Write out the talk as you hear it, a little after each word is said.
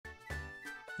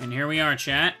And here we are,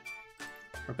 chat.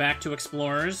 We're back to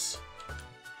Explorers.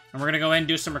 And we're gonna go ahead and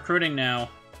do some recruiting now.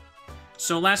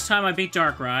 So last time I beat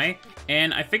Darkrai,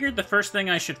 and I figured the first thing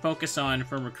I should focus on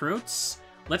for recruits,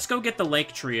 let's go get the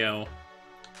Lake Trio.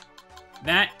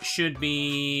 That should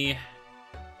be...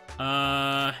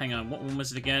 hang on, what one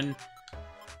was it again?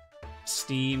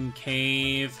 Steam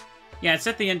Cave. Yeah, it's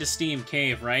at the end of Steam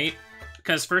Cave, right?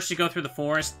 Because first you go through the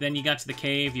forest, then you got to the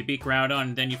cave, you beat Groudon,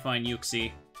 and then you find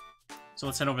Uxie. So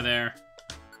let's head over there.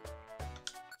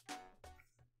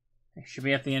 Should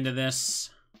be at the end of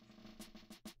this.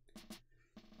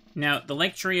 Now, the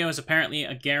Lake Trio is apparently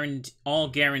all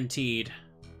guaranteed.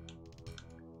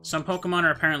 Some Pokemon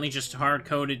are apparently just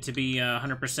hard-coded to be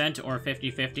 100% or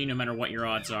 50-50, no matter what your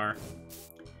odds are.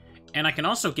 And I can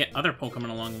also get other Pokemon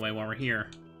along the way while we're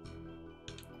here.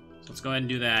 So let's go ahead and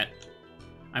do that.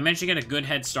 I managed to get a good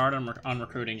head start on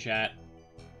recruiting, chat.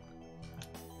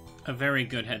 A very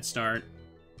good head start.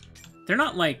 They're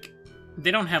not like...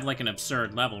 They don't have like an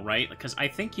absurd level, right? Because I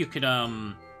think you could,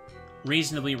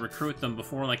 reasonably recruit them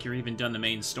before, like, you're even done the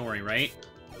main story, right?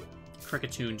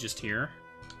 Kricketune just here.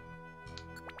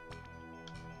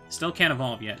 Still can't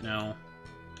evolve yet, no.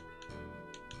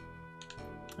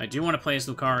 I do want to play as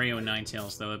Lucario and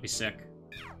Ninetales, though. That'd be sick.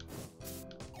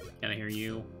 Gotta hear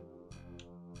you.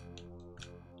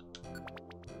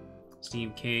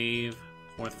 Steam Cave.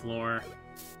 4th floor.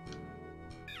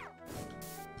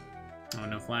 Oh,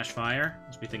 no Flash Fire.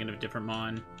 Must be thinking of a different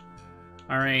Mon.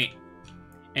 Alright.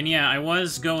 And yeah, I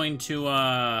was going to,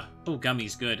 Oh,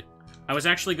 Gummy's good. I was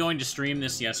actually going to stream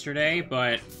this yesterday,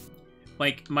 but...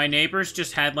 Like, my neighbors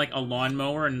just had, like, a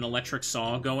lawnmower and an electric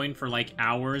saw going for, like,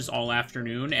 hours all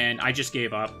afternoon, and I just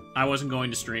gave up. I wasn't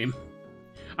going to stream.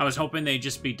 I was hoping they'd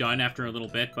just be done after a little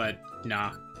bit, but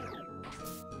nah.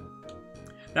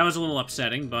 That was a little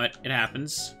upsetting, but it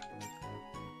happens.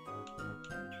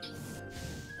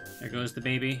 There goes the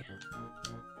baby.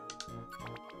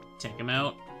 Take him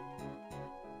out.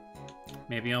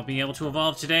 Maybe I'll be able to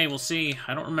evolve today, we'll see.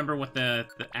 I don't remember what the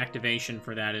activation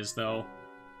for that is, though.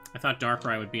 I thought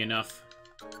Darkrai would be enough.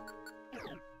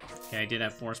 Okay, I did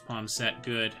have Force Palm set,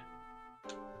 good.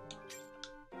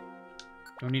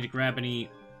 Don't need to grab any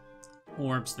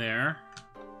orbs there.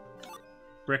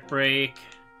 Brick Break,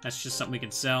 that's just something we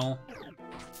can sell.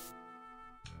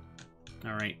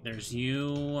 Alright, there's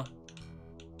you.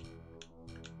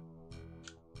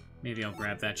 Maybe I'll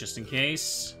grab that just in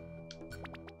case.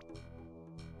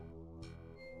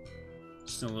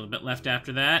 Still a little bit left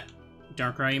after that.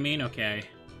 Darkrai, you mean? Okay.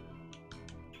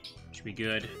 Should be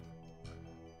good.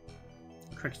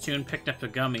 Kricketune picked up a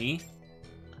Gummy.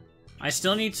 I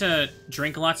still need to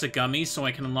drink lots of gummies so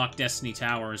I can unlock Destiny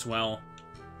Tower as well.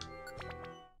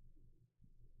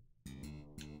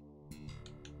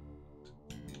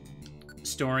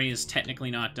 Story is technically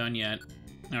not done yet.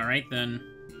 Alright then.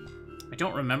 I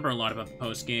don't remember a lot about the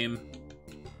post-game.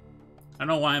 I don't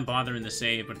know why I'm bothering to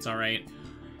save, but it's alright.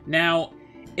 Now,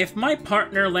 if my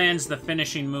partner lands the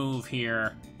finishing move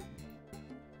here,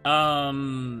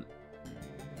 will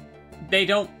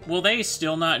they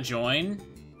still not join?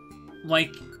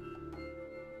 Like,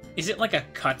 is it like a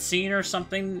cutscene or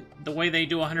something, the way they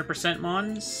do 100%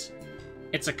 Mons?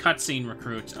 It's a cutscene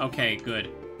recruit. Okay, good.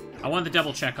 I wanted to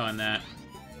double check on that.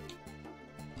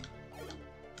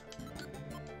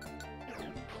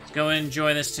 Go and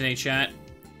enjoy this today, chat.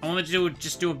 I wanted to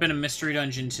just do a bit of Mystery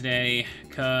Dungeon today,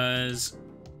 because...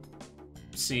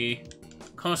 Let's see.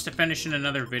 Close to finishing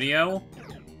another video.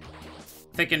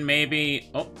 Thinking maybe...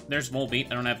 Oh, there's Volbeat.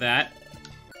 I don't have that.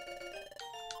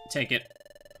 Take it.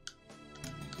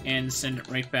 And send it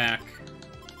right back.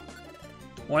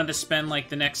 Wanted to spend, like,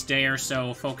 the next day or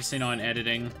so focusing on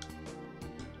editing.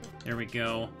 There we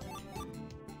go.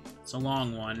 It's a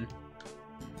long one.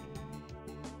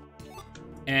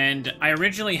 And I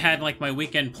originally had, like, my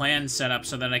weekend plan set up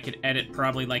so that I could edit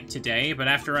probably, like, today, but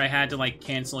after I had to, like,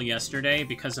 cancel yesterday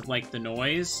because of, like, the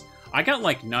noise, I got,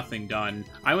 like, nothing done.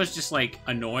 I was just, like,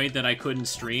 annoyed that I couldn't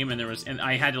stream, and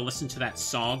I had to listen to that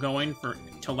saw going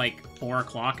till, like, 4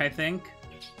 o'clock, I think.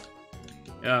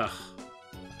 Ugh.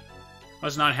 I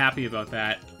was not happy about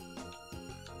that.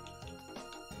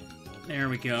 There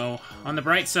we go. On the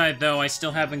bright side, though, I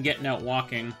still have been getting out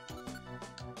walking.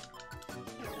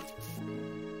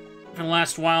 For the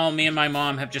last while, me and my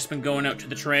mom have just been going out to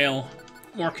the trail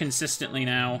more consistently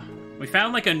now. We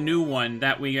found, like, a new one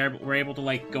that we're able to,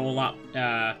 like, go a lot,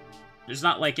 there's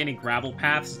not, like, any gravel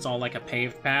paths, it's all, like, a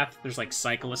paved path. There's, like,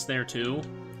 cyclists there, too.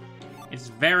 It's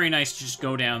very nice to just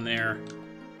go down there.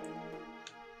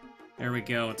 There we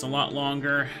go. It's a lot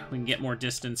longer. We can get more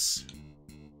distance.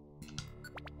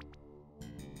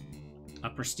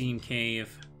 Upper Steam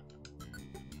Cave.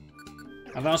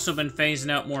 I've also been phasing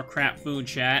out more crap food,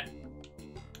 chat.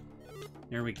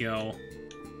 There we go.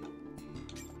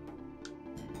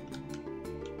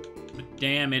 But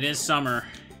damn, it is summer.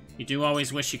 You do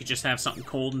always wish you could just have something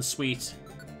cold and sweet.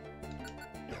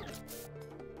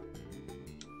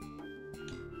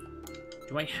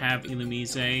 Do I have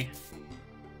Illumise?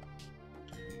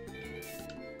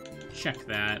 Check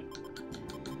that.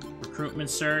 Recruitment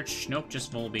search. Nope,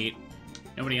 just Volbeat.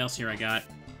 Nobody else here I got.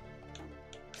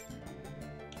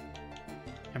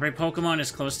 Every Pokemon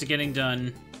is close to getting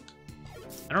done.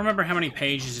 I don't remember how many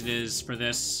pages it is for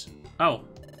this. Oh,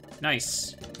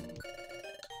 nice.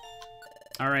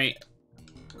 Alright.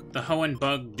 The Hoenn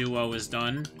Bug duo is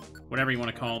done. Whatever you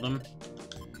want to call them.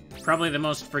 Probably the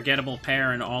most forgettable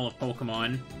pair in all of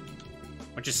Pokemon.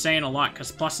 Which is saying a lot,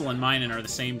 because Plusle and Minun are the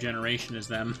same generation as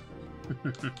them.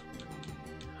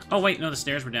 Oh, wait, no, the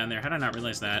stairs were down there. How did I not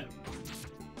realize that?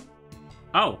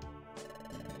 Oh.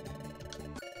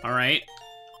 Alright.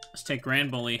 Let's take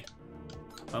Granbully.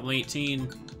 Level 18.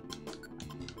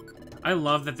 I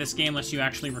love that this game lets you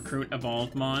actually recruit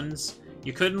evolved mons.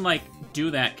 You couldn't, like,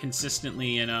 do that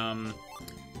consistently in,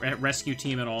 Rescue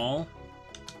Team at all.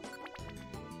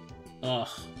 Ugh.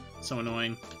 So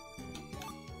annoying.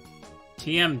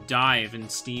 TM Dive in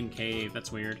Steam Cave.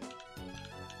 That's weird.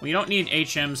 Well, you don't need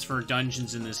HMs for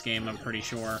dungeons in this game, I'm pretty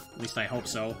sure. At least I hope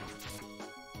so.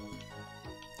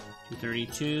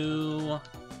 232...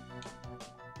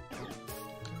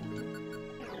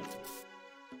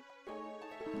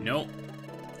 Nope.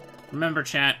 Remember,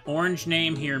 chat, orange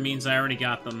name here means I already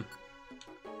got them.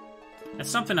 That's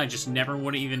something I just never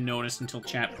would have even noticed until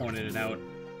chat pointed it out.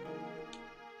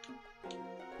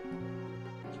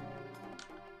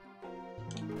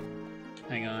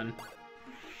 Hang on.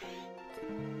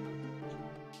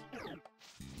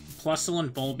 Plusle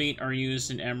and Volbeat are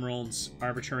used in Emerald's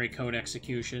arbitrary code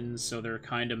executions, so they're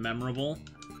kind of memorable.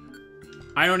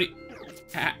 I don't...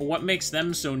 What makes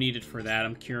them so needed for that?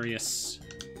 I'm curious.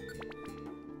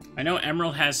 I know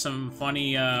Emerald has some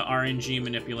funny RNG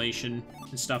manipulation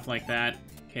and stuff like that.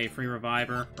 Okay, free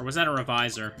Reviver. Or was that a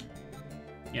Revisor?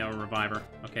 Yeah, a Reviver.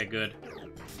 Okay, good.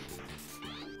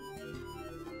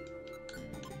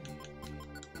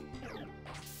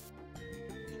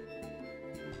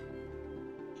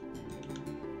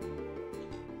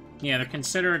 Yeah, they're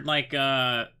considered like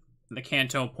the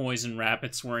Kanto Poison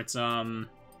Rabbits, where it's when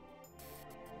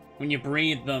you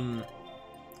breed them,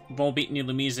 Volbeat and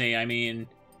Illumise, I mean,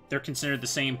 they're considered the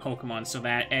same Pokemon, so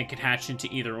that egg could hatch into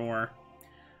either or.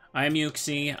 I am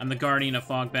Uxie, I'm the guardian of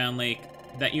Fogbound Lake.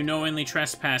 That you knowingly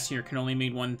trespass here can only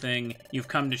mean one thing. You've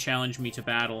come to challenge me to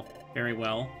battle. Very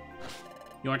well.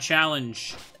 Your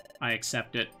challenge. I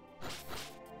accept it.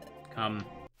 Come.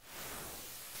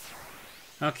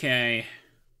 Okay.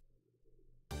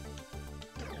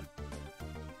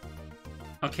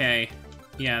 Okay.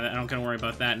 Yeah, I don't gotta worry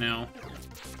about that now.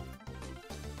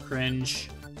 Cringe.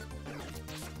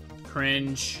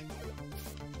 Cringe.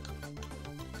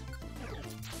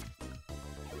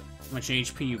 How much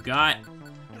HP you got?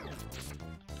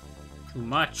 Too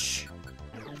much.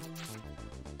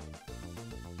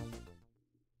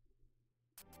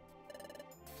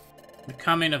 The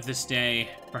coming of this day.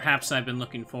 Perhaps I've been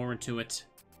looking forward to it.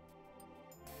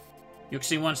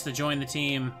 Uxie wants to join the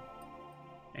team.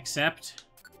 Accept.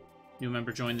 New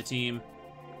member joined the team.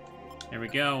 There we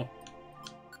go.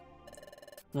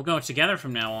 We'll go together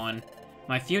from now on.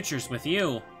 My future's with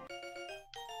you.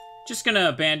 Just gonna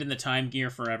abandon the time gear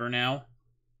forever now.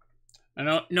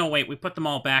 No, wait, we put them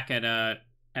all back at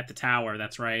the tower,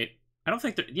 that's right. I don't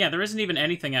think there isn't even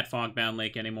anything at Fogbound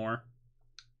Lake anymore.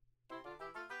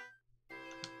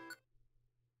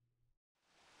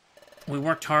 We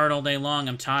worked hard all day long,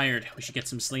 I'm tired. We should get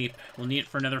some sleep. We'll need it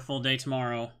for another full day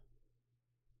tomorrow.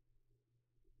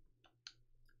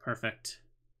 Perfect.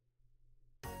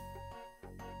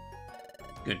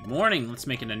 Good morning. Let's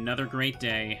make it another great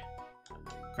day.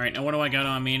 Alright, now what do I got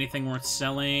on me? Anything worth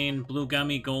selling? Blue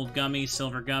gummy, gold gummy,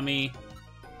 silver gummy.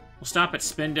 We'll stop at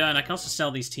Spinda, and I can also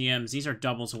sell these TMs. These are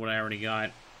doubles of what I already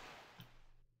got.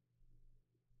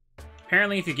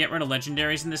 Apparently, if you get rid of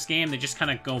legendaries in this game, they just kind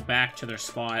of go back to their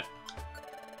spot.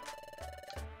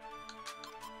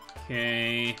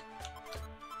 Okay.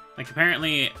 Like,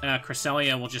 apparently,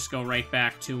 Cresselia will just go right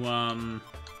back to,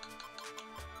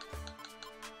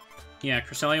 Yeah,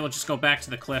 Cresselia will just go back to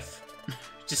the cliff.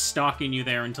 Just stalking you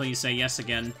there until you say yes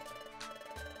again.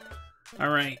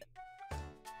 Alright.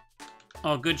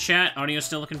 Oh, good chat. Audio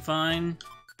still looking fine.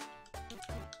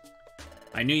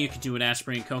 I knew you could do it,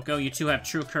 Asprey and Coco. You two have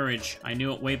true courage. I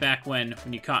knew it way back when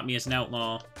you caught me as an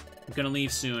outlaw. I'm gonna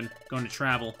leave soon. Going to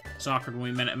travel. It's awkward when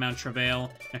we met at Mount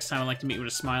Travail. Next time I'd like to meet you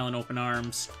with a smile and open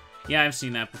arms. Yeah, I've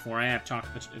seen that before. I have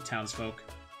talked to the townsfolk.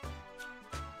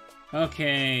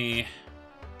 Okay.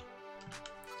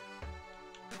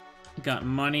 Got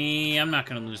money. I'm not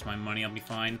gonna lose my money. I'll be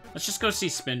fine. Let's just go see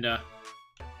Spinda.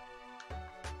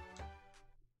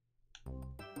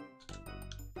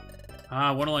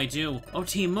 What do I do? Oh,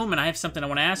 Team Moomin, I have something I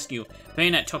want to ask you.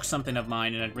 Bayonet took something of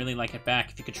mine, and I'd really like it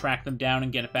back. If you could track them down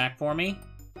and get it back for me?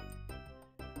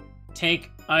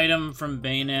 Take item from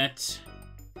Bayonet.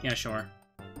 Yeah, sure.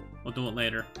 We'll do it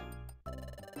later.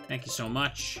 Thank you so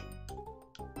much.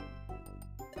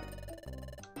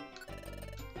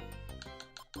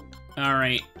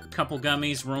 Alright, a couple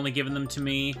gummies. We're only giving them to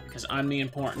me, because I'm the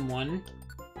important one.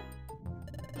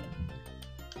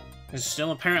 There's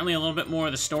still apparently a little bit more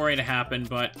of the story to happen,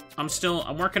 but I'm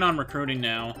working on recruiting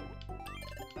now.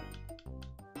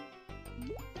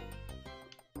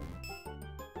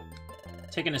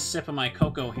 Taking a sip of my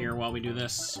cocoa here while we do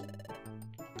this.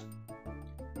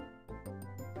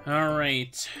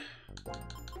 Alright.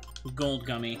 Gold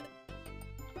gummy.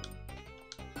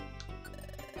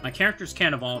 My characters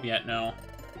can't evolve yet, no.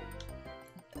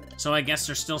 So I guess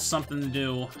there's still something to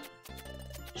do.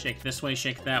 Shake this way,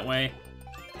 shake that way.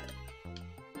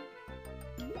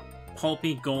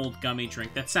 Pulpy gold gummy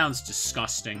drink. That sounds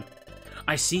disgusting.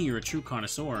 I see you're a true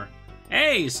connoisseur.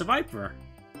 Hey, it's a Viper!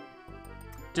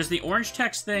 Does the orange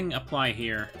text thing apply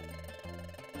here?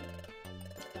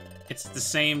 It's the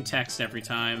same text every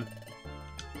time.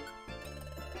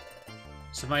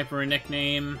 Is a Viper a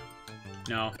nickname?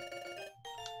 No.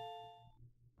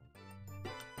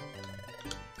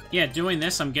 Yeah, doing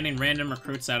this, I'm getting random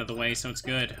recruits out of the way, so it's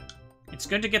good. It's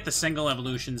good to get the single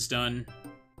evolutions done.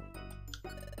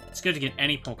 It's good to get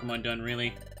any Pokemon done,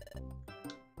 really.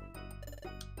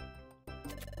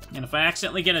 And if I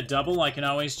accidentally get a double, I can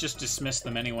always just dismiss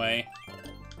them anyway.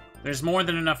 There's more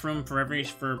than enough room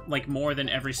for like, more than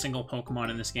every single Pokemon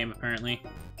in this game, apparently.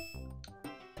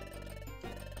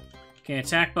 Okay,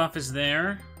 attack buff is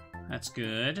there. That's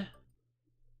good.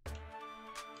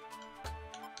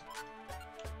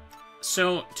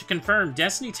 So, to confirm,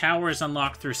 Destiny Tower is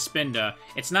unlocked through Spinda.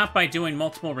 It's not by doing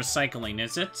multiple recycling,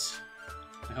 is it?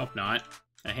 I hope not.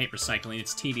 I hate recycling,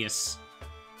 it's tedious.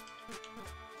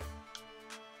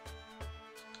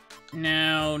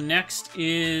 Now, next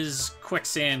is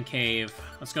Quicksand Cave.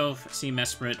 Let's go see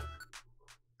Mesprit.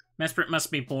 Mesprit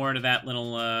must be bored of that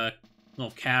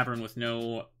little cavern with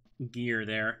no gear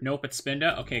there. Nope, it's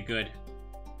Spinda? Okay, good.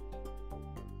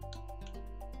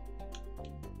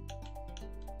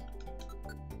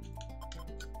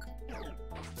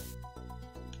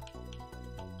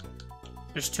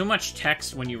 There's too much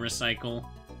text when you recycle.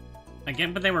 I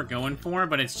get what they were going for,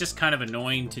 but it's just kind of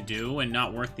annoying to do and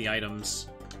not worth the items.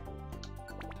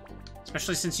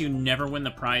 Especially since you never win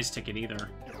the prize ticket either.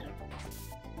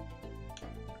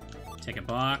 Take a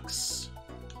box.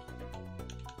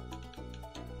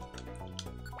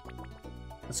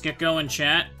 Let's get going,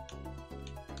 chat.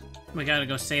 We gotta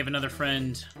go save another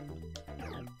friend.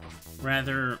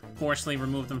 Rather forcefully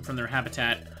remove them from their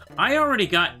habitat. I already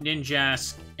got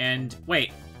Ninjask and...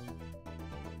 Wait.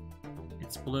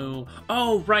 It's blue.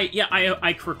 Oh, right. Yeah,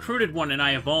 I recruited one and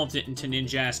I evolved it into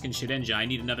Ninjask and Shedinja. I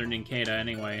need another Nincada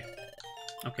anyway.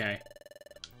 Okay.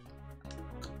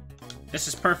 This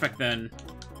is perfect, then.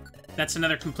 That's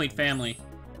another complete family.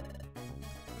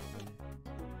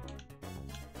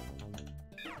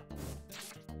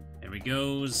 There he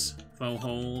goes. Faux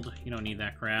hold. You don't need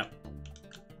that crap.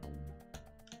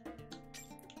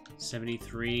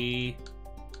 73.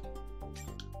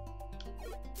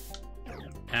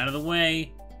 Out of the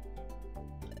way.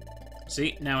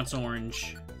 See, now it's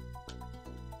orange.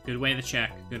 Good way to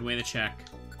check. Good way to check.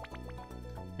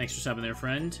 Thanks for subbing there,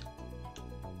 friend.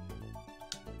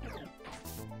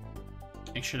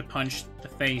 Make sure to punch the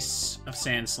face of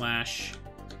Sandslash.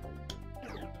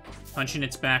 Punching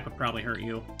its back would probably hurt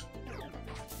you.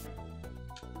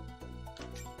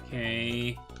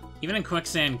 Okay. Even in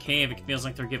Quicksand Cave, it feels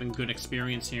like they're giving good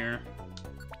experience here.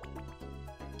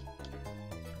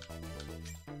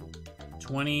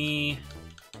 20...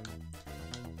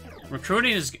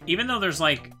 Recruiting is... Even though there's,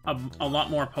 like, a lot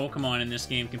more Pokemon in this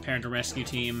game compared to Rescue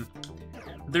Team,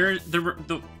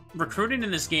 the recruiting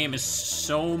in this game is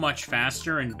so much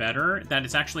faster and better that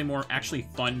it's actually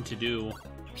fun to do.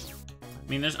 I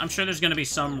mean, I'm sure there's going to be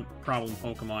some problem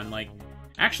Pokemon, like...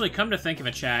 Actually, come to think of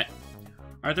it, chat,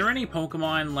 are there any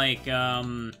Pokemon,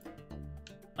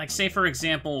 like, say, for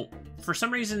example, for some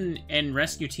reason in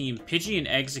Rescue Team, Pidgey and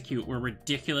Execute were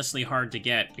ridiculously hard to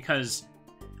get, because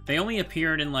they only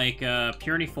appeared in, like,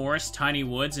 Purity Forest, Tiny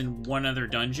Woods, and one other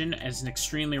dungeon as an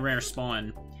extremely rare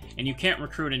spawn. And you can't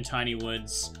recruit in Tiny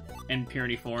Woods. in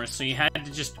Purity Forest, so you had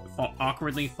to just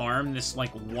awkwardly farm this,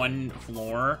 like, one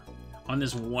floor on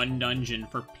this one dungeon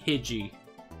for Pidgey.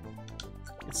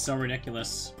 It's so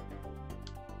ridiculous.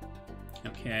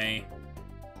 Okay.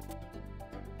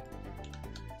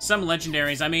 Some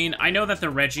legendaries. I mean, I know that the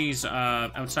Regis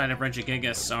outside of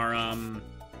Regigigas are,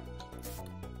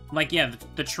 like, yeah,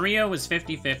 the trio is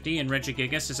 50-50, and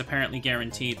Regigigas is apparently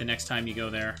guaranteed the next time you go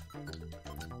there.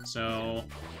 So,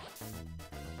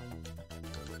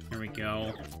 here we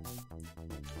go.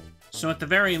 So at the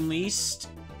very least,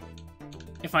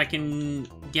 if I can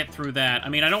get through that... I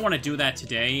mean, I don't want to do that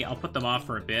today. I'll put them off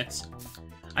for a bit.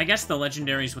 I guess the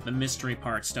legendaries with the mystery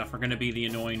part stuff are going to be the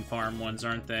annoying farm ones,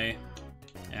 aren't they?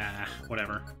 Ah,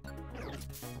 whatever.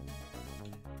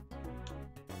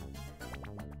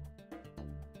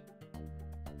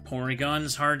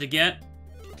 Porygon's hard to get.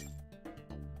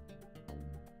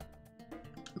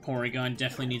 Porygon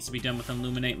definitely needs to be done with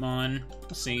Illuminate Mon.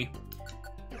 We'll see.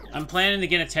 I'm planning to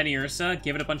get a Teddiursa,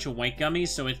 give it a bunch of white gummies,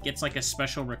 so it gets, like, a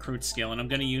special recruit skill, and I'm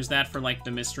gonna use that for, like, the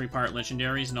mystery part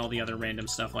legendaries and all the other random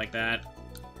stuff like that.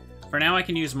 For now, I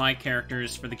can use my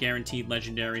characters for the guaranteed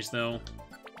legendaries, though.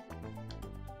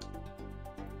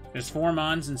 There's 4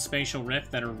 Mons in Spatial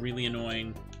Rift that are really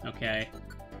annoying. Okay.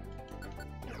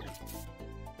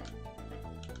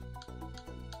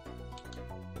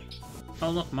 Oh,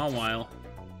 look, Mawile.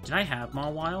 Did I have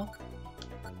Mawile?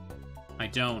 I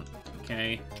don't.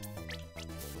 Okay.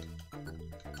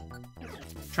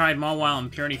 Tried Mawile in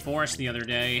Purity Forest the other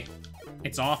day.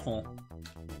 It's awful.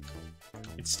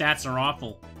 Its stats are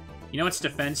awful. You know its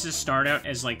defenses start out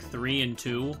as like 3 and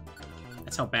 2?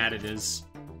 That's how bad it is.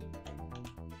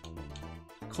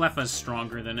 Cleffa's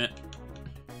stronger than it.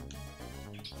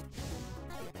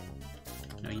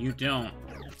 No, you don't.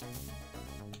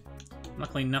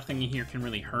 Luckily, nothing here can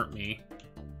really hurt me.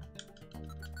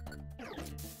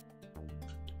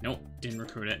 Nope, didn't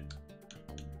recruit it.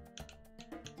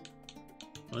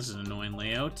 Well, this is an annoying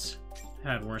layout.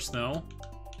 Had worse, though.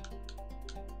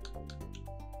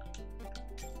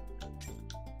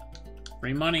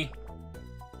 Free money.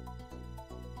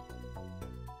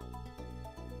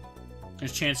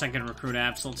 There's a chance I could recruit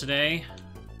Absol today.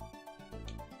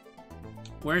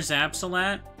 Where's Absol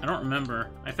at? I don't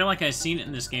remember. I feel like I've seen it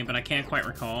in this game, but I can't quite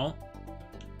recall.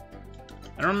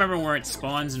 I don't remember where it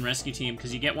spawns in Rescue Team,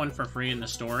 because you get one for free in the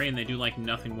story, and they do, like,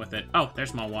 nothing with it. Oh,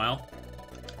 there's Mawile.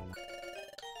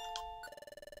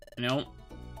 No.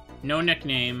 No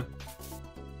nickname.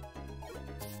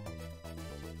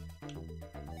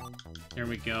 There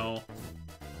we go.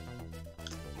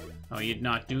 Oh, you'd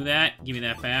not do that? Give me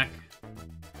that back.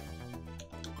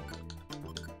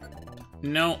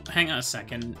 No, hang on a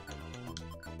second.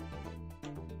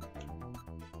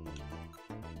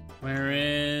 Where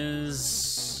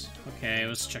is... Okay, I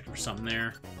was checking for something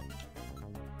there.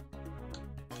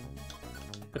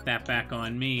 Put that back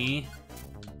on me.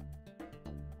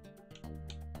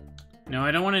 No,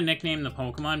 I don't want to nickname the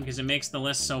Pokemon because it makes the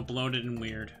list so bloated and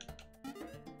weird.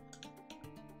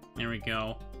 There we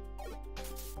go.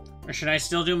 Or should I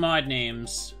still do mod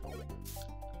names?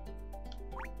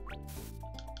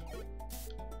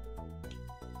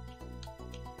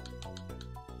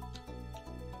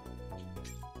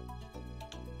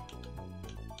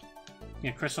 Yeah,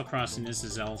 Crystal Crossing is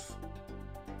his elf.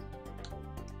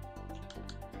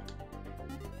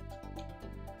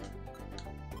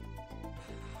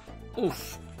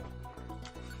 Oof.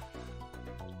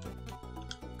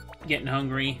 Getting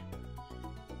hungry.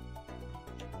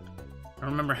 I don't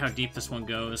remember how deep this one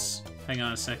goes. Hang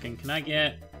on a second. Can I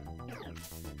get...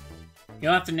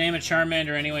 You'll have to name a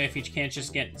Charmander anyway if you can't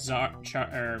just get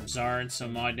Zard, so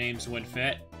mod names would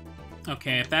fit.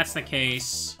 Okay, if that's the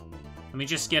case... Let me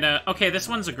just get a... Okay, this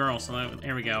one's a girl, so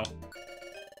here we go.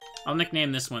 I'll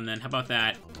nickname this one then. How about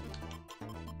that?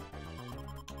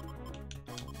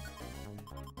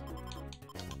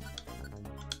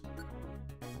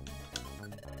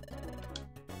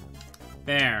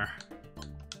 There.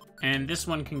 And this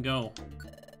one can go.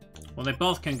 Well, they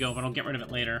both can go, but I'll get rid of it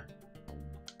later.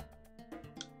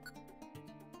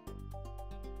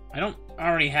 I don't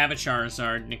already have a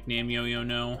Charizard nickname, Yo-Yo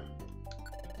No.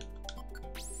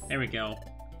 There we go.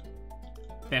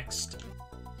 Fixed.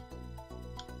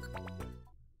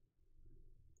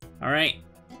 Alright.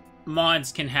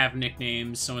 Mods can have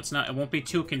nicknames, so it won't be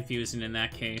too confusing in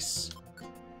that case.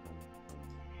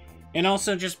 And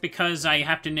also just because I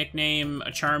have to nickname a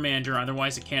Charmander,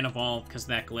 otherwise it can't evolve because of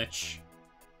that glitch.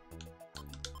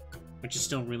 Which is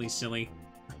still really silly.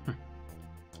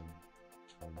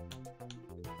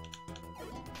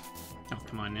 Oh,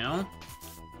 come on now.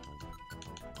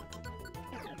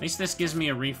 At least this gives me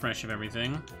a refresh of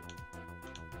everything.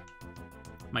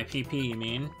 My PP, you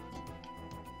mean?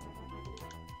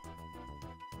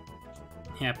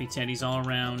 Happy teddies all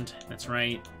around. That's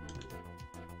right.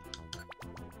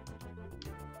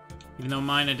 Even though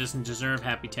Mina doesn't deserve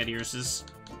happy teddy earses.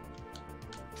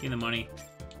 Give me the money.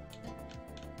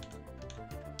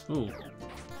 Ooh.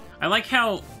 I like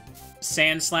how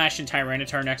Sandslash and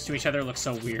Tyranitar next to each other look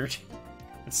so weird.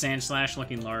 With Sandslash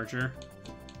looking larger.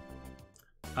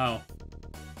 Oh.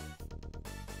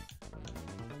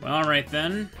 Well, alright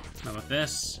then. How about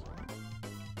this?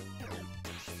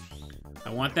 I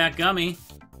want that gummy.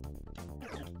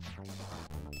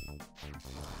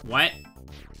 What?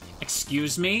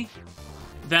 Excuse me?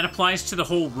 That applies to the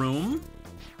whole room?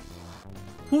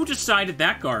 Who decided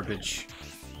that garbage?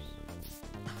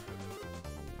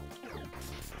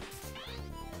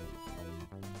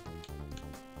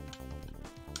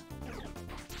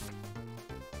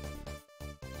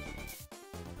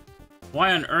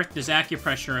 Why on earth does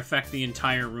acupressure affect the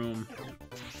entire room?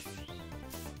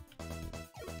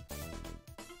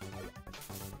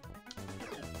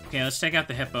 Okay, let's take out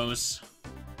the hippos.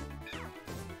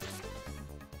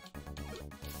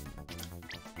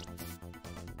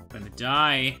 I'm gonna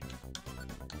die.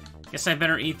 Guess I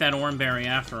better eat that Oranberry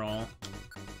after all.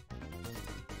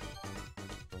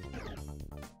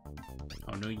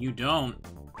 Oh, no, you don't.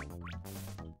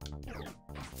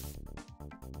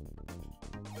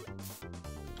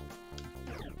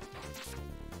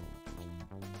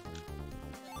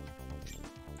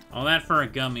 All that for a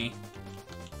gummy.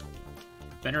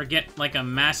 Better get, like, a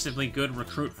massively good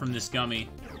recruit from this gummy.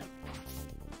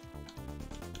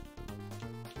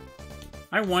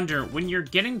 I wonder, when you're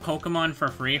getting Pokemon for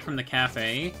free from the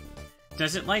cafe,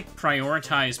 does it, like,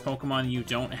 prioritize Pokemon you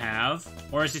don't have?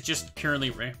 Or is it just purely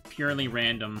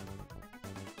random?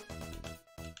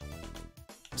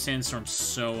 Sandstorm's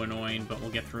so annoying, but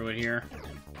we'll get through it here.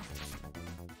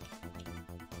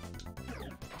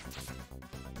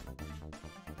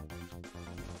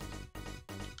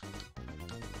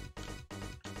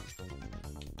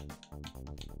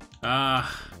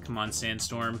 Come on,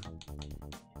 Sandstorm.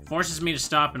 Forces me to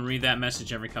stop and read that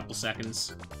message every couple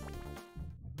seconds.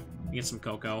 Get some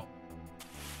cocoa.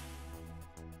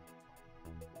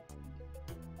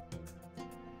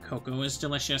 Cocoa is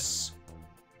delicious.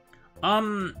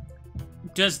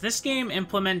 Does this game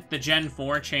implement the Gen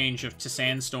 4 change to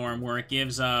Sandstorm where it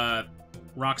gives,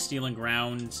 Rock, Steel, and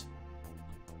Ground,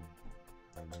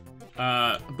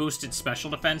 boosted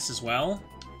special defense as well?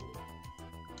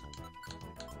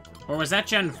 Or was that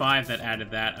Gen 5 that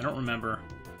added that? I don't remember.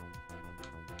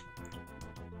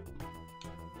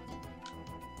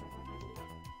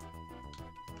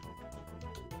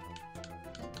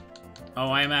 Oh,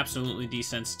 I am absolutely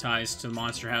desensitized to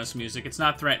Monster House music. It's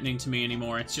not threatening to me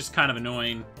anymore. It's just kind of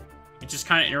annoying. It just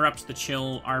kind of interrupts the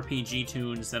chill RPG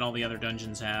tunes that all the other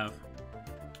dungeons have.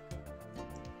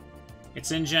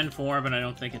 It's in Gen 4, but I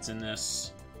don't think it's in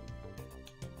this.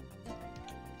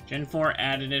 Gen 4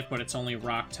 added it, but it's only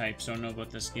rock type, so I don't know about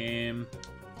this game.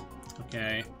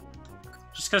 Okay.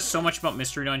 Just because so much about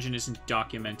Mystery Dungeon isn't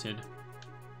documented.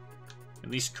 At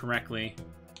least correctly.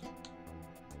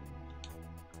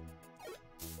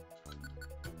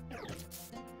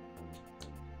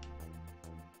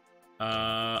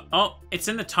 Oh, it's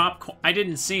in the top I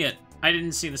didn't see it. I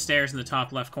didn't see the stairs in the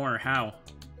top left corner. How?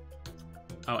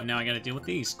 Oh, and now I gotta deal with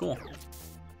these. Cool.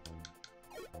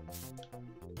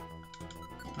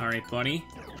 Alright, buddy.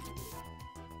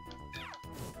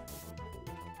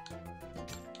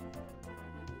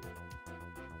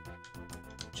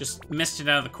 Just missed it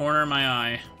out of the corner of my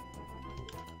eye.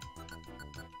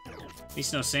 At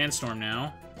least no Sandstorm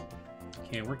now.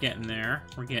 Okay, we're getting there.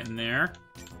 We're getting there.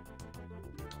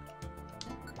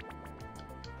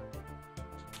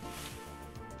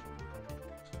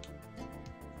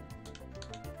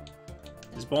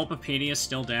 Is Bulbapedia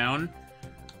still down?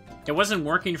 It wasn't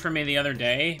working for me the other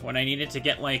day when I needed to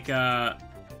get, like,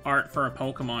 art for a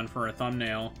Pokemon for a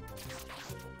thumbnail.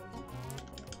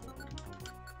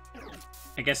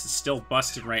 I guess it's still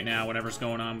busted right now, whatever's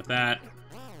going on with that.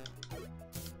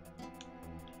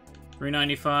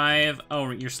 395. Oh,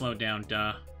 you're slowed down,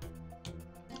 duh.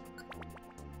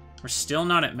 We're still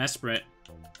not at Mesprit.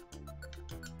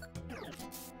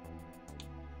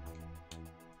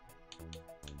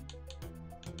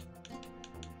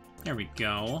 There we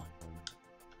go.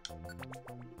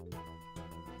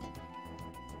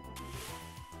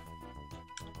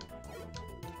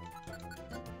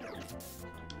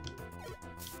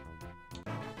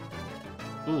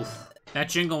 Oof. That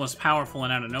jingle was powerful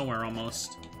and out of nowhere,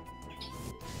 almost.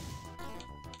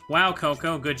 Wow,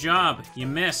 Coco, good job. You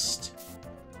missed.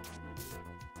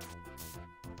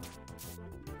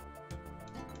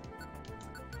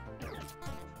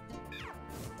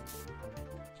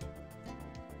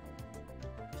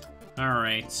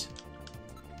 Alright.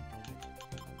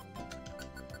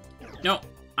 No,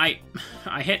 I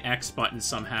hit X button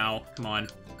somehow. Come on.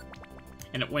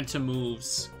 And it went to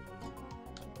moves.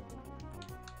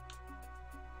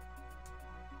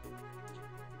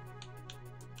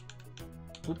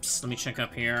 Oops, let me check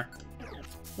up here.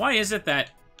 Why is it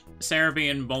that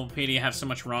Cerebi and Bulbapedia have so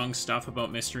much wrong stuff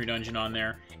about Mystery Dungeon on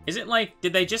there? Is it like,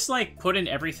 did they just like put in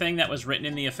everything that was written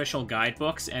in the official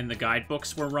guidebooks and the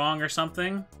guidebooks were wrong or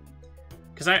something?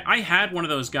 Because I had one of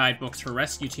those guidebooks for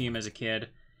Rescue Team as a kid,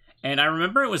 and I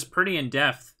remember it was pretty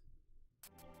in-depth.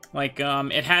 Like,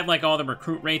 it had like all the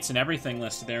recruit rates and everything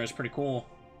listed there. It was pretty cool.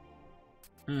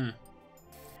 I'm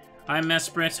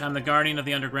Mesprit. I'm the guardian of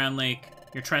the underground lake.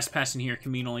 Your trespassing here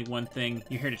can mean only one thing.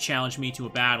 You're here to challenge me to a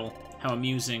battle. How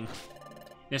amusing.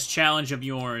 This challenge of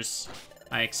yours,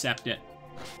 I accept it.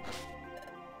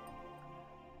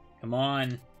 Come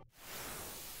on.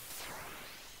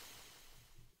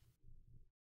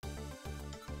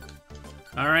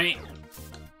 Alright.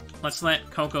 Let's let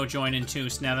Coco join in too,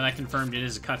 so now that I confirmed it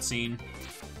is a cutscene.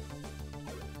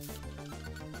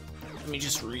 Let me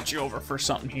just reach over for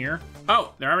something here.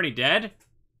 Oh, they're already dead?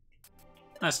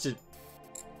 That's to...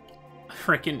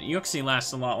 Frickin' Yuxi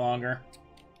lasts a lot longer.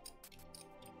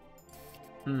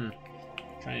 Trying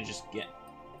to just get...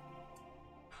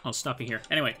 Oh, stuffy here.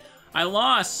 Anyway, I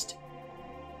lost!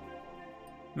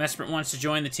 Mesprit wants to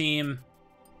join the team.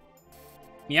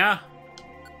 Yeah.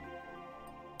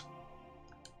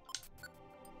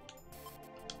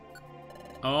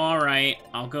 Alright,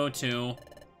 I'll go too.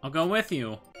 I'll go with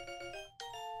you.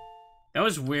 That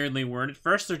was weirdly worded.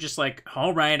 First, they're just like,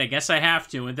 alright, I guess I have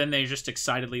to. And then they're just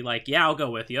excitedly like, yeah, I'll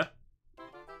go with you.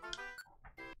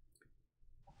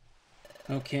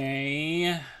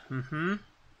 Okay.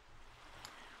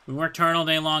 We worked hard all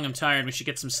day long. I'm tired. We should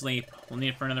get some sleep. We'll need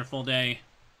it for another full day.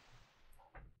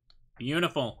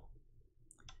 Beautiful.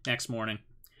 Next morning.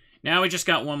 Now we just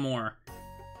got one more.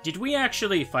 Did we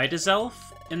actually fight a Zelf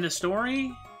in the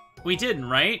story? We didn't,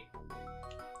 right?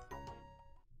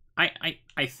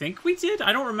 I think we did?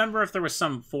 I don't remember if there was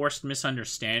some forced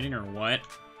misunderstanding or what.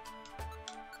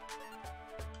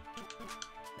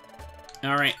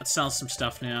 Alright, let's sell some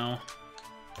stuff now.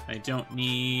 I don't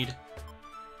need...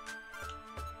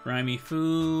 grimy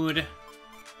food.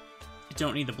 I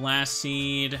don't need the blast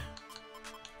seed.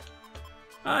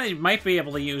 I might be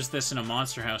able to use this in a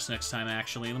monster house next time,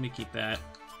 actually. Let me keep that.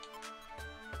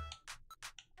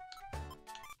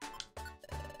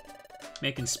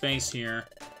 Making space here.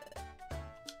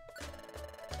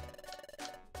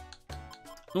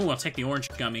 Ooh, I'll take the orange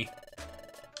gummy.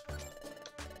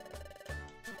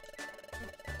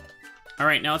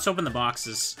 Alright, now let's open the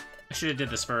boxes. I should have did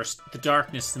this first. The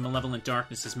darkness, the malevolent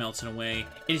darkness is melting away.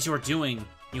 It is your doing.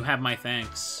 You have my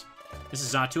thanks. This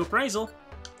is Xatu Appraisal.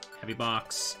 Heavy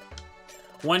box.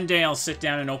 One day I'll sit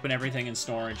down and open everything in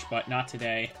storage, but not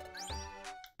today.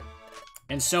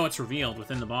 And so it's revealed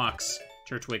within the box.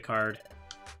 Churchway card.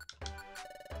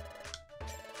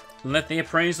 Let the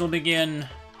appraisal begin.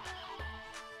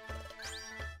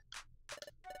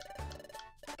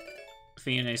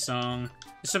 Fiona song.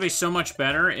 This would be so much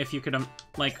better if you could,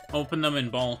 like, open them in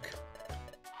bulk.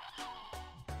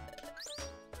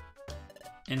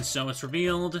 And so it's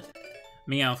revealed.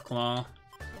 Meowth Claw.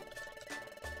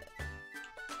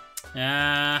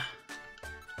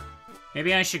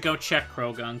 Maybe I should go check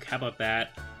Krogunk. How about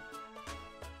that?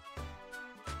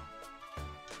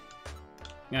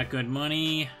 Got good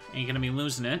money. Ain't gonna be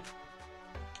losing it.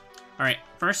 Alright,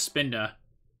 first Spinda.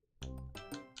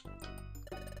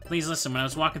 Please listen, when I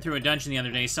was walking through a dungeon the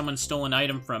other day, someone stole an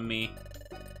item from me.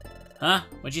 Huh?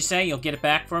 What'd you say? You'll get it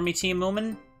back for me, Team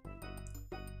Moomin?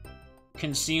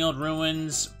 Concealed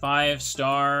Ruins,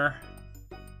 5-star.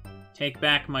 Take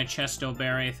back my Chesto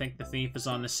Berry. I think the thief is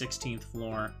on the 16th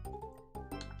floor.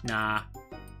 Nah.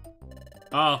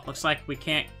 Oh, looks like we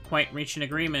can't quite reach an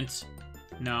agreement.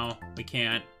 No, we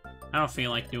can't. I don't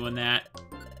feel like doing that.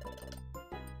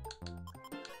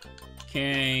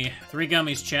 Okay, 3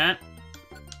 gummies, chat.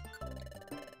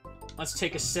 Let's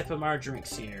take a sip of our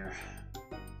drinks here.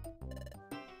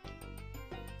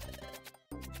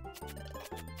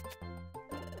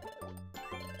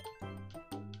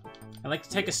 I like to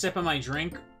take a sip of my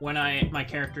drink when my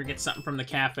character gets something from the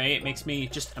cafe. It makes me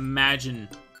just imagine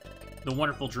the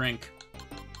wonderful drink.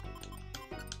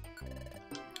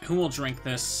 Who will drink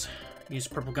this? Use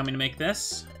purple gummy to make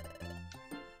this.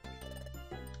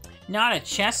 Not a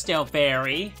Chesto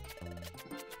Berry.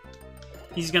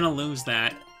 He's gonna lose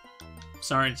that.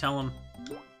 Sorry to tell him.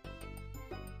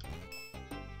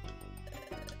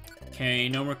 Okay,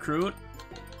 no recruit.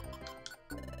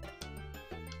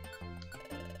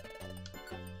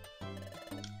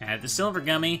 Add the silver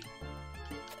gummy.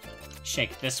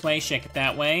 Shake it this way, shake it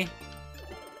that way.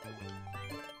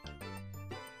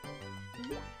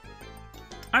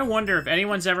 I wonder if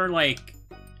anyone's ever, like,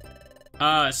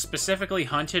 specifically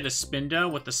hunted a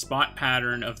Spinda with the spot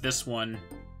pattern of this one.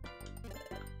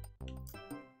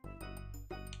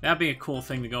 That'd be a cool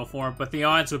thing to go for, but the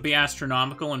odds would be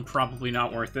astronomical and probably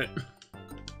not worth it.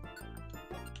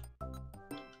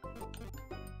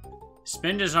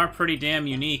 Spindas are pretty damn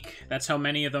unique. That's how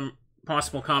many of them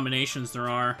possible combinations there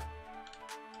are.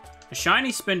 A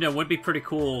shiny Spinda would be pretty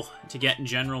cool to get in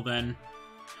general then.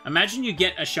 Imagine you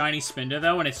get a shiny Spinda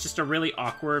though, and it's just a really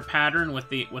awkward pattern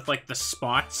with like the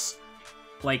spots,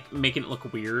 like making it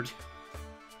look weird.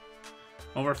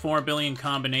 Over 4 billion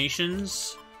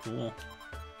combinations. Cool.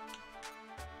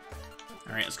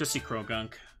 Alright, let's go see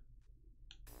Croagunk.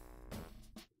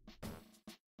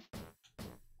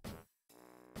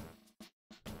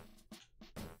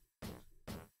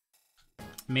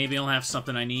 Maybe I'll have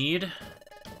something I need.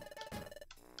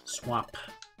 Swap.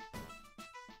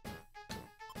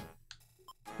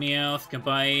 Meowth,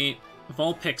 Gabite,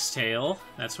 Vulpix Tail.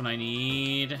 That's what I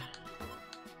need.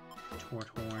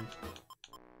 Torthorn.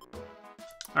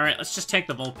 Alright, let's just take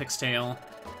the Vulpix Tail.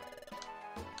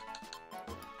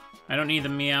 I don't need the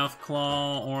Meowth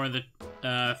Claw or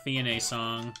the Fianna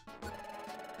Song.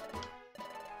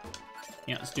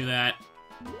 Yeah, let's do that.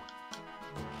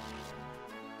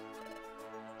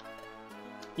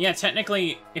 Yeah,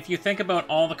 technically, if you think about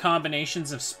all the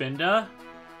combinations of Spinda,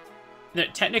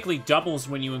 that technically doubles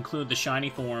when you include the shiny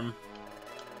form.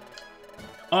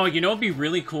 Oh, you know what'd be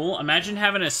really cool? Imagine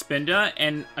having a Spinda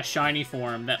and a shiny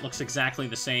form that looks exactly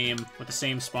the same, with the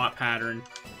same spot pattern.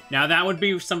 Now, that would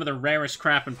be some of the rarest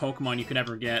crap in Pokemon you could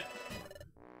ever get.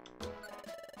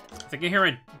 I think I hear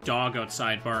a dog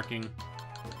outside barking.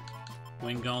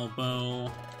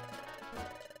 Wingullbo.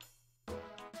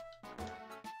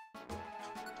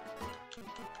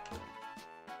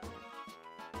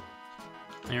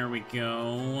 There we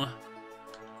go.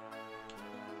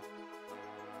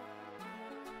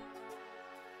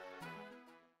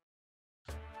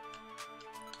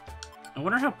 I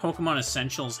wonder how Pokemon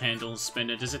Essentials handles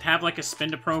Spinda. Does it have, like, a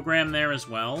Spinda program there as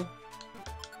well?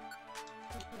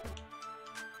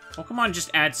 Pokemon just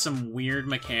adds some weird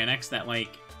mechanics that,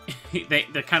 like,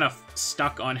 they're kind of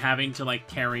stuck on having to, like,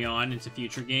 carry on into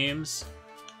future games.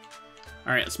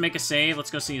 Alright, let's make a save.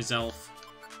 Let's go see a Zelf.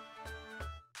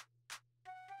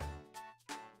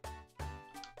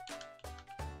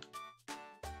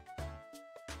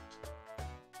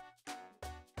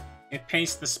 It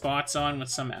pastes the spots on with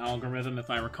some algorithm, if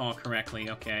I recall correctly.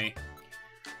 Okay.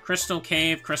 Crystal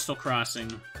Cave, Crystal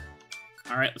Crossing.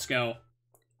 Alright, let's go.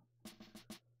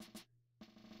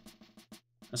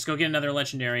 Let's go get another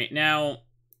legendary. Now,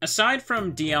 aside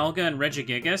from Dialga and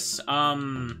Regigigas,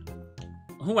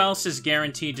 who else is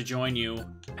guaranteed to join you?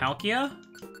 Palkia?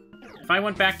 If I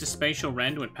went back to Spatial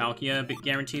Rend, would Palkia be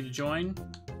guaranteed to join?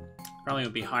 Probably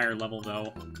would be higher level,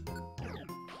 though.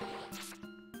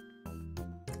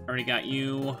 Already got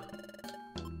you.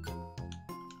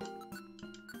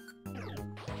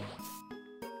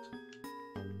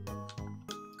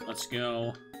 Let's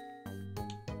go.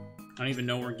 I don't even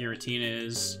know where Giratina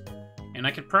is. And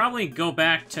I could probably go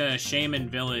back to Shaman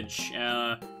Village.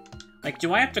 Like,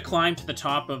 do I have to climb to the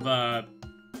top of, the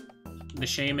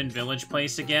Shaman Village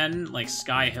place again? Like,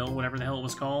 Sky Hill, whatever the hell it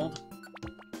was called?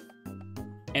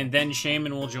 And then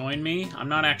Shaman will join me? I'm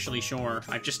not actually sure.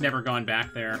 I've just never gone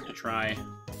back there to try.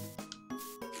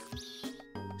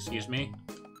 Excuse me.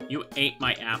 You ate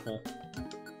my apple.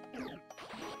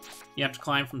 You have to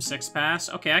climb from 6th Pass?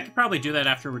 Okay, I could probably do that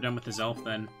after we're done with this elf,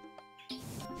 then.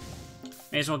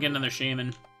 May as well get another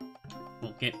Shaman.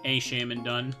 We'll get a Shaman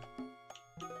done.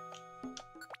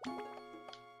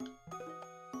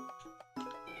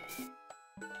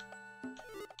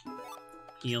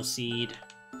 Heal Seed.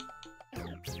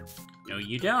 No,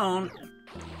 you don't.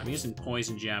 I'm using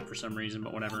Poison Jab for some reason,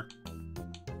 but whatever.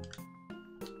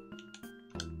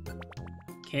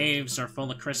 Caves are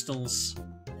full of crystals.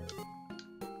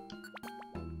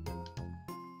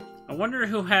 I wonder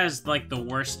who has, like, the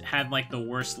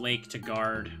worst lake to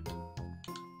guard.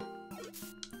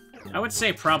 I would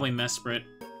say probably Mesprit.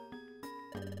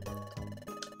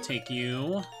 Take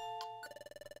you.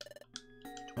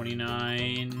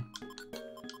 29.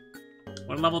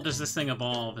 What level does this thing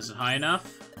evolve? Is it high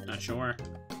enough? Not sure.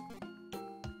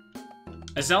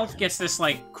 Azelf gets this,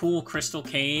 like, cool crystal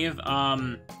cave.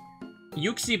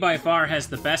 Yuxi by far has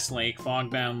the best lake,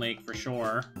 Fogbound Lake for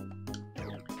sure.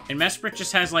 And Mesprit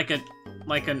just has like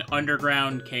an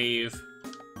underground cave.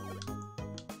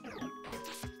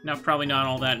 No, probably not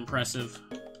all that impressive.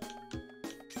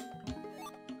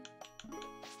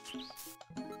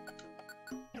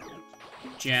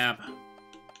 jab.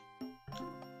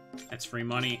 That's free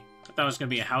money. I thought it was gonna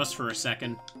be a house for a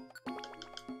second.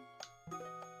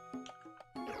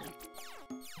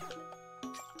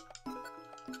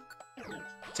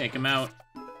 Take him out.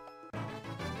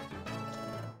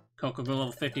 Coco go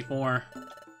level 54.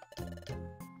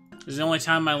 This is the only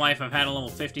time in my life I've had a level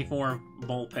 54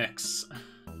 Vulpix.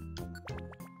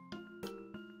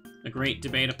 The great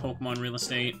debate of Pokemon real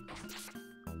estate.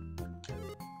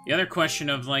 The other question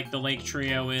of, like, the Lake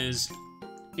Trio is,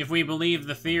 if we believe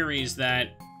the theories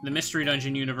that the Mystery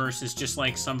Dungeon universe is just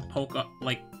like some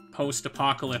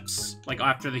post-apocalypse, like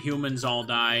after the humans all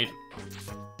died,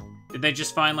 did they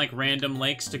just find, like, random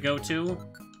lakes to go to?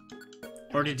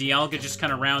 Or did Dialga just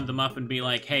kind of round them up and be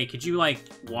like, hey, could you, like,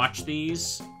 watch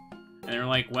these? And they're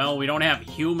like, well, we don't have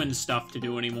human stuff to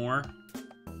do anymore.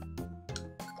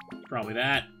 Probably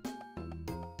that.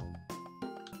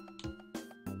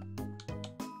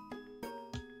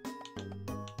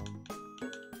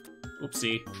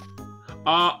 Oopsie.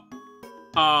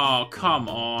 Oh, come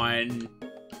on.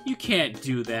 You can't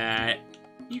do that.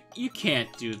 You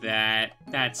can't do that.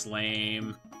 That's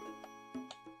lame.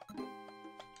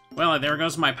 Well, there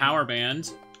goes my power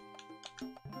band.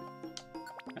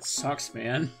 That sucks,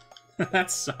 man.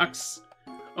 That sucks.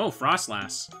 Oh,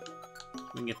 Frostlass.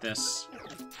 We can get this.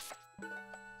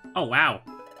 Oh, wow.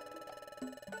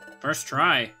 First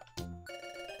try.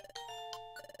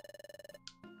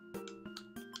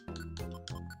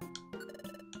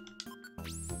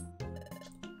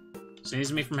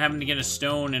 Saves me from having to get a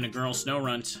stone and a girl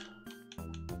Snorunt.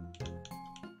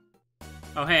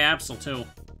 Oh, hey, Absol, too.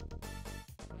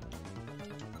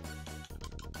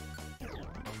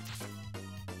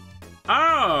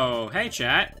 Oh, hey,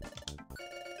 chat.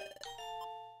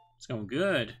 It's going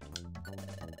good.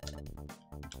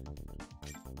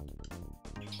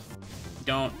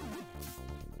 Don't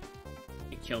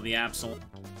kill the Absol.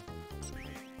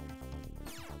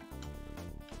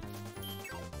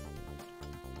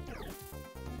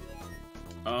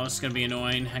 Oh, this is gonna be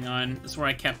annoying. Hang on. This is where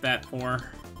I kept that for.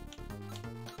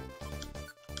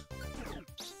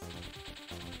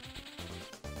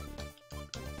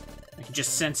 I can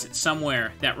just sense it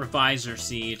somewhere. That Revisor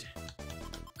Seed.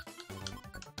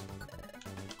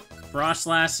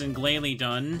 Frostlass and Glalie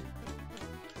done.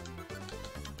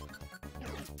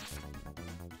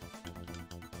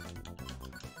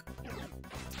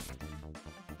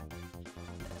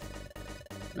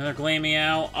 Another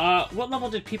Glameow. What level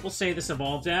did people say this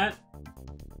evolved at?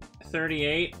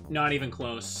 38? Not even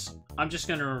close. I'm just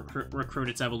gonna recruit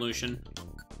its evolution.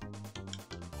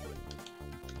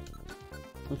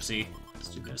 Oopsie. Let's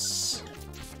do this.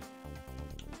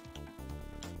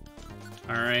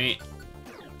 Alright.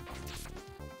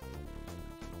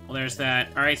 Well, there's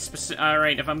that. Alright,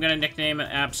 alright, if I'm gonna nickname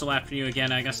Absol after you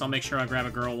again, I guess I'll make sure I grab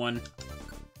a girl one.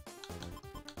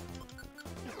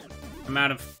 I'm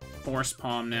out of Force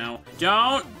Palm now.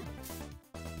 Don't!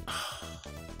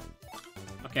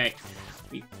 Okay.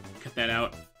 We cut that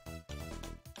out.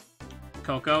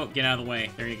 Coco, get out of the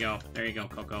way. There you go. There you go,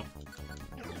 Coco.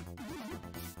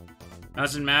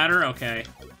 Doesn't matter? Okay.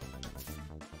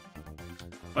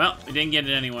 Well, we didn't get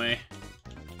it anyway.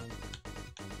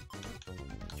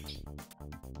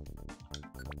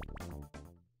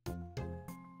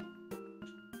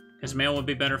 His mail would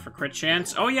be better for crit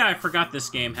chance. Oh yeah, I forgot this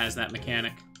game has that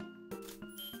mechanic.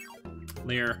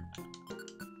 Leer.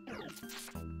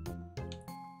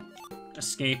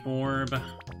 Escape Orb.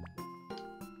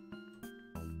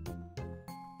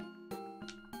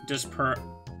 Does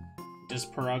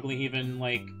Purugly even,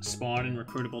 like, spawn in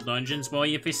recruitable dungeons? Well,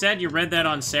 if you said you read that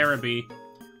on Cerebi,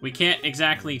 we can't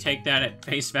exactly take that at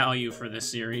face value for this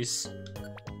series.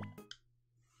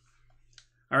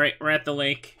 Alright, we're at the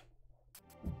lake.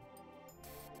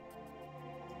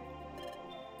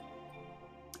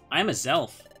 I'm a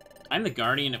Zelf. I'm the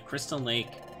guardian of Crystal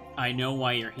Lake. I know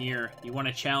why you're here. You want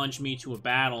to challenge me to a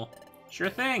battle. Sure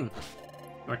thing.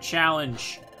 Your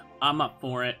challenge. I'm up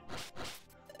for it.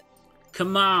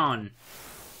 Come on.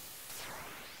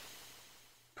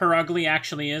 Purugly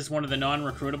actually is one of the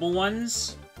non-recruitable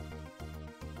ones?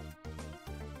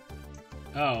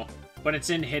 Oh, but it's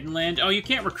in Hidden Land? Oh, you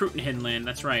can't recruit in Hidden Land,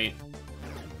 that's right.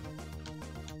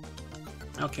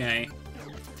 Okay.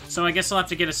 So I guess I'll have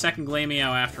to get a second Glameow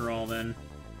after all, then.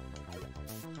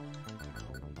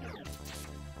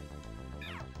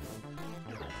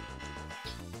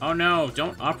 Oh no,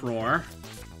 don't uproar.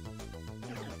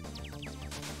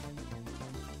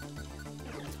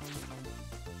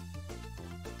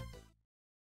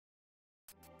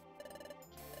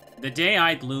 The day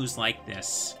I'd lose like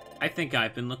this. I think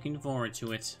I've been looking forward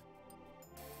to it.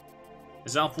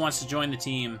 Zelf wants to join the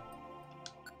team.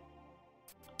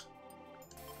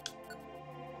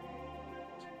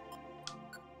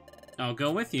 I'll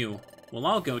go with you. We'll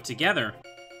all go together.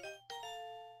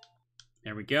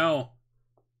 There we go.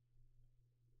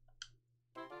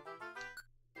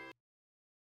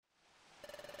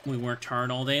 We worked hard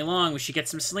all day long. We should get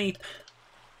some sleep.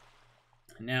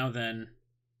 Now then.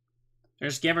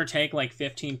 There's give or take like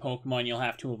 15 Pokemon you'll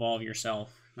have to evolve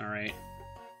yourself. Alright.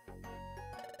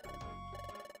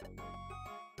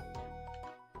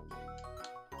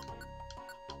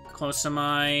 Close am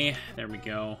I? There we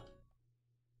go.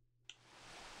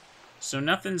 So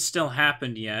nothing's still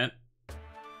happened yet.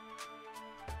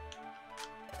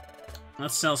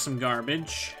 Let's sell some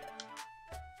garbage.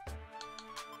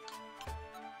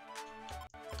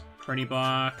 Pretty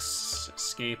box,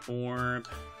 escape orb.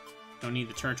 Don't need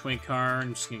the Turtwig card,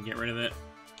 I'm just gonna get rid of it.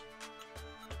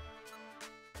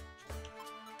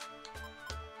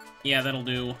 Yeah, that'll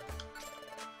do.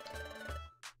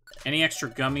 Any extra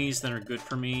gummies that are good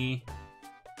for me?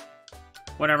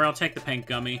 Whatever, I'll take the pink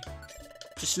gummy.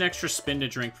 Just an extra spin to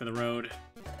drink for the road.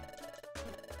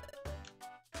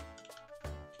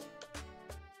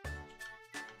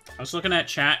 I was looking at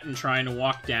chat and trying to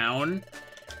walk down,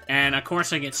 and of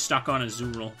course I get stuck on a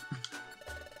Azurill.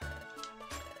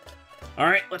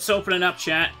 Alright, let's open it up,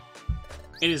 chat.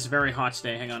 It is very hot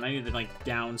today. Hang on, I need to, like,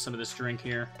 down some of this drink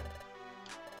here.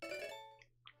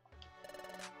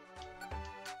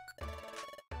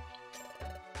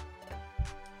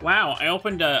 Wow, I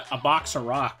opened a box of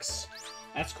rocks.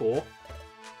 That's cool.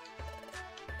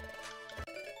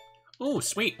 Ooh,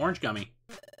 sweet, orange gummy.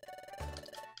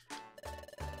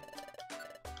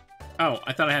 Oh,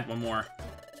 I thought I had one more.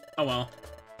 Oh well.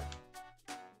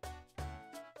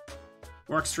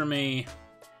 Works for me.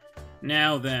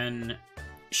 Now then,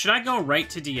 should I go right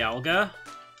to Dialga?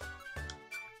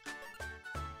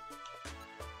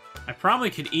 I probably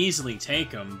could easily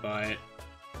take him, but...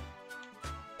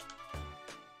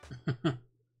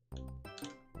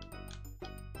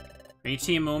 Are you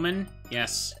Team Moomin?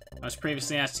 Yes. I was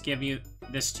previously asked to give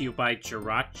this to you by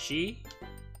Jirachi?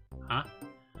 Huh?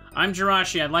 I'm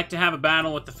Jirachi. I'd like to have a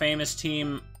battle with the famous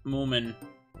Team Moomin.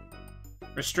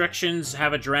 Restrictions: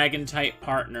 have a dragon-type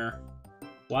partner.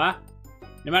 What?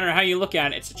 No matter how you look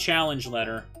at it, it's a challenge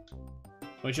letter.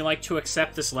 Would you like to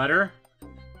accept this letter?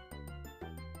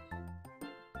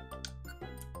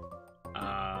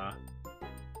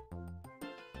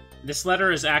 This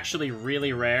letter is actually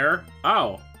really rare.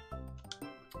 Oh.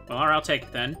 Well, alright, I'll take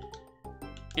it then.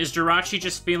 Is Jirachi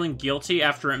just feeling guilty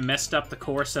after it messed up the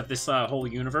course of this whole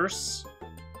universe?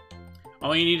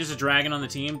 All you need is a dragon on the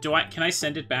team. Can I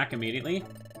send it back immediately?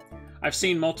 I've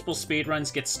seen multiple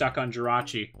speedruns get stuck on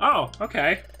Jirachi. Oh,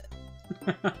 okay.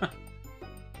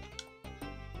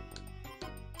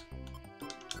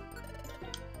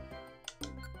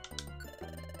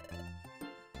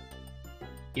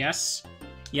 Yes.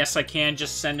 Yes, I can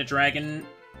just send a dragon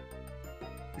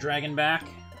back.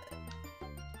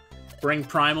 Bring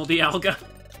Primal Dialga.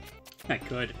 I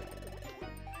could.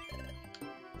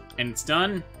 And it's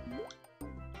done.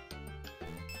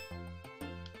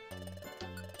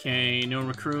 Okay, no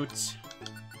recruit.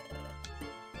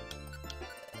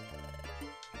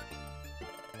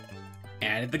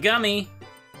 Added the gummy.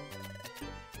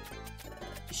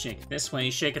 You shake it this way,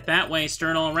 you shake it that way, stir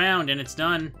it all around, and it's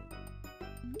done.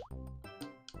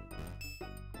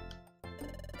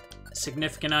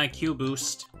 Significant IQ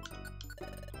boost.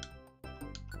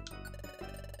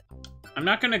 I'm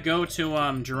not gonna go to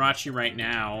Jirachi right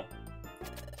now.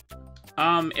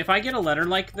 If I get a letter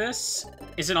like this,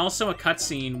 is it also a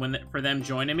cutscene for them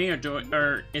joining me,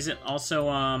 or is it also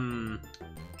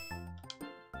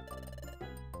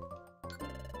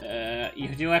you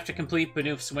do have to complete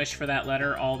Bidoof's wish for that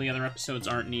letter. All the other episodes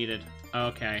aren't needed.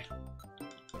 Okay.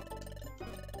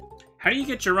 How do you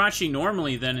get Jirachi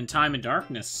normally then in Time and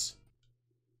Darkness?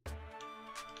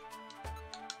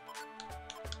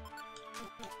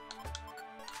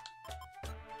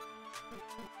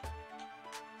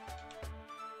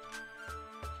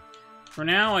 For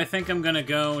now, I think I'm gonna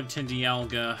go to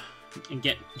Dialga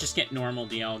and just get normal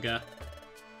Dialga.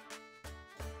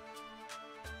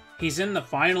 He's in the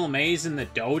final maze in the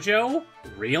dojo?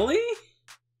 Really?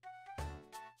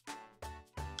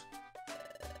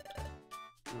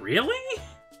 Really?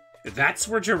 That's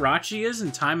where Jirachi is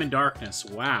in Time and Darkness.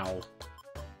 Wow.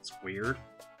 That's weird.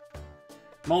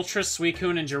 Moltres,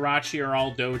 Suicune, and Jirachi are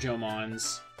all dojo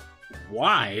mons.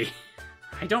 Why?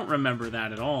 I don't remember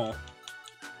that at all.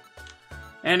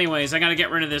 Anyways, I gotta get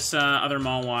rid of this other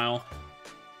Mawile.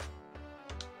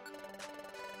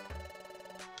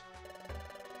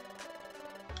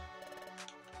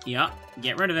 Yup,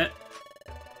 get rid of it.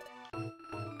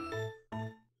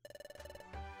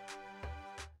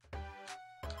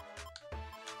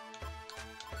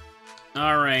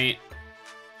 Alright.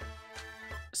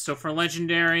 So for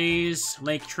legendaries,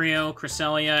 Lake Trio,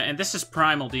 Cresselia, and this is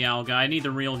Primal Dialga. I need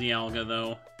the real Dialga,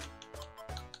 though.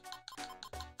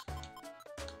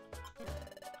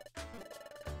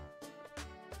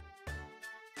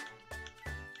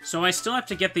 So I still have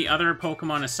to get the other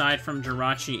Pokemon aside from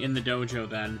Jirachi in the dojo,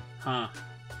 then. Huh.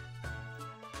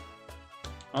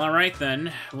 Alright,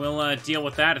 then. We'll deal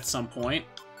with that at some point.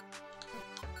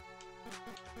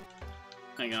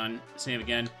 Hang on. Save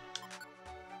again.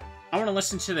 I want to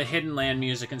listen to the Hidden Land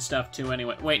music and stuff, too,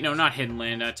 anyway. Wait, no, not Hidden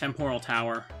Land. Temporal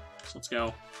Tower. So let's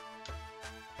go.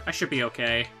 I should be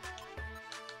okay.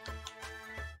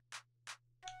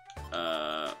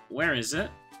 Where is it?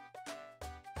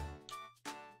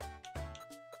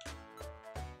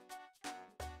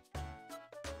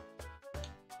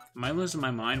 Am I losing my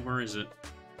mind? Where is it?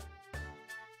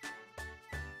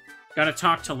 Gotta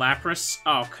talk to Lapras?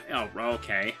 Oh,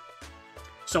 okay.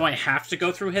 So I have to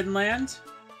go through Hidden Land?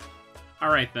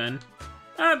 Alright, then.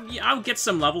 Yeah, I'll get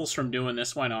some levels from doing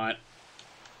this, why not?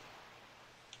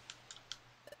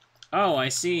 Oh, I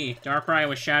see. Darkrai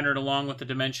was shattered along with the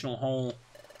dimensional hole.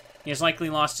 He has likely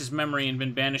lost his memory and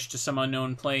been banished to some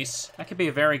unknown place. That could be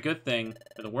a very good thing.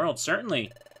 For the world,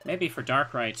 certainly. Maybe for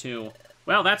Darkrai, too.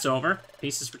 Well, that's over.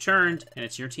 Peace is returned, and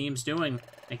it's your team's doing.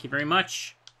 Thank you very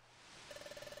much.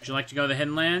 Would you like to go to the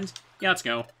Hidden Land? Yeah, let's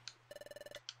go.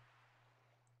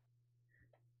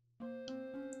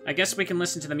 I guess we can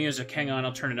listen to the music. Hang on,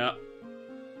 I'll turn it up.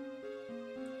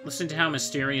 Listen to how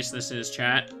mysterious this is,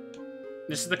 chat.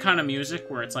 This is the kind of music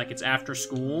where it's like it's after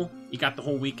school, you got the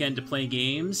whole weekend to play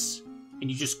games, and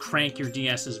you just crank your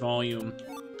DS's volume.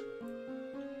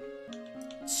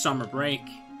 It's summer break.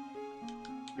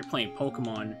 You're playing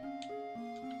Pokemon.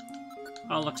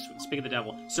 Oh, look, speak of the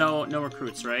devil. So, no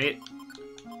recruits, right?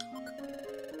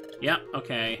 Yep,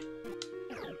 okay.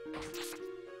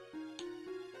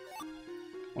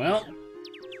 Well,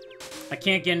 I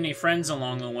can't get any friends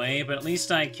along the way, but at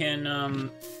least I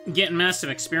can, get massive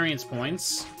experience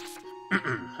points.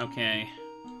 Okay.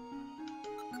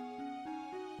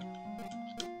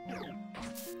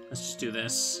 Let's just do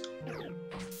this.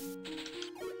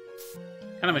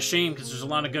 Kind of a shame, because there's a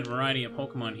lot of good variety of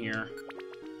Pokemon here.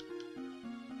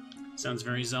 Sounds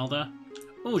very Zelda.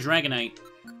 Oh, Dragonite.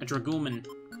 A Dragoomon.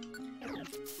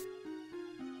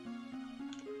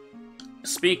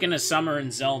 Speaking of summer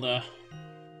and Zelda,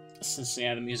 since,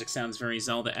 yeah, the music sounds very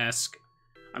Zelda-esque,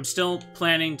 I'm still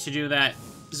planning to do that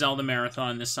Zelda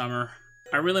marathon this summer.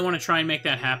 I really want to try and make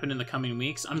that happen in the coming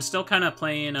weeks. I'm still kind of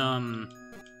playing,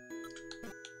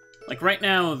 like, right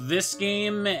now, this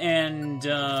game and,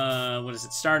 what is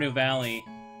it, Stardew Valley.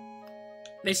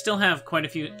 They still have quite a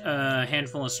few,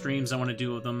 handful of streams I want to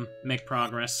do with them, make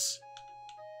progress.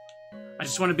 I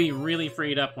just want to be really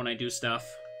freed up when I do stuff,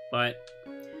 but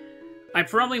I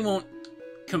probably won't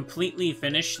completely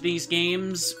finish these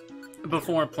games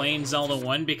before playing Zelda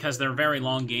 1 because they're very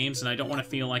long games and I don't want to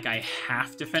feel like I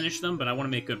have to finish them, but I want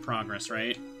to make good progress,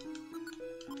 right?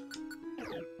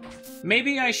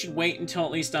 Maybe I should wait until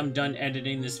at least I'm done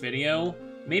editing this video.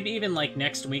 Maybe even like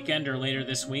next weekend or later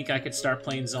this week I could start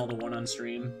playing Zelda 1 on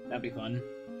stream. That'd be fun.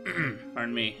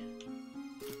 Pardon me.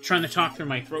 Trying to talk through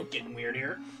my throat getting weird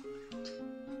here.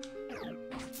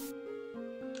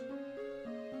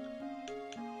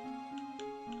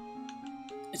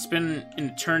 It's been an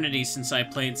eternity since I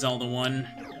played Zelda 1.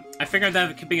 I figured that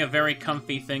it could be a very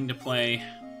comfy thing to play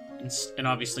and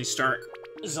obviously start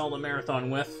Zelda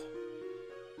Marathon with.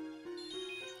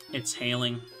 It's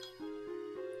hailing.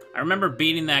 I remember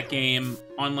beating that game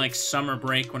on, like, summer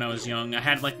break when I was young. I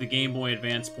had, like, the Game Boy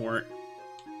Advance port.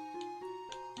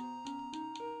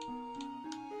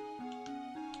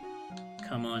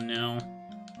 Come on now.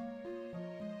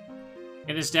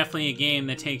 It is definitely a game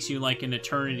that takes you, like, an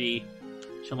eternity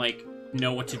to, like,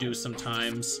 know what to do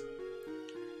sometimes.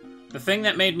 The thing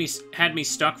that had me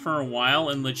stuck for a while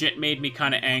and legit made me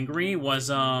kind of angry was,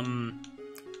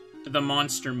 the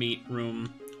Monster Meat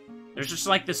room. There's just,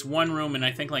 like, this one room in,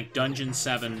 I think, like, Dungeon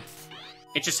 7.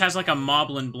 It just has, like, a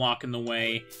Moblin block in the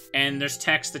way, and there's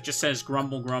text that just says,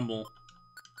 grumble, grumble.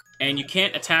 And you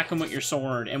can't attack them with your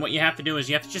sword, and what you have to do is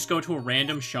you have to just go to a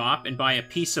random shop and buy a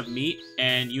piece of meat,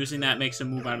 and using that makes them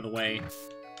move out of the way.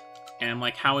 And I'm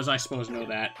like, how was I supposed to know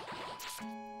that?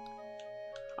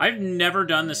 I've never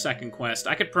done the second quest.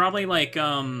 I could probably, like,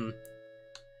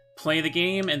 play the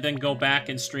game and then go back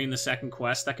and stream the second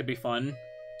quest. That could be fun.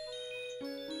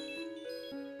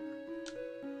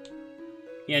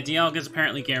 Yeah, Dialga's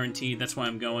apparently guaranteed. That's why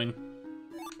I'm going.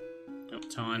 Oh,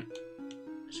 taunt.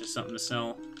 It's just something to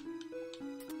sell.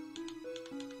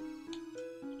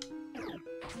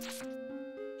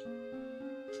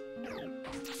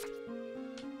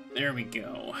 There we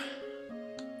go.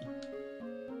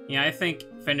 Yeah, I think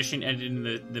finishing editing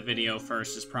the video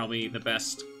first is probably the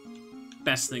best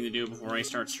thing to do before I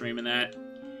start streaming that.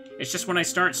 It's just when I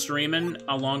start streaming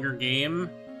a longer game,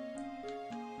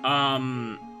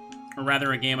 or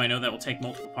rather a game I know that will take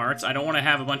multiple parts, I don't want to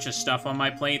have a bunch of stuff on my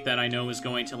plate that I know is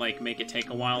going to, like, make it take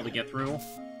a while to get through.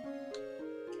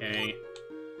 Okay.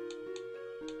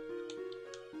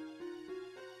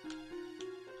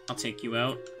 I'll take you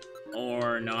out.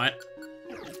 Or not.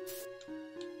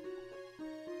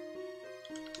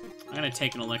 I'm gonna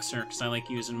take an elixir, because I like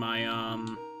using my,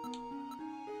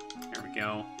 there we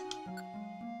go.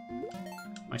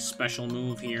 My special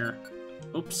move here.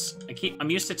 Oops. I'm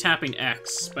used to tapping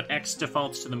X, but X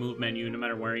defaults to the move menu no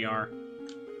matter where you are.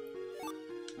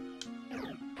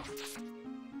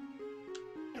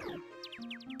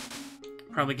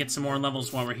 Probably get some more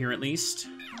levels while we're here at least.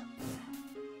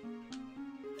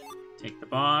 Take the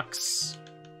box.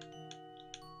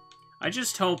 I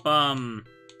just hope,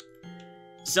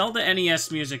 Zelda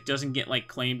NES music doesn't get, like,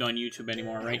 claimed on YouTube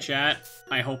anymore, right, chat?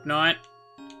 I hope not.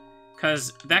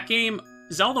 Because that game,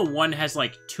 Zelda 1 has,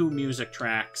 like, 2 music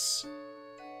tracks.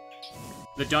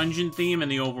 The dungeon theme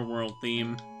and the overworld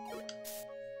theme.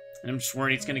 And I'm just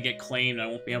worried it's gonna get claimed, I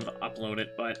won't be able to upload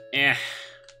it, but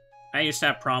I used to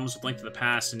have problems with Link to the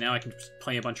Past, and now I can just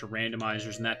play a bunch of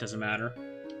randomizers, and that doesn't matter.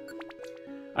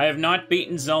 I have not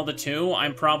beaten Zelda 2.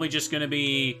 I'm probably just gonna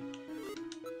be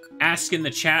asking the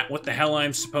chat what the hell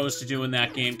I'm supposed to do in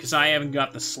that game, because I haven't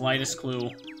got the slightest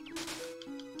clue.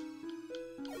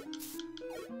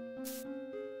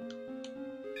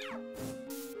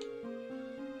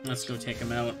 Let's go take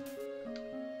him out.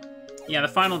 Yeah, the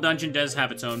final dungeon does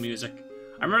have its own music.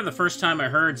 I remember the first time I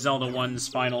heard Zelda 1's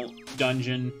final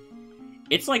dungeon.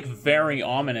 It's, like, very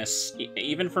ominous,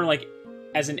 even for, like,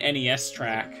 as an NES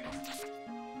track.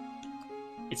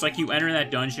 It's like you enter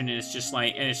that dungeon and it's just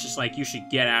like, you should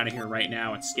get out of here right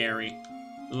now. It's scary.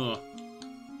 Ugh.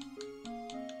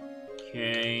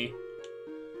 Okay.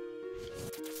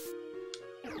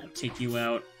 Take you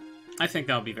out. I think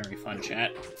that'll be very fun,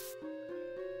 chat.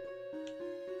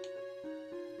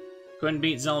 Couldn't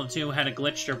beat Zelda 2, had a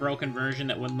glitched or broken version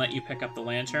that wouldn't let you pick up the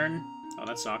lantern. Oh,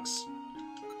 that sucks.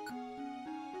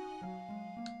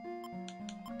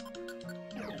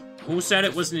 Who said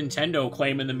it was Nintendo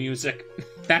claiming the music?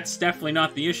 That's definitely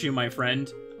not the issue, my friend.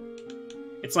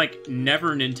 It's like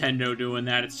never Nintendo doing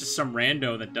that, it's just some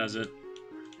rando that does it.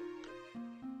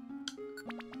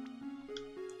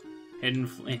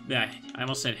 I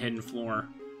almost said hidden floor.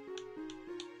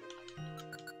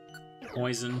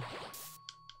 Poison.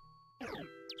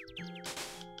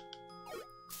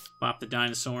 Bop the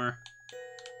dinosaur.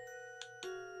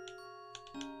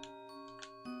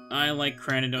 I like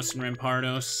Cranidos and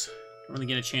Rampardos. Don't really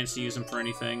get a chance to use them for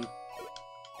anything.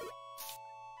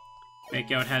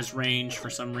 Makeout has range for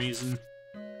some reason.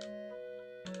 I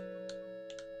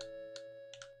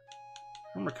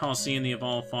don't recall seeing the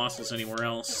evolved fossils anywhere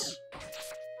else.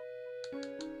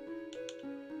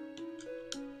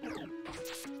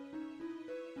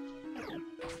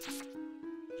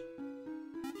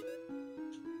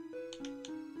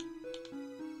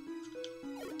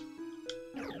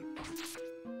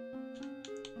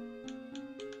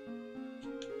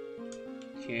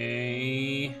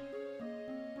 Okay.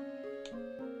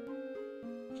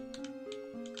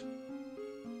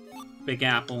 Big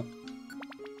apple.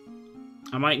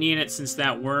 I might need it since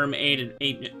that worm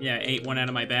ate one out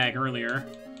of my bag earlier.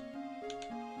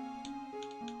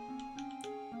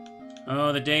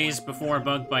 Oh, the days before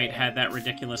Bug Bite had that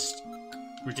ridiculous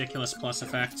plus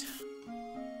effect.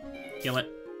 Kill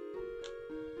it.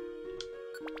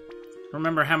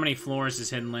 Remember how many floors is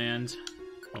Hidden Land.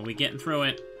 Well, we getting through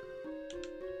it.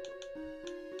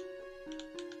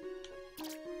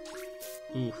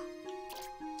 Oof.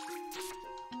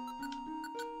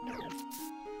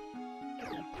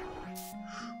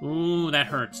 Ooh, that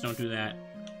hurts. Don't do that.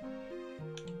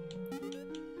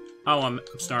 Oh, I'm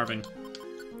starving.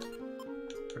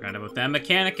 Forgot about that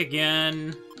mechanic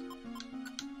again.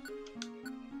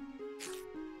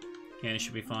 Okay, it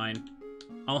should be fine.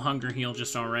 I'll hunger heal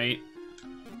just alright.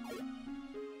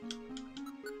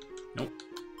 Nope.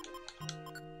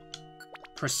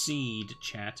 Proceed,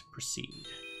 chat. Proceed.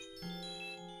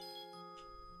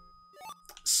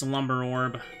 Slumber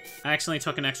Orb. I accidentally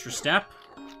took an extra step.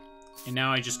 And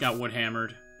now I just got wood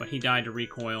hammered, but he died to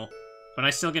recoil. But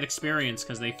I still get experience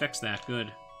because they fixed that.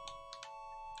 Good.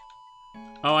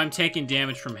 Oh, I'm taking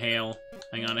damage from hail.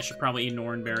 Hang on, I should probably eat an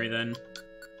oranberry then.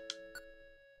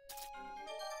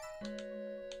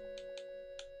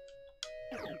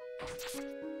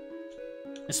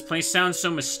 This place sounds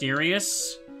so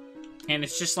mysterious. And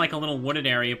it's just like a little wooded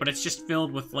area, but it's just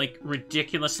filled with, like,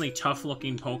 ridiculously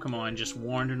tough-looking Pokemon just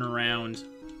wandering around.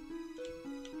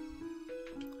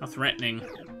 How threatening.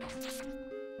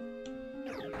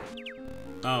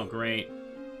 Oh, great.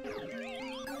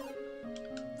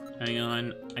 Hang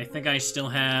on. I think I still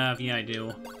have... Yeah, I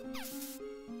do.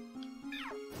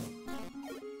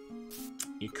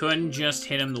 You couldn't just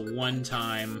hit him the one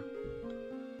time.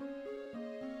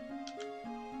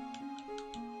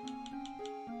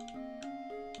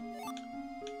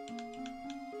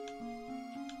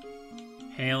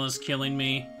 Hail is killing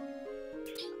me.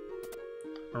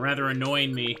 Or rather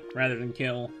annoying me, rather than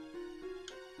kill.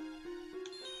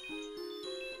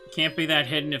 Can't be that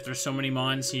hidden if there's so many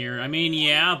mons here. I mean,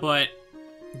 yeah, but...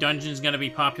 Dungeon's gonna be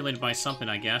populated by something,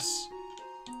 I guess.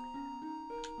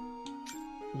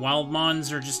 Wild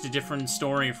mons are just a different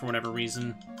story for whatever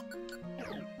reason.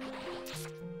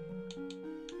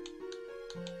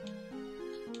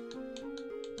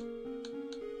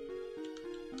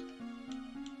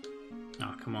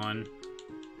 Oh, come on.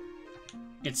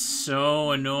 It's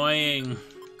so annoying.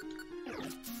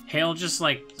 Hail just,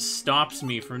 like, stops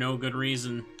me for no good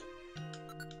reason.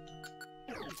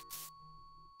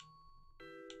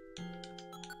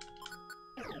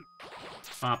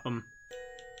 Pop him.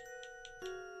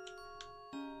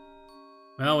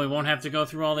 Well, we won't have to go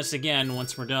through all this again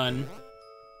once we're done.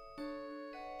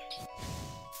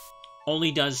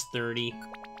 Only does 30.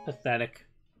 Pathetic.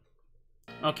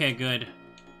 Okay, good.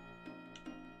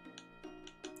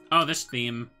 Oh, this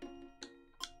theme.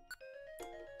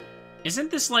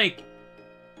 Isn't this, like...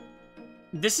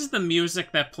 This is the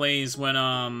music that plays when,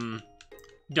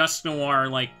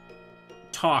 Dusknoir, like,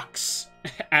 talks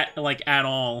at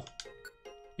all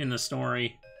in the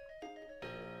story.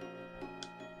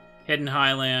 Hidden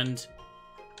Highland.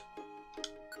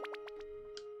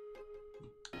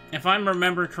 If I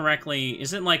remember correctly,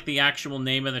 isn't, like, the actual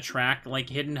name of the track, like,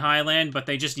 Hidden Highland, but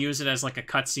they just use it as, like, a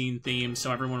cutscene theme,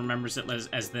 so everyone remembers it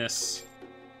as this.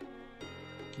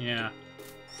 Yeah.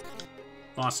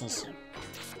 Fossils.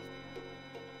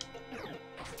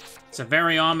 It's a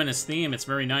very ominous theme. It's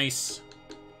very nice.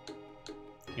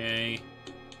 Okay.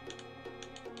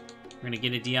 We're gonna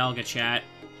get a Dialga chat.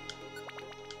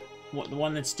 The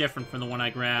one that's different from the one I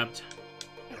grabbed.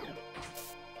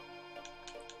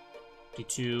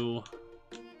 52.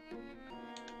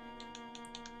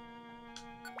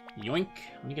 Yoink.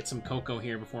 Let me get some cocoa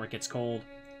here before it gets cold.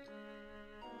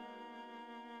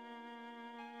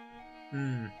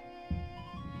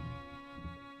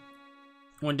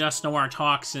 When Dusknoir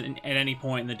talks at any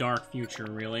point in the dark future,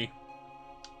 really.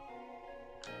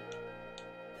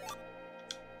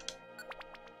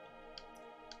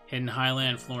 Hidden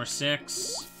Highland, floor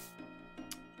 6.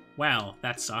 Wow,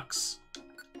 that sucks.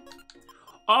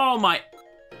 Oh my...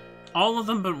 All of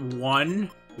them but one?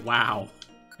 Wow.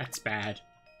 That's bad.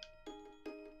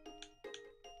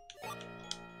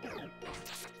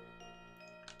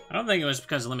 I don't think it was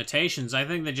because of limitations. I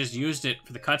think they just used it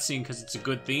for the cutscene because it's a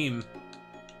good theme.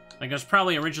 Like, it was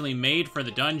probably originally made for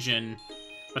the dungeon,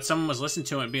 but someone was listening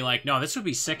to it and be like, no, this would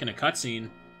be sick in a cutscene.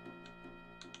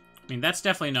 I mean, that's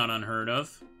definitely not unheard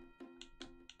of.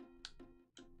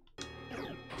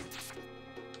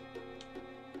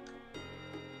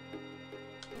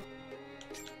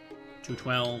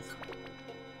 $212.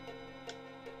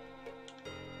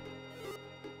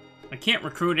 I can't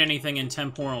recruit anything in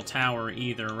Temporal Tower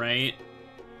either, right?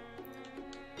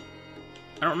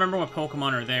 I don't remember what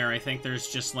Pokemon are there. I think there's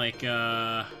just, like,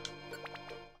 Porygon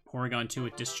 2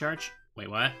 with Discharge? Wait,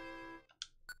 what?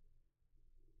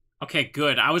 Okay,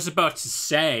 good. I was about to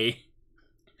say,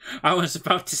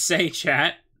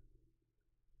 chat.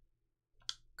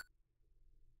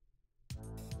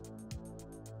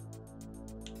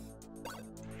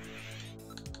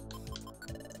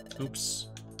 Oops.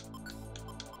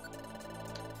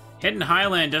 Hidden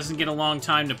Highland doesn't get a long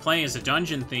time to play as a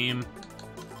dungeon theme.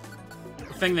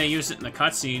 I think they use it in the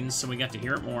cutscenes, so we get to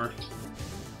hear it more.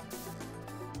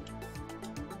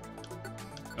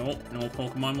 Oh, no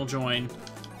Pokemon will join.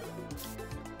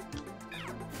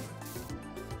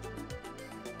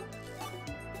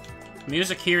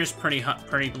 Music here is pretty,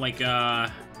 like,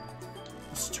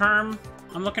 what's the term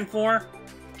I'm looking for?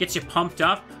 Gets you pumped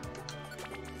up.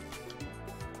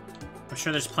 I'm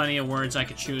sure there's plenty of words I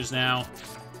could choose now.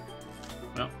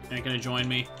 Well, they ain't gonna join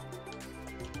me.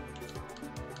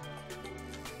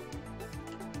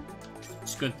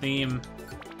 It's a good theme.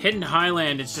 Hidden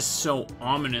Highland is just so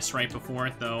ominous right before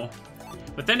it, though.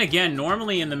 But then again,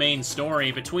 normally in the main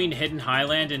story, between Hidden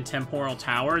Highland and Temporal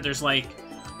Tower, there's, like,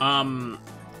 a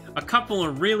couple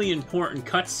of really important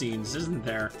cutscenes, isn't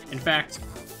there? In fact,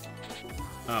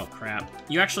 Oh, crap.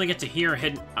 You actually get to hear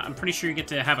Hidden... I'm pretty sure you get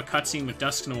to have a cutscene with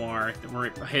Dusk Noir where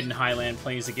Hidden Highland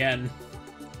plays again.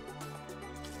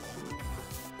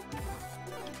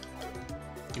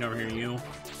 Get over here, you.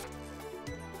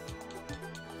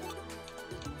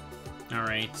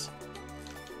 Alright.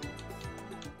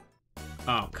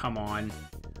 Oh, come on.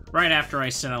 Right after I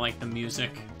said I like the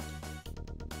music.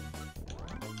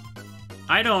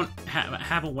 I don't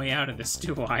have a way out of this,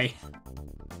 do I?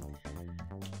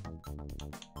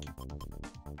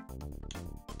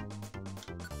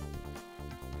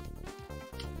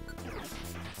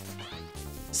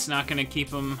 It's not gonna keep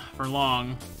him for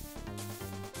long.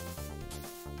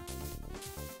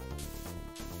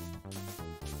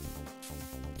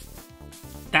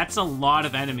 That's a lot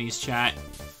of enemies, chat.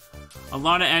 A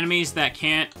lot of enemies that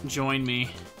can't join me.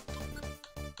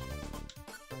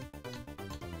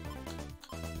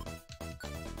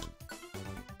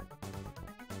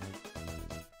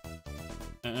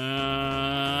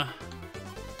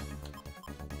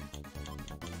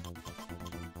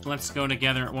 Let's go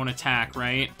together. It won't attack,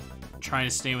 right? Try to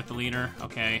stay with the leader.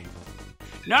 Okay.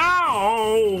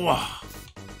 No!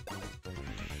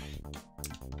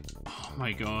 Oh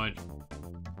my god.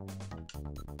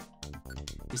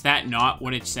 Is that not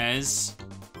what it says?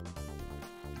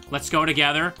 Let's go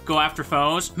together. Go after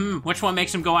foes. Which one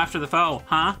makes him go after the foe?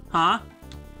 Huh? Huh?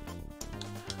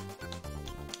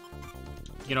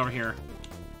 Get over here.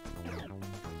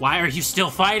 Why are you still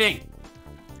fighting?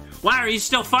 Why are you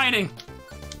still fighting?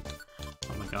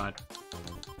 Oh my god.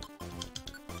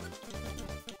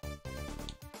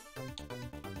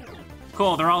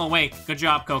 Cool, they're all awake. Good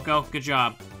job, Coco. Good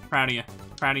job. Proud of you.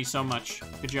 Proud of you so much.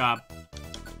 Good job.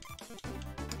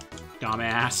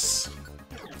 Dumbass.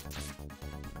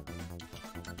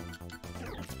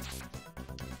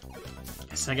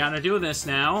 Guess I gotta do this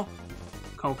now.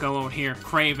 Coco out here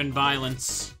craving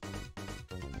violence.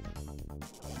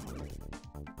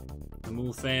 The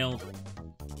move failed.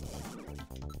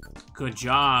 Good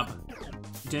job.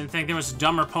 Didn't think there was a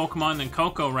dumber Pokemon than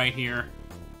Coco right here.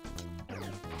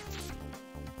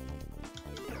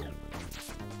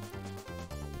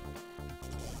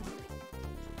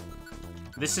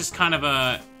 This is kind of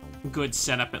a good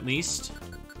setup, at least.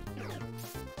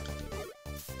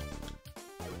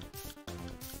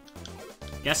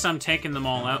 Guess I'm taking them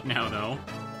all out now, though.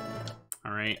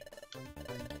 Alright.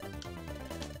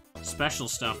 Special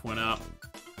stuff went up.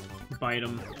 Bite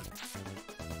them.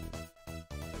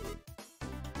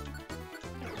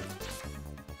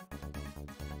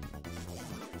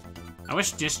 I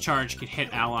wish Discharge could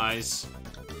hit allies.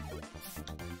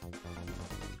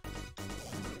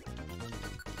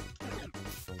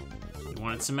 You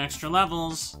wanted some extra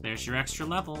levels. There's your extra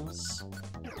levels.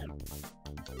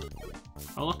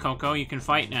 Oh, look, Coco, you can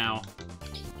fight now.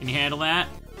 Can you handle that?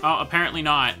 Oh, apparently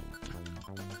not.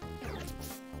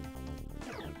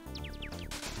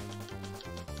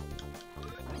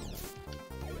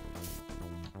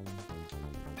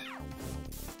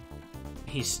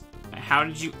 How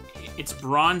did you... It's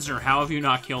Bronzer. How have you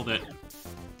not killed it?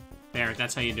 There,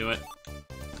 that's how you do it.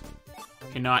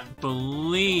 Cannot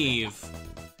believe...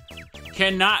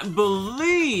 Cannot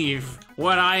believe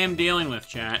what I am dealing with,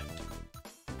 chat.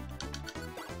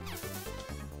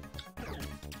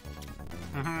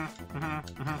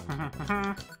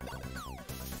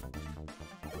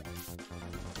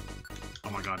 Oh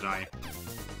my god, die.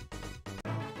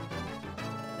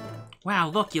 Wow,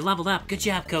 look, you leveled up. Good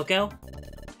job, Coco.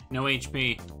 No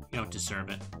HP. You don't deserve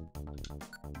it.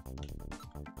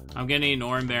 I'm gonna need an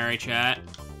Oranberry, chat.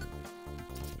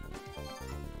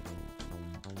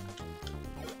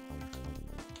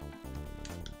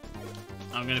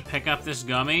 I'm gonna pick up this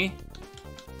gummy,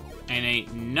 and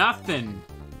ain't nothing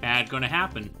bad gonna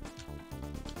happen.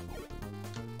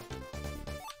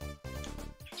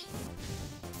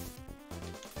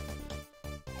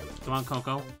 Come on,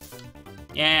 Coco.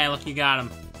 Yeah, look, you got him.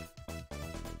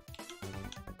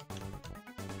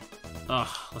 Ugh,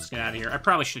 let's get out of here. I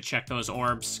probably should check those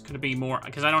orbs. Could it be more?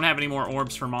 Because I don't have any more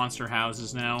orbs for monster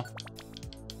houses now.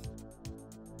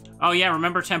 Oh yeah,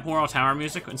 remember Temporal Tower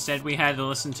music? Instead, we had to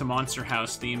listen to Monster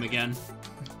House theme again.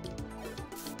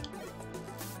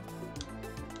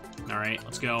 Alright,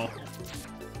 let's go.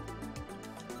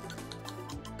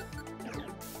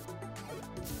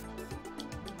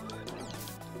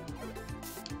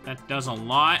 That does a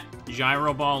lot.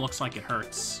 Gyro Ball looks like it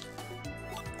hurts.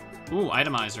 Ooh,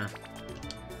 Itemizer.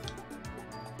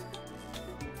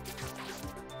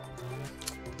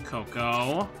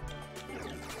 Coco.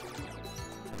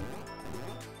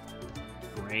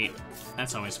 Great.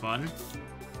 That's always fun.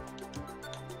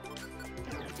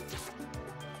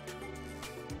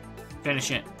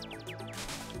 Finish it.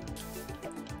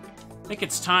 think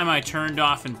it's time I turned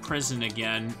off in prison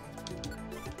again.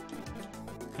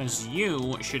 Because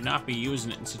you should not be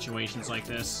using it in situations like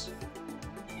this.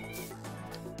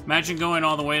 Imagine going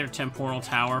all the way to Temporal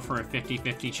Tower for a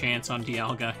 50-50 chance on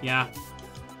Dialga. Yeah.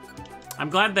 I'm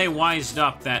glad they wised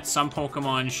up that some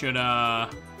Pokemon should,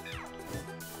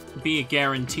 be a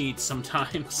guaranteed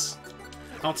sometimes.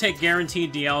 I'll take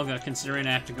guaranteed Dialga, considering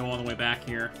I have to go all the way back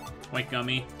here. White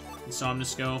Gummy,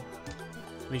 Insomniscope.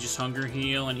 Let me just hunger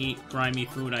heal and eat grimy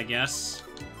food, I guess.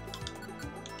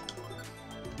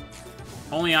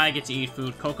 Only I get to eat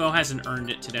food. Coco hasn't earned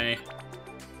it today.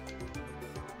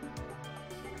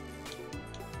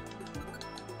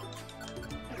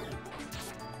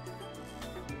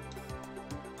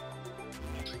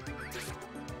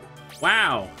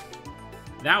 Wow!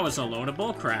 That was a load of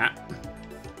bullcrap.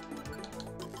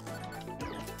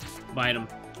 Bite him.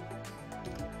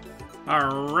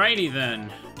 Alrighty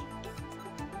then.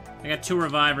 I got 2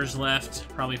 revivers left.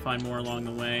 Probably find more along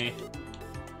the way.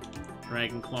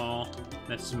 Dragon Claw.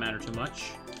 That doesn't matter too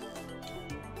much.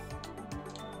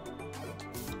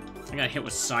 I got hit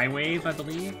with Psywave, I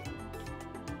believe.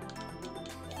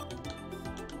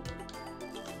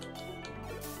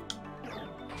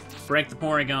 Break the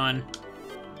Porygon.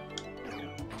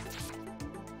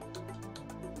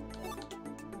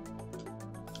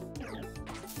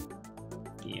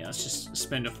 Yeah, let's just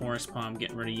spend a Forest Palm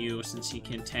getting rid of you since he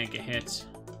can tank a hit.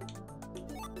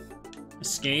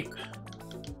 Escape.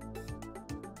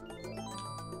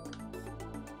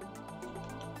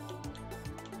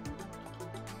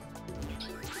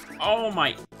 Oh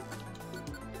my...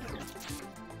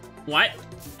 What?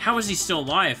 How is he still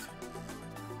alive?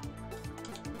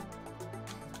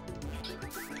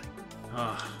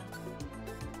 Ugh.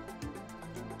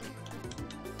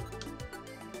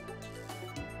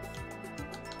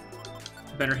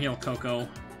 Better heal Coco.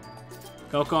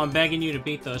 Coco, I'm begging you to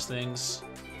beat those things.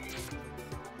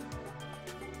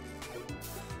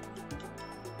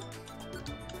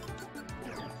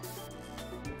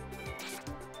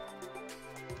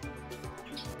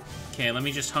 Okay, let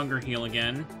me just hunger heal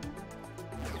again.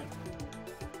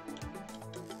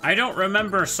 I don't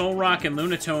remember Solrock and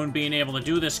Lunatone being able to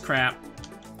do this crap.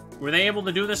 Were they able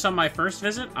to do this on my first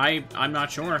visit? I'm not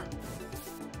sure.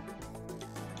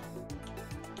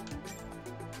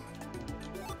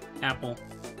 Apple.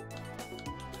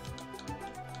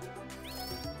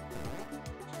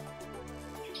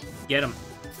 Get him.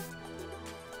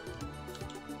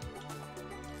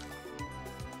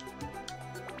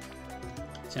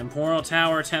 Temporal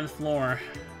Tower, 10th floor.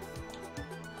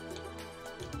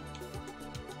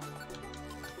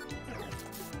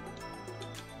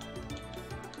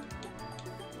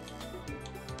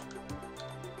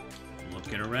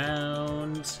 Looking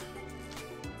around.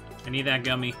 I need that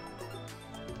gummy.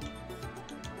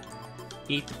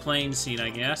 Eat the plain seed, I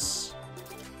guess.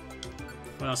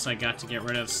 What else I got to get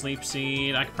rid of? Sleep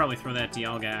seed. I could probably throw that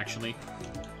Dialga, actually.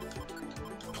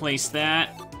 Place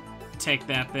that. Take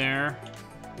that there.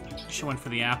 She went for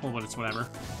the apple, but it's whatever.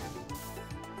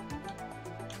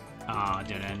 Ah,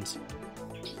 dead end.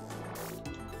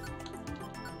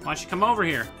 Why don't you come over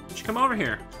here? Why don't you come over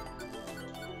here?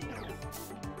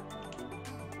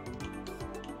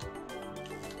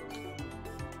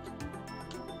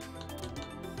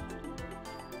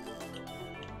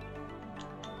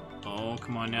 Oh,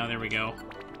 come on now, there we go.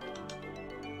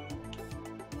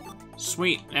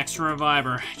 Sweet, extra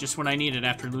reviver. Just what I needed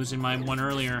after losing my one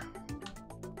earlier.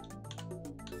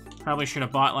 Probably should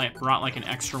have brought like an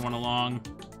extra one along.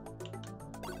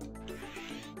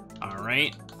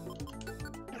 Alright.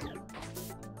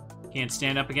 Can't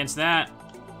stand up against that.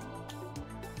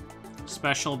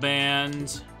 Special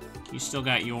band. You still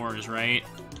got yours, right?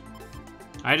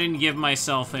 I didn't give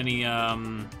myself any,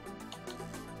 another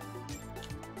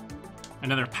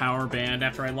power band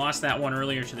after I lost that one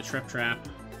earlier to the Trip Trap.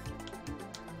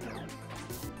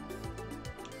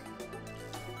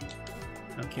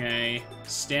 Okay,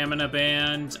 stamina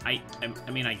band. I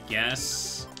mean, I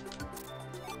guess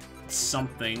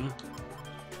something.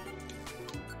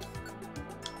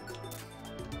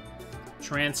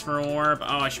 Transfer orb.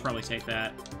 Oh, I should probably take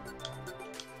that.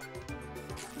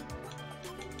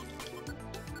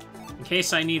 In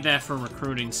case I need that for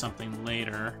recruiting something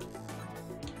later.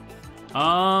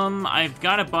 I've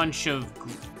got a bunch of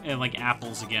like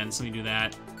apples again, so let me do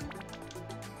that.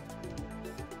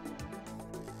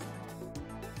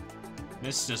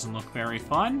 This doesn't look very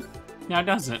fun. Now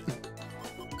does it?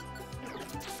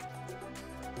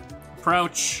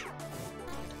 Approach.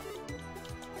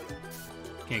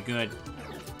 Okay, good.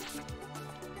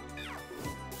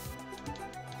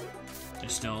 They're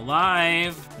still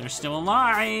alive. They're still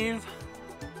alive.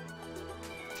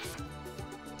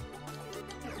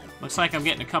 Looks like I'm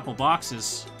getting a couple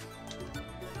boxes.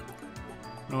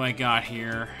 What do I got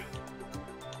here?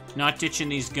 Not ditching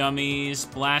these gummies.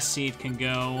 Blast Seed can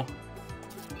go.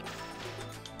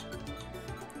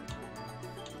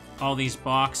 All these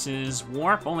boxes.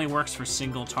 Warp only works for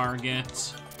single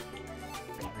target.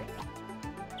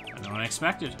 I know what I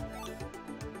expected.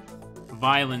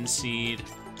 Violent Seed.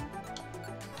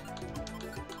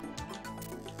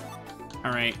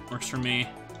 Alright, works for me.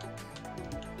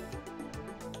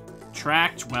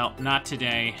 Tracked? Well, not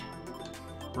today.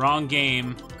 Wrong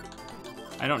game.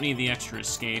 I don't need the extra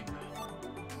escape.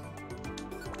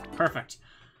 Perfect.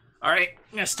 Alright,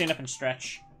 I'm gonna stand up and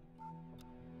stretch.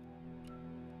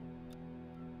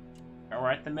 We're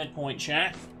at the midpoint,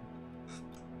 chat.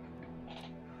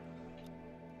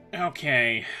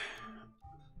 Okay.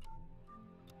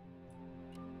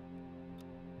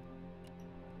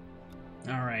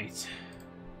 Alright.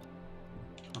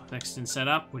 All fixed and set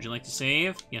up. Would you like to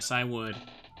save? Yes, I would.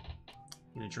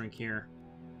 Get a drink here.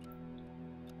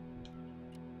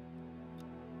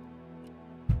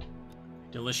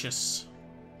 Delicious.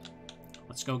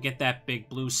 Let's go get that big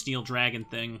blue steel dragon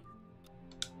thing.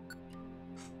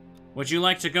 Would you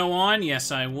like to go on?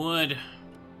 Yes, I would.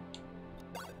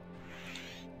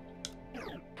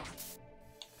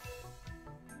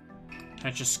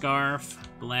 Fetch a scarf.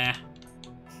 Blah.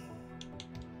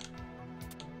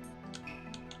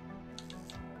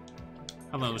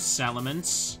 Hello,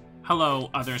 Salamence. Hello,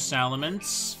 other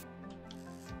Salamence.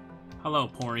 Hello,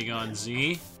 Porygon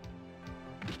Z.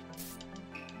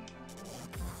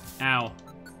 Ow.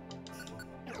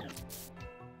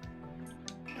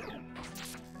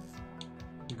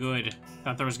 Good.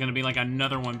 Thought there was gonna be like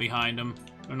another one behind him.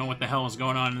 Don't know what the hell is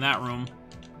going on in that room.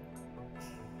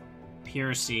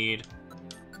 Pure Seed.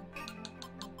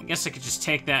 I guess I could just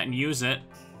take that and use it.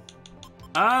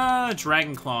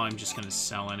 Dragon Claw I'm just gonna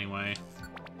sell anyway.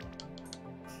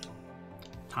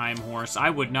 Time Horse. I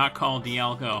would not call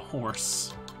Dialga a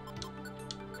horse.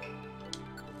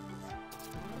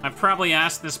 I've probably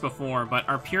asked this before, but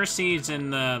are Pure Seeds in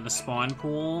the spawn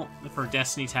pool for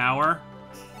Destiny Tower?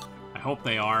 I hope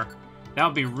they are. That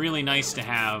would be really nice to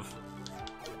have.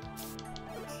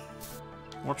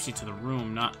 Warp Seed to the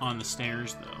room, not on the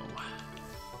stairs, though.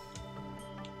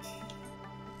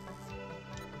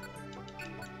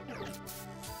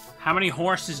 How many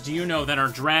horses do you know that are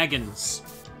dragons?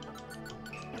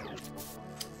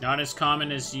 Not as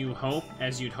common as you'd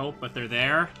hope, but they're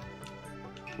there.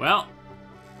 Well,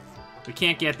 we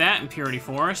can't get that in Purity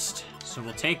Forest, so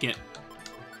we'll take it.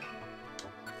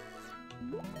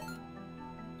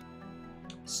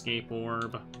 Escape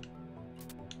Orb.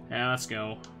 Yeah, let's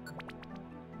go.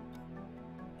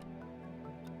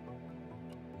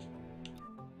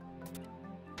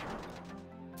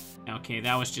 Okay,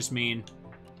 that was just mean.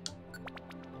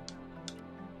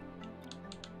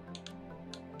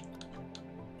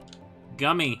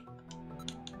 Gummy.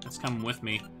 That's coming with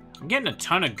me. I'm getting a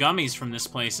ton of gummies from this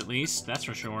place, at least. That's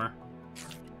for sure.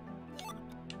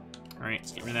 Alright,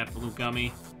 let's get rid of that blue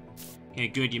gummy. Okay,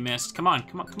 good, you missed. Come on,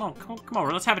 come on, come on, come on, come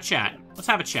over. Let's have a chat. Let's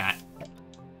have a chat.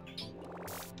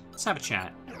 Let's have a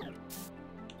chat.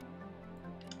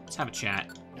 Let's have a chat.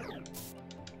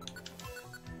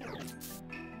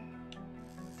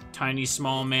 Tiny,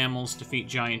 small mammals defeat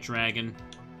giant dragon.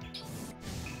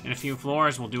 In a few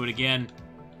floors, we'll do it again.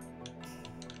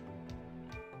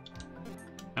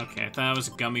 Okay, I thought it was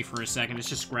a gummy for a second. It's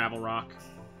just Gravel Rock.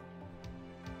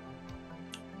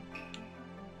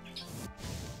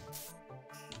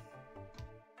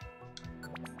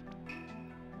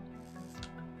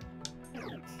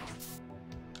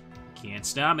 Can't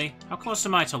stop me. How close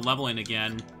am I to leveling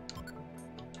again?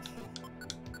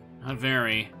 Not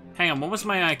very. Hang on, what was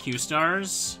my IQ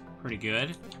stars? Pretty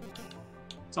good.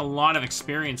 It's a lot of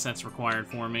experience that's required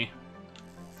for me.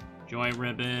 Joy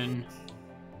Ribbon.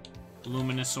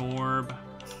 Luminous Orb.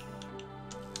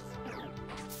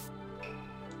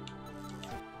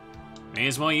 May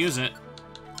as well use it.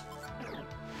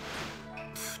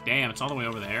 Damn, it's all the way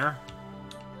over there.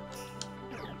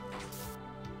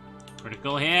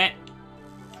 Critical hit.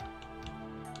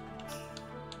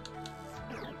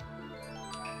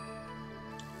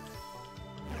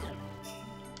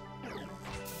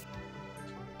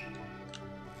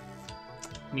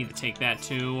 Need to take that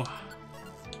too.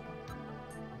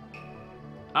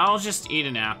 I'll just eat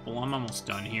an apple. I'm almost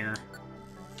done here.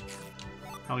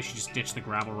 Probably should just ditch the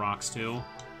gravel rocks too.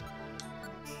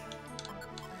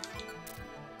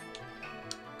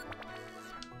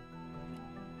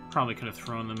 Probably could have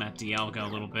thrown them at Dialga a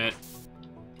little bit.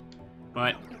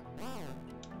 But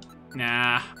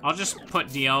nah, I'll just put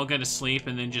Dialga to sleep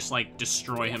and then just like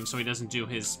destroy him so he doesn't do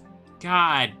his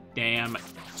God damn.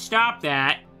 Stop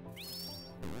that.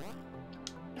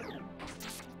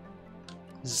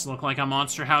 Does this look like a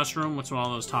monster house room? What's with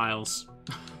all those tiles?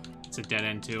 It's a dead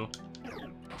end, too.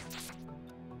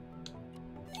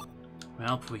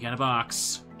 Well, we got a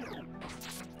box.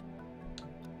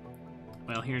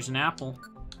 Well, here's an apple.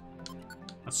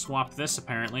 Let's swap this,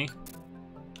 apparently.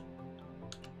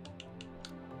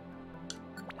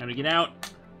 Time to get out.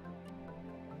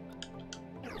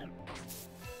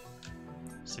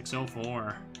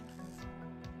 604.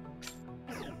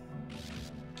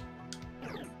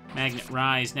 Magnet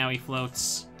Rise, now he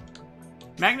floats.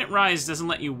 Magnet Rise doesn't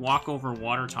let you walk over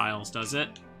water tiles, does it?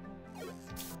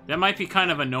 That might be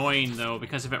kind of annoying, though,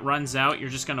 because if it runs out, you're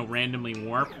just gonna randomly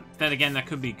warp. Then again, that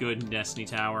could be good in Destiny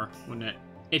Tower, wouldn't it?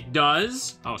 It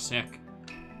does? Oh, sick.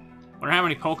 Wonder how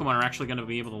many Pokemon are actually gonna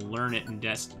be able to learn it in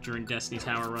during Destiny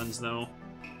Tower runs, though.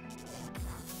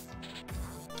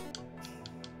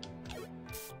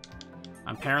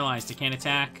 I'm paralyzed, I can't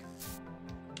attack.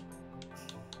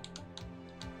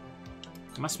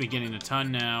 I must be getting a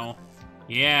ton now.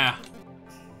 Yeah.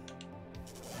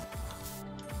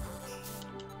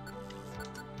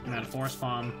 I'm out of Force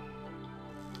Palm.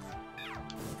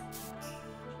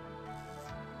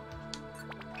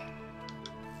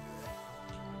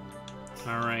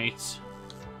 Alright.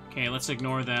 Okay, let's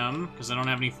ignore them, because I don't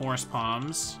have any Force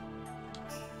Palms.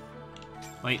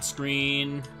 Light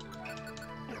screen.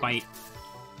 Bite.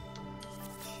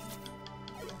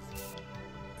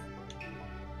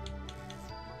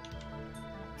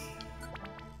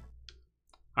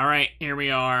 Alright, here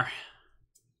we are.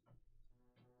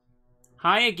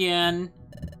 Hi again.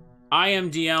 I am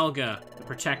Dialga, the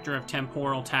protector of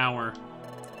Temporal Tower.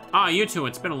 Ah, you two,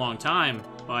 it's been a long time,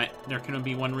 but there can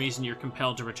be one reason you're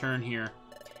compelled to return here.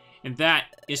 And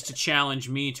that is to challenge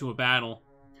me to a battle.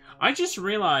 I just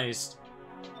realized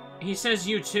he says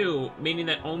you two, meaning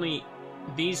that only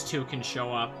these two can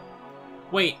show up.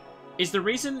 Wait, is the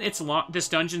reason it's this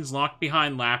dungeon's locked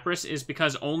behind Lapras is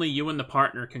because only you and the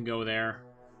partner can go there?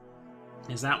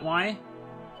 Is that why?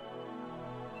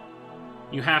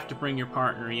 You have to bring your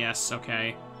partner, yes,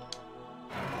 okay.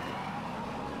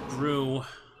 Drew.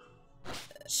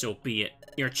 So be it.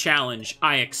 Your challenge,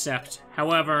 I accept.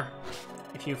 However,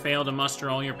 if you fail to muster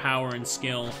all your power and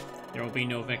skill, there will be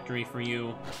no victory for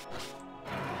you.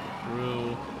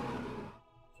 Drew.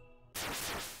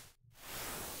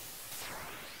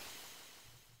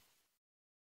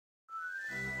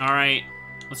 Alright,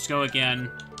 let's go again.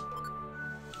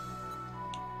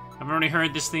 I've already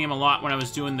heard this theme a lot when I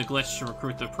was doing the glitch to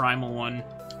recruit the primal one.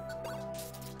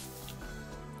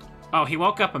 Oh, he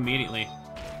woke up immediately.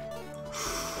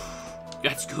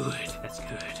 That's good, that's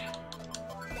good.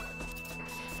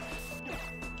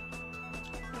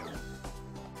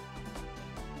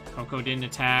 Coco didn't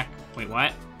attack. Wait,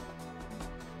 what?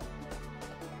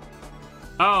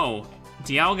 Oh,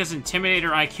 Dialga's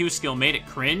Intimidator IQ skill made it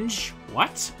cringe?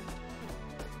 What?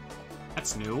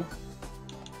 That's new.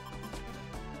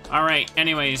 Alright,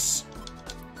 anyways.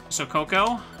 So,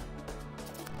 Coco?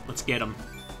 Let's get him.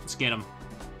 Let's get him.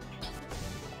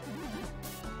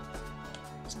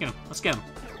 Let's get him. Let's get him.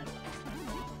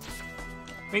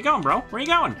 Where you going, bro? Where you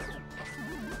going?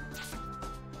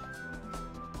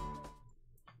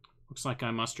 Looks like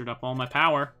I mustered up all my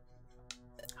power.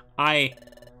 I've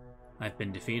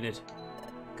been defeated.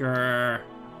 Grrr.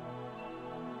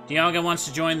 Dialga wants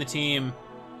to join the team.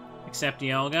 Except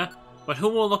Dialga. But who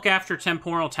will look after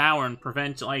Temporal Tower and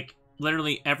prevent, like,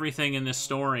 literally everything in this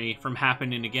story from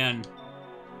happening again?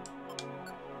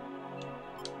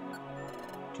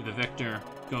 To the victor,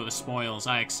 go the spoils.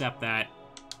 I accept that.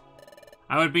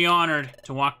 I would be honored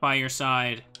to walk by your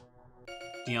side.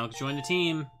 Dialga, join the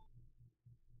team.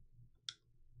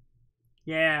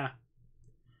 Yeah.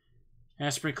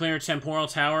 Asprey cleared Temporal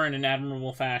Tower in an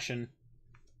admirable fashion.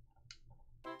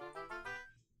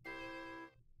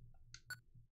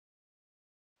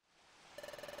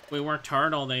 We worked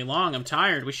hard all day long. I'm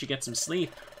tired. We should get some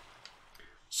sleep.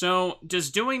 So, does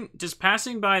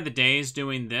passing by the days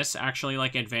doing this actually,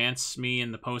 like, advance me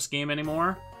in the post-game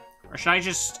anymore? Or should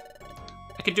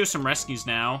I could do some rescues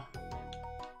now.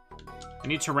 I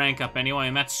need to rank up anyway.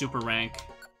 I'm at super rank.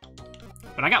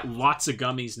 But I got lots of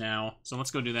gummies now, so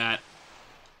let's go do that.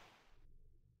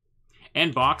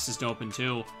 And boxes to open,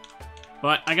 too.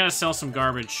 But I gotta sell some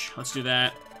garbage. Let's do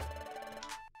that.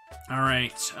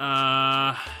 Alright,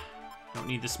 don't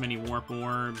need this many warp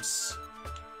orbs.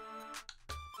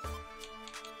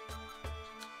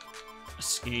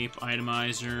 Escape,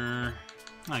 itemizer.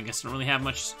 I guess I don't really have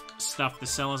much stuff to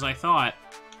sell as I thought.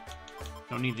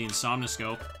 Don't need the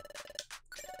Insomnoscope.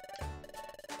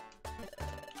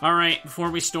 Alright,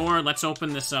 before we store, let's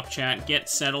open this up, chat. Get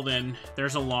settled in.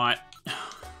 There's a lot.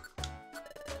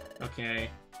 Okay.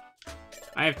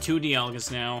 I have 2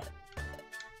 Dialgas now.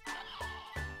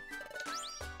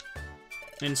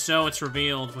 And so it's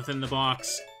revealed within the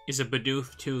box is a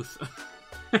Bidoof tooth.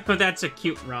 But that's a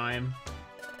cute rhyme.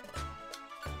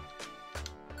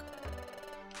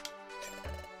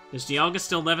 Does Dialga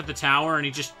still live at the tower and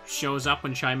he just shows up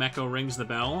when Chimecho rings the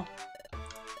bell?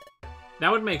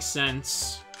 That would make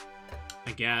sense.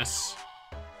 I guess.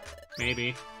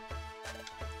 Maybe.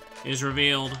 It is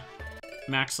revealed.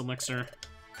 Max Elixir.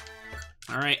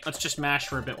 Alright, let's just mash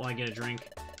for a bit while I get a drink.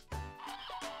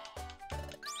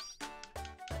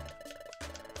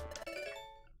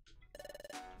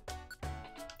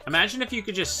 Imagine if you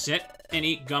could just sit and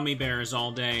eat gummy bears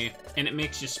all day, and it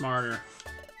makes you smarter.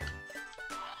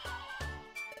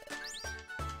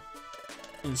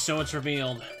 And so it's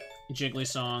revealed. Jiggly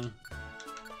song.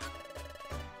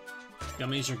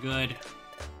 Gummies are good.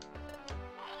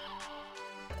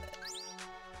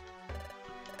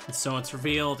 And so it's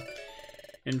revealed.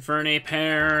 Infernape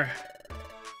Pear.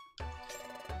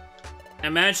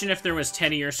 Imagine if there was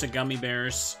Teddiursa gummy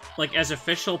bears, like, as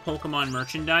official Pokemon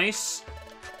merchandise.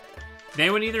 They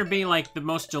would either be, like, the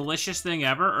most delicious thing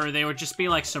ever, or they would just be,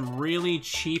 like, some really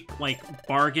cheap, like,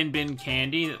 bargain bin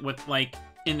candy with, like,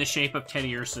 in the shape of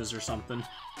Teddiursas or something.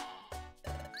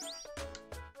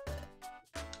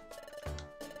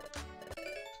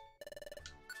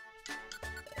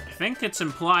 I think it's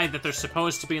implied that they're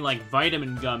supposed to be, like,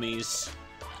 vitamin gummies,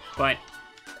 but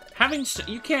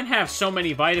you can't have so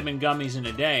many vitamin gummies in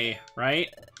a day, right?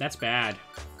 That's bad.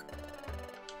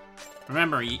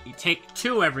 Remember, you take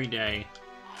 2 every day.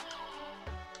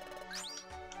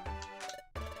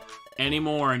 Any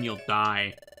more and you'll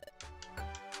die.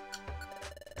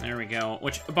 There we go.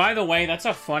 Which, by the way, that's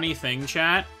a funny thing,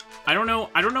 chat. I don't know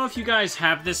if you guys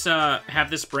have this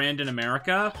brand in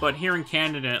America, but here in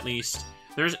Canada at least,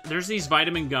 there's these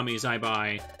vitamin gummies I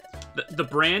buy. The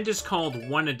brand is called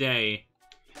One A Day,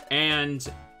 and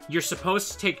you're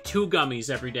supposed to take 2 gummies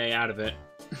every day out of it.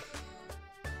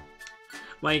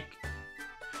 Like,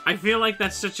 I feel like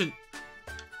that's such a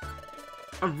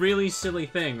really silly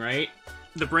thing, right?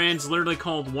 The brand's literally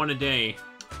called One A Day.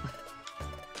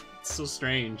 It's so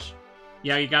strange.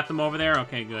 Yeah, you got them over there?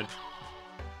 Okay, good.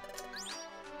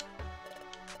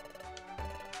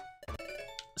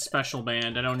 Special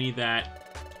band, I don't need that.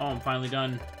 Oh, I'm finally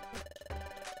done.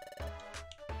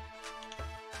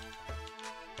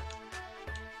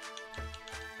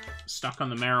 Stuck on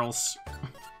the Merrills.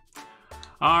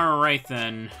 Alright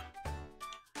then.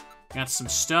 Got some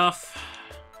stuff.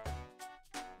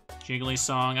 Jiggly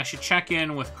song. I should check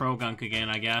in with Krogunk again,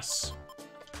 I guess.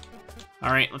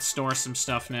 Alright, let's store some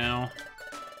stuff now.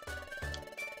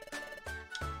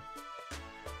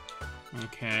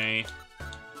 Okay.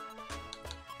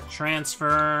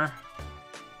 Transfer.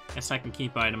 Guess I can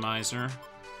keep Itemizer.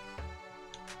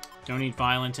 Don't need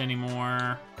Violent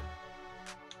anymore.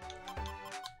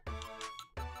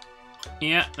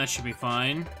 Yeah, that should be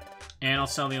fine. And I'll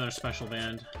sell the other special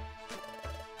band.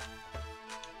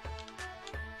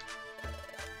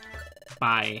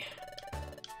 Bye.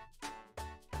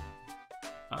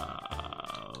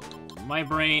 My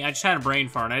brain... I just had a brain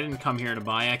fart. I didn't come here to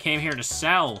buy. I came here to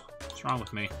sell. What's wrong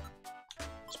with me?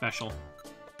 Special.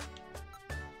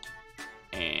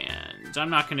 And I'm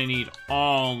not gonna need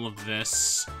all of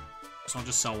this, so I'll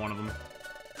just sell one of them.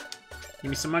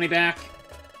 Give me some money back.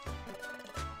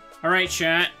 Alright,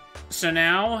 chat. So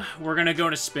now, we're gonna go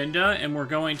to Spinda, and we're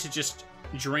going to just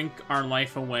drink our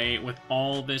life away with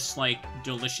all this, like,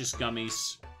 delicious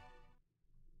gummies.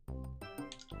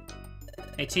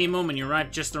 Hey, Team Moomin, you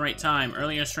arrived just the right time.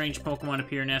 Earlier, a strange Pokemon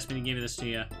appeared and asked me to give this to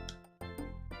you.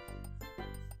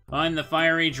 Find the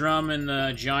fiery drum in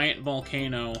the giant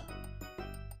volcano.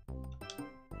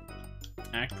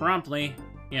 Act promptly.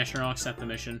 Yeah, sure, I'll accept the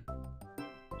mission.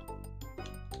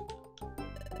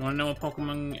 You wanna know what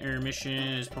Pokemon or mission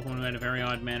is? Pokemon who had a very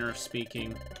odd manner of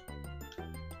speaking.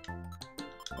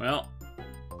 Well.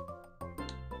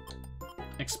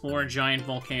 Explore a giant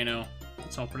volcano.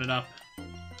 Let's open it up.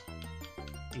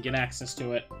 And get access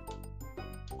to it.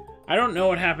 I don't know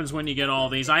what happens when you get all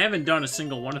these. I haven't done a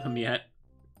single one of them yet.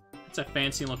 It's a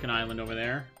fancy looking island over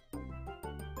there.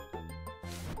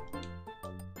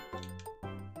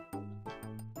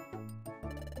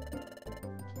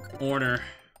 Order.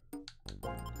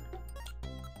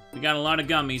 We got a lot of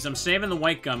gummies. I'm saving the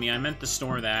white gummy. I meant to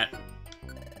store that.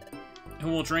 Who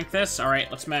will drink this? Alright,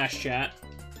 let's mash, chat.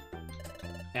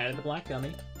 Added the black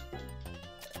gummy.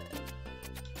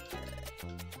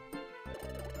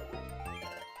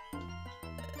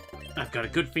 I've got a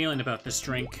good feeling about this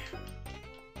drink.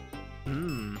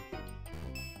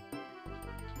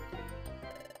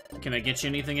 Can I get you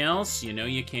anything else? You know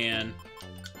you can.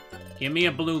 Give me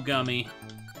a blue gummy.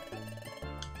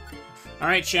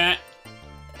 Alright, chat.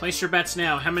 Place your bets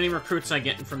now. How many recruits I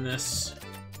getting from this?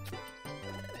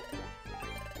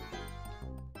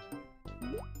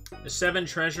 The 7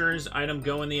 treasures item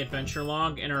go in the adventure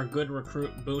log and are good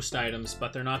recruit boost items,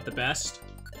 but they're not the best.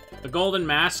 The golden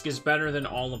mask is better than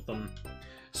all of them.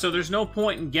 So there's no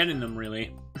point in getting them,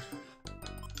 really.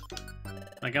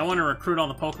 Like, I want to recruit all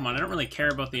the Pokemon. I don't really care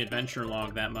about the adventure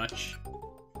log that much.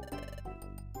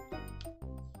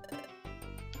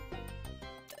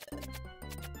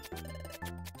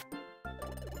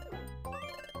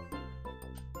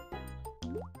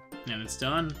 And it's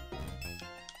done.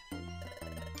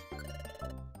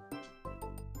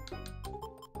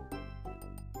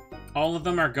 All of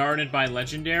them are guarded by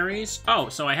legendaries? Oh,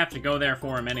 so I have to go there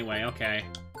for them anyway, okay.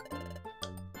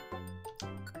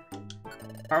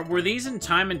 Were these in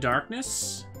Time and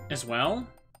Darkness as well?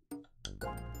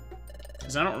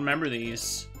 Because I don't remember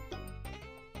these.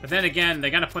 But then again, they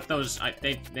gotta put those...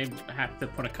 they have to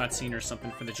put a cutscene or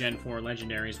something for the Gen 4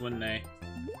 legendaries, wouldn't they?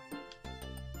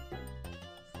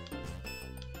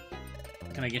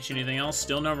 Can I get you anything else?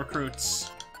 Still no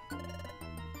recruits.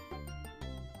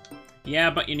 Yeah,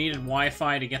 but you needed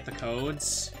Wi-Fi to get the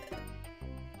codes.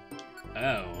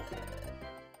 Oh.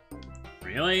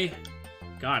 Really?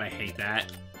 God, I hate that.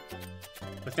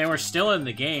 But they were still in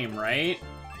the game, right?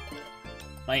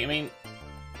 Like, I mean,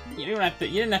 you didn't have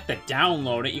to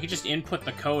download it. You could just input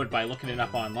the code by looking it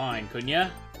up online, couldn't you?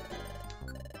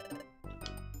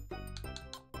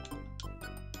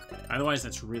 Otherwise,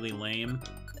 that's really lame.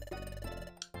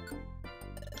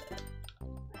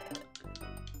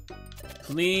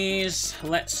 Please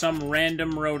let some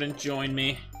random rodent join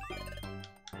me.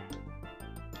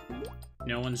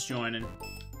 No one's joining.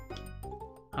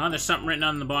 Huh? There's something written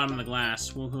on the bottom of the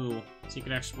glass. Woohoo.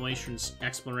 Secret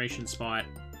exploration spot.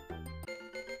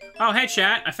 Oh, hey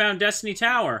chat! I found Destiny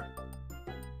Tower!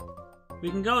 We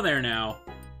can go there now.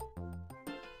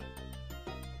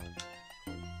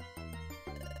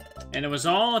 And it was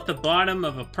all at the bottom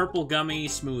of a purple gummy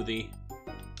smoothie.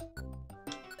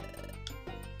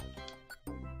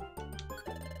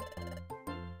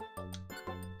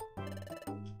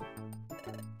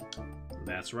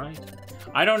 That's right.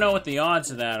 I don't know what the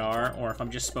odds of that are, or if I'm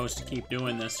just supposed to keep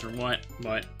doing this or what,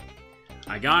 but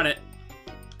I got it.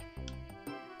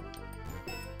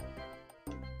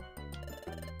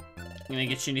 Gonna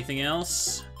get you anything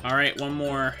else? Alright, one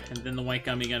more, and then the white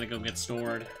gummy gotta go get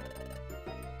stored.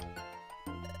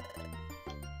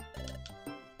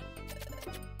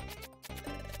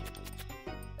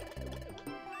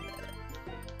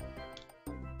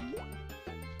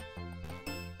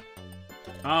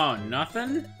 Oh,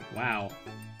 nothing? Wow.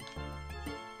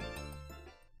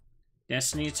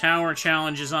 Destiny Tower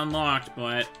challenge is unlocked,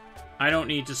 but I don't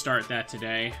need to start that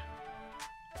today.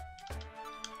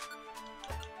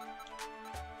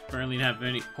 Barely have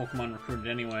any Pokemon recruited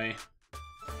anyway.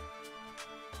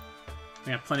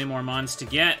 We have plenty more mons to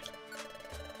get.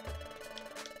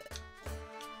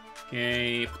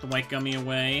 Okay, put the white gummy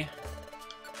away.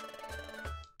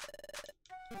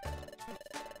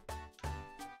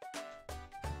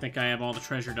 I think I have all the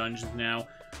treasure dungeons now.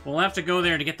 We'll have to go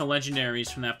there to get the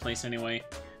legendaries from that place anyway.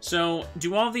 So,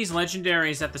 do all these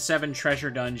legendaries at the 7 treasure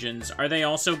dungeons, are they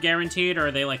also guaranteed, or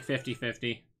are they like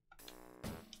 50-50?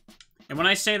 And when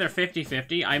I say they're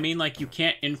 50-50, I mean like you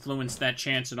can't influence that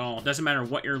chance at all. It doesn't matter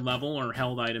what your level or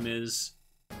held item is.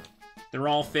 They're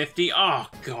all 50? Oh,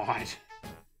 God.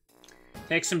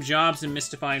 Take some jobs in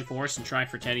Mystifying Force and try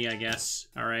for Teddy, I guess.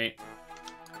 Alright.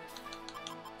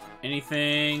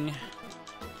 Anything...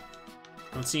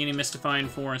 Don't see any Mystifying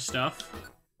Forest stuff.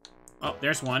 Oh,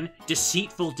 there's one.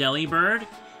 Deceitful Delibird.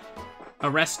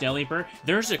 Arrest Delibird.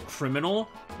 There's a criminal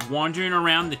wandering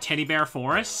around the Teddy Bear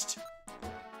Forest.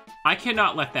 I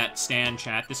cannot let that stand,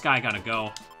 chat. This guy gotta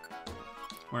go.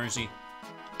 Where is he?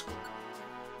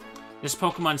 This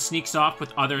Pokemon sneaks off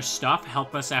with other stuff.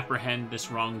 Help us apprehend this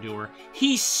wrongdoer.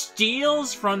 He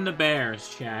steals from the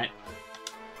bears, chat.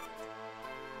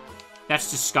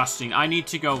 That's disgusting. I need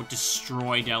to go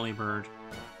destroy Delibird.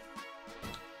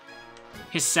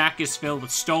 His sack is filled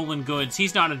with stolen goods.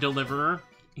 He's not a deliverer.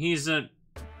 He's a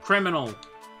criminal.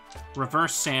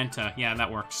 Reverse Santa. Yeah, that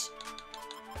works.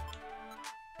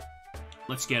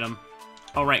 Let's get him.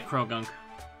 Oh, right, Croagunk.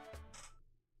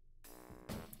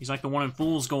 He's like the one in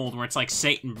Fool's Gold where it's like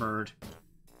Satan Bird.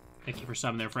 Thank you for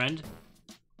subbing there, friend.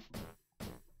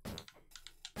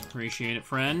 Appreciate it,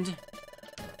 friend.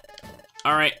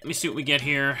 Alright, let me see what we get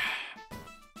here.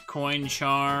 Coin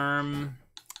Charm.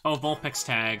 Oh, Vulpix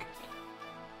Tag.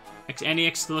 Any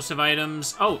exclusive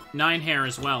items? Oh, 9 hair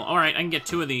as well. Alright, I can get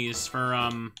 2 of these for,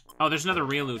 Oh, there's another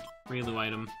Riolu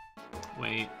item.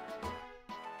 Wait.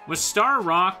 Was Star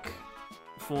Rock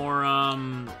for,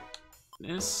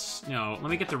 this? No, let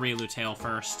me get the Riolu tail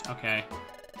first. Okay.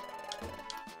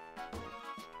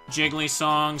 Jiggly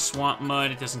Song, Swamp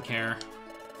Mud, it doesn't care.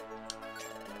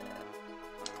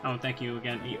 Oh, thank you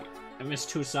again. I missed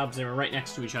 2 subs, they were right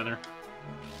next to each other.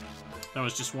 That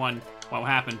was just one. What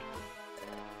happened?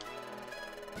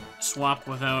 Swap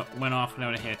went off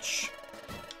without a hitch.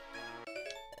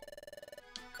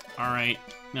 Alright,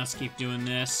 let's keep doing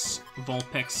this.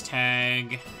 Vulpix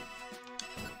tag.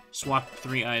 Swap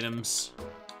 3 items.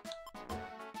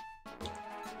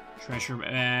 Treasure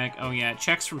bag. Oh yeah,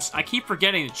 checks from... I keep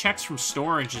forgetting it checks from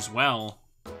storage as well.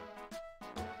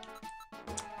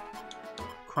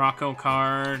 Croco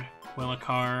card. Quilla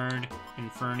card.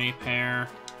 Infernape pair.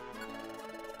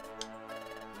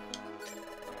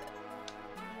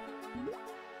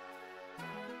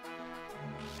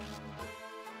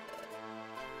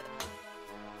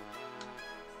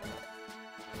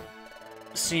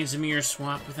 Zamir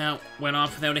swap went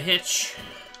off without a hitch.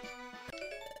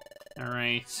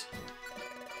 Alright.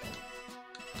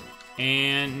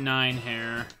 And 9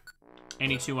 hair.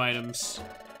 Any 2 items.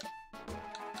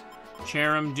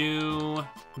 Cherumdoo,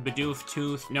 Bidoof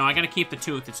Tooth. No, I gotta keep the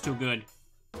tooth, it's too good.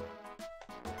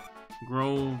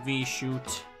 Grovy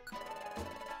Shoot.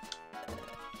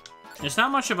 There's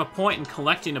not much of a point in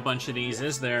collecting a bunch of these,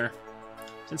 is there?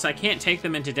 Since I can't take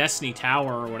them into Destiny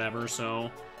Tower or whatever,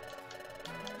 so...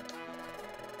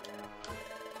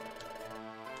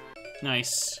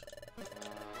 Nice.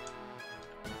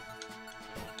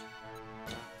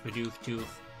 Bidoof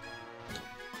Tooth.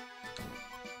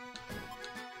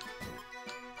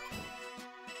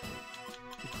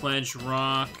 Pledge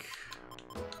Rock.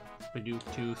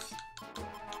 Bidoof Tooth.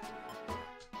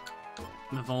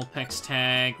 The Vulpix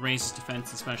tag. Raises defense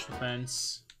and special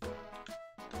defense.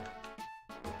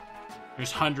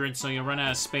 There's hundreds, so you'll run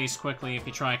out of space quickly if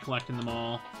you try collecting them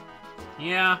all.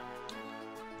 Yeah.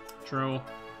 True.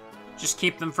 Just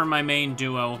keep them for my main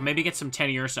duo. Maybe get some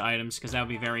Teddiursa items, because that would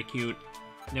be very cute.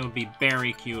 They would be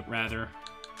very cute, rather.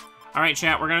 Alright,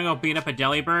 chat, we're gonna go beat up a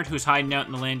Delibird who's hiding out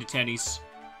in the land of Teddies.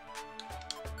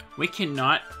 We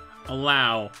cannot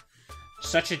allow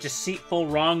such a deceitful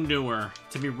wrongdoer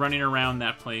to be running around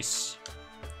that place.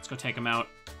 Let's go take him out.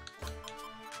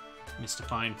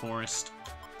 Mystifying Forest.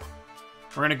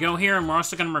 We're gonna go here, and we're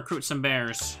also gonna recruit some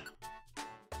bears.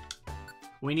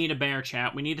 We need a bear,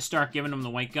 chat. We need to start giving them the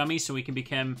white gummy so we can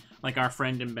become, like, our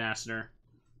friend ambassador.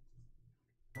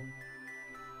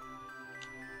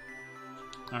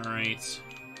 Alright.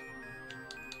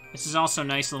 This is also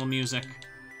nice little music.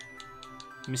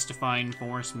 Mystifying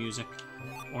Forest music.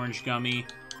 Orange gummy.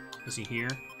 Is he here?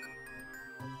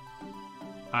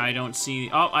 I don't see...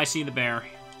 Oh, I see the bear.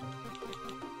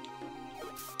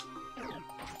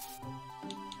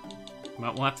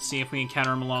 But we'll have to see if we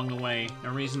encounter him along the way. No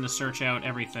reason to search out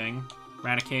everything.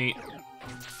 Eradicate.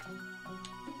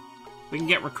 We can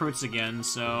get recruits again,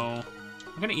 so...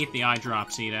 I'm gonna eat the eye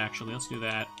drop seed, actually. Let's do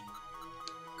that.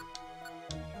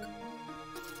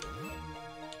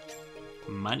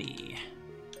 Money.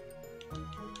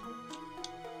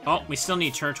 Oh, we still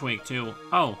need Turtwig, too.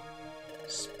 Oh.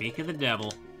 Speak of the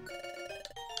devil.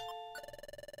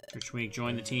 Turtwig,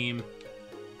 join the team.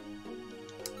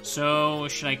 So,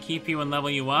 should I keep you and level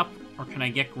you up? Or can I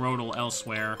get Grotle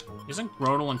elsewhere? Isn't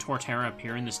Grotle and Torterra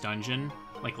appear in this dungeon?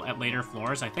 Like, at later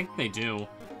floors? I think they do.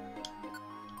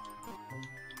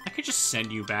 I could just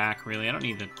send you back, really. I don't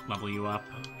need to level you up.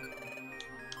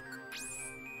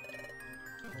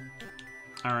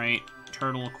 Alright.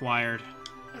 Turtle acquired.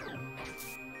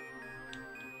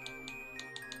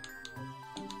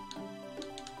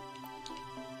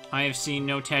 I have seen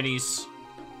no teddies.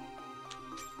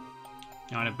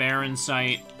 Not a bear in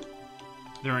sight.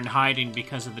 They're in hiding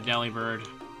because of the Delibird.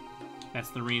 That's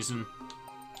the reason.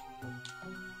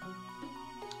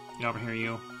 Get over here,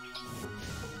 you.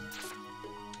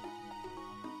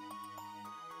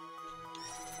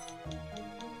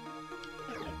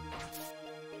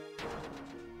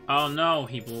 Oh no,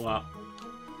 he blew up.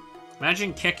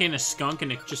 Imagine kicking a skunk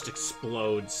and it just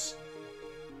explodes.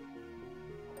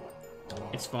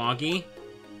 It's foggy.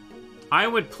 I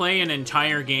would play an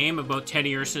entire game about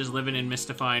Teddiursas living in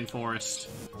Mystifying Forest,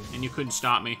 and you couldn't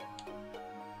stop me.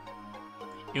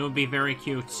 It would be very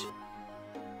cute.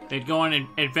 They'd go on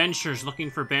adventures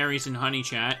looking for berries and honey,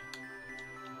 chat.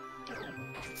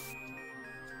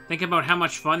 Think about how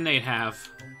much fun they'd have.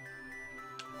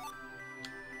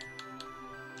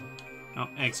 Oh,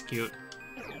 Execute.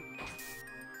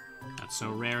 Not so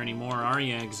rare anymore, are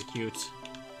you, Execute?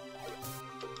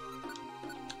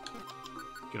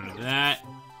 Go to that.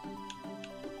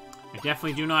 I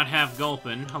definitely do not have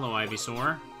Gulpin. Hello,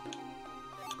 Ivysaur.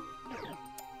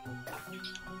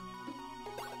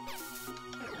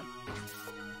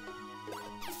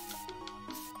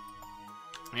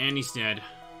 And he's dead.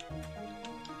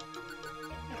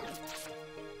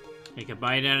 Take a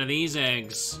bite out of these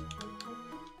eggs.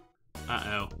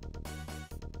 Uh-oh.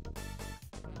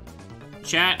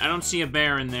 Chat, I don't see a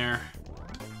bear in there.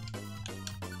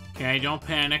 Okay, don't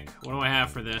panic. What do I have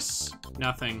for this?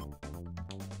 Nothing.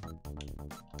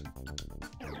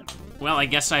 Well, I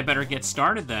guess I better get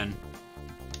started then.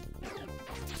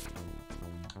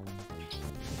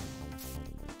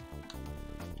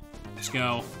 Let's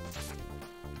go.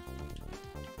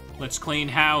 Let's clean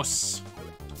house.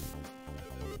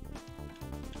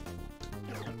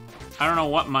 I don't know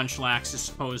what Munchlax is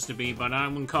supposed to be, but I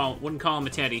wouldn't call him a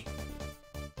teddy.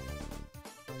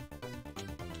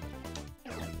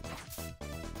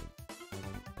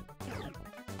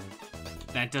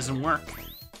 That doesn't work.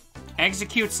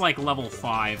 Execute's like level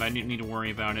 5. I didn't need to worry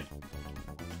about it.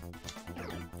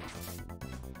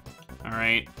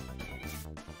 Alright.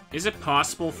 Is it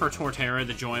possible for Torterra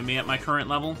to join me at my current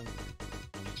level?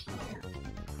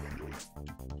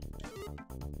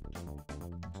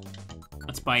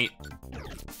 Let's bite.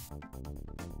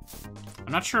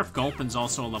 I'm not sure if Gulpin's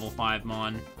also a level 5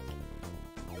 Mon.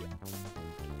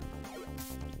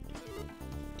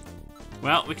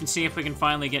 Well, we can see if we can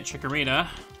finally get Chikorita.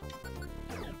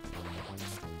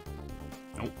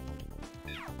 Nope.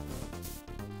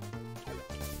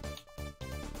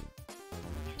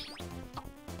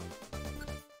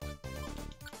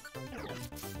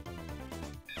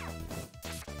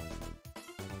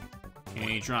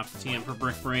 Okay, drop the TM for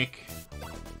Brick Break.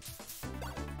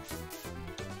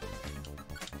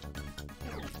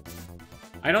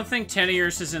 I don't think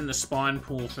Teddiurse is in the spawn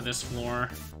pool for this floor,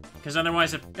 because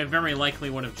otherwise it very likely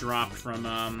would have dropped from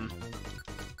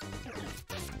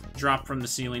the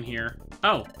ceiling here.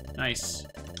 Oh, nice.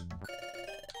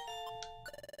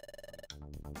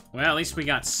 Well, at least we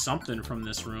got something from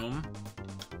this room.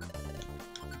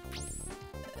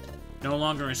 No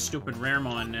longer a stupid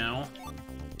Raremon now.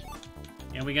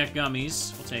 And we got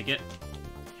gummies. We'll take it.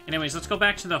 Anyways, let's go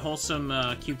back to the wholesome,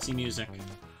 cutesy music.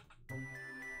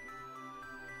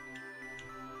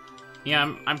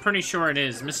 Yeah, I'm pretty sure it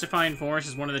is. Mystifying Forest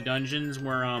is one of the dungeons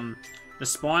where, the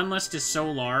spawn list is so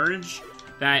large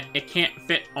that it can't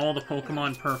fit all the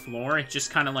Pokemon per floor. It just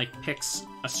kind of, like, picks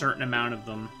a certain amount of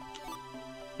them.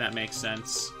 If that makes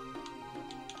sense.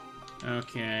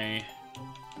 Okay.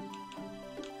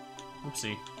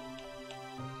 Oopsie.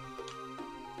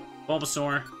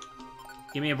 Bulbasaur.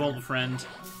 Give me a Bulbafriend.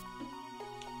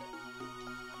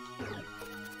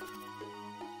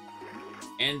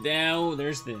 And now,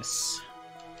 there's this.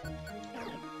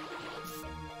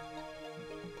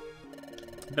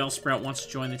 Bellsprout wants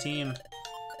to join the team.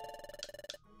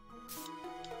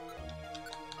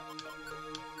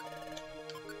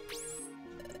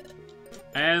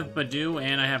 I have Badoo,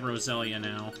 and I have Roselia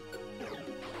now.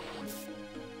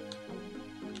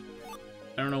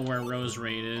 I don't know where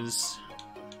Roserade is.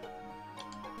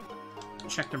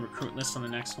 Check the recruit list on the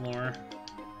next floor.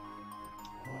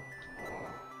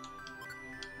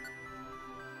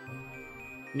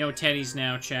 No teddies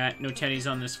now, chat. No teddies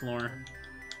on this floor.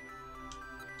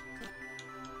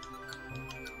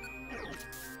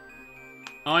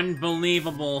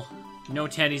 Unbelievable. No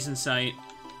teddies in sight.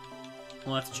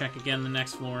 We'll have to check again the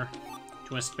next floor.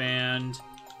 Twist Band.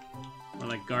 Or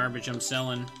like garbage I'm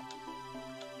selling.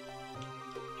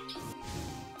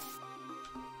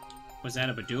 Was that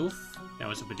a Bidoof? That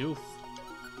was a Bidoof.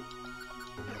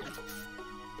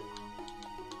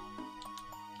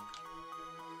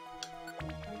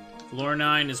 Floor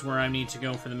 9 is where I need to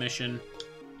go for the mission.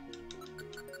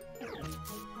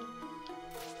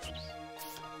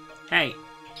 Hey!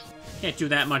 Can't do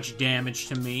that much damage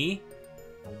to me.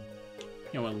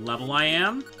 You know what level I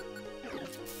am?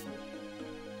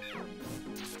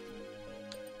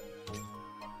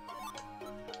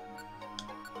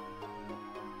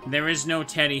 There is no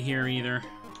Teddy here either.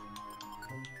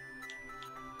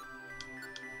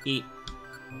 Eat.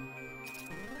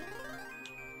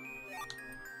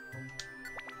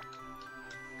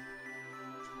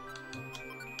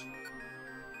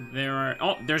 There are...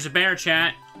 Oh, there's a bear,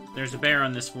 chat. There's a bear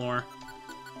on this floor.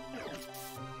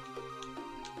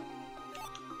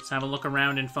 Let's have a look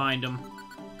around and find him.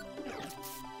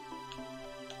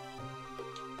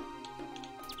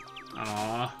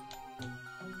 Aww.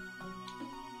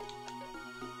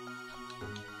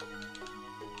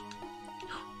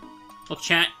 Look,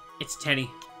 chat. It's Teddy.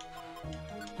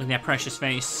 Look at that precious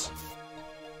face.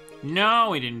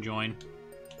 No, he didn't join.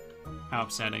 How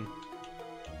upsetting.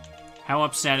 How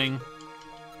upsetting.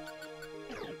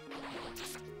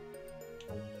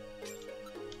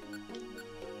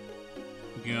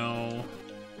 Go.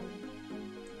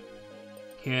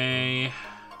 Okay.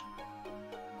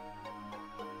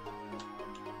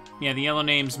 Yeah, the yellow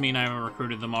names mean I've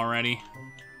recruited them already.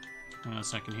 Hang on a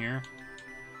second here.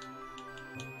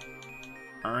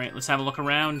 Alright, let's have a look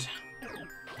around.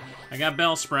 I got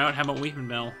Bellsprout. How about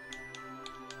Weepinbell?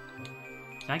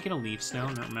 Did I get a Leaf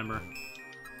Stone? I don't remember.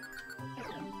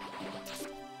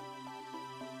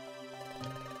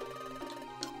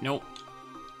 Nope.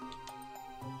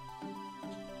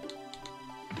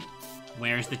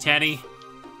 Where's the Teddy?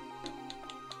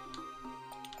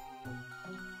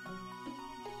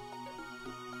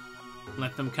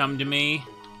 Let them come to me.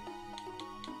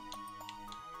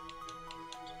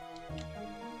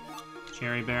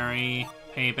 Cherry Berry,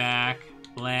 Payback,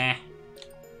 bleh.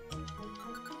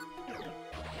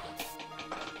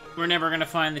 We're never gonna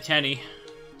find the Teddy.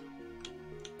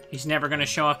 He's never gonna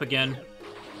show up again.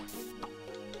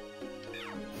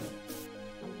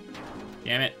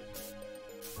 Damn it.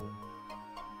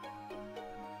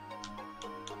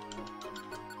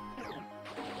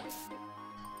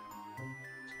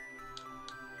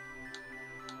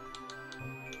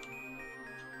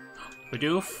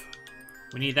 Bidoof.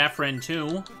 We need that friend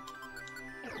too.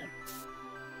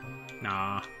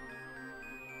 Nah.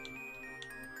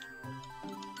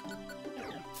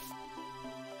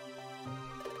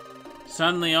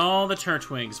 Suddenly all the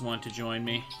Turtwigs want to join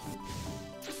me.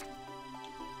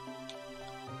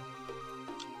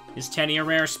 Is Teddy a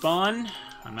rare spawn?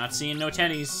 I'm not seeing no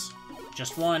Teddys.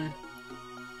 Just one.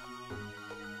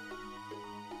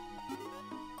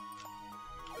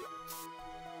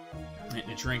 I'm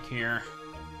getting a drink here.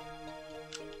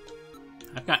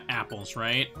 I've got apples,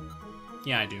 right?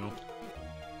 Yeah, I do.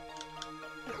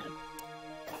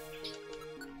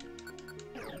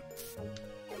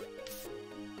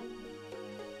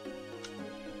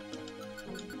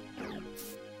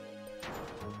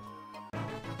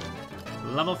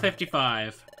 Level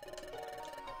 55.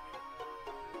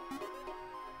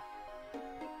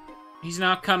 He's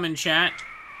not coming, chat.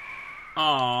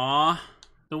 Aww.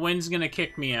 The wind's gonna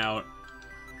kick me out.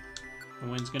 The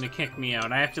wind's gonna kick me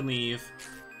out. I have to leave.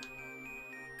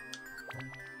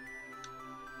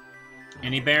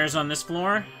 Any bears on this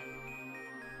floor?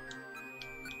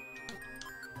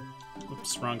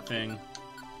 Oops, wrong thing.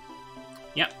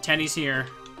 Yep, Teddy's here.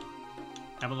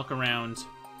 Have a look around.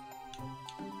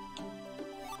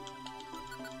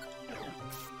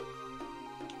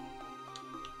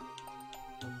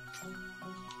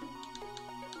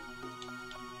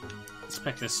 Let's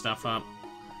pick this stuff up.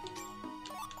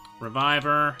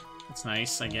 Reviver. That's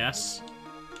nice, I guess.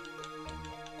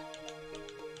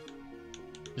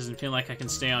 Doesn't feel like I can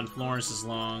stay on floors as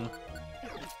long.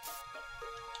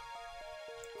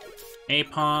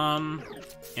 Apom.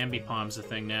 Ambipom's a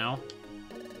thing now.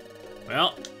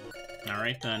 Well,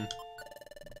 alright then.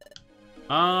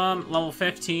 Level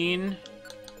 15.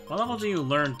 What level do you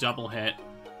learn double hit?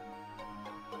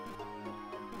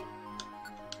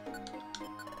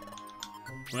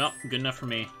 Well, good enough for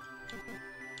me.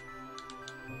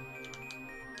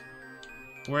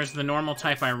 Where's the normal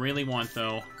type I really want,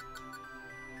 though?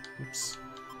 Oops.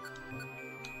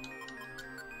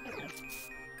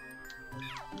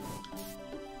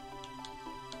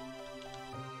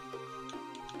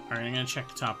 Alright, I'm gonna check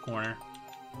the top corner.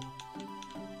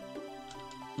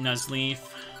 Nuzleaf.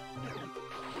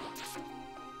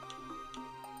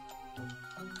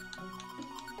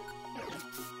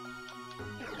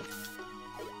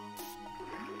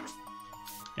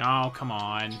 Oh, come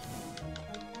on.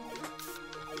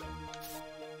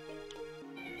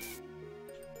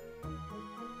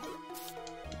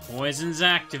 Poison's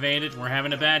activated. We're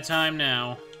having a bad time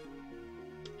now.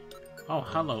 Oh,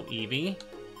 hello, Eevee.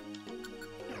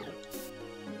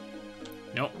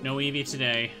 Nope, no Eevee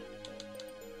today.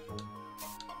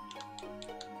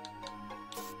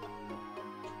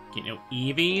 Get no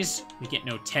Eevees. We get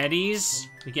no Teddys.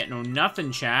 We get no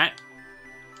nothing, chat.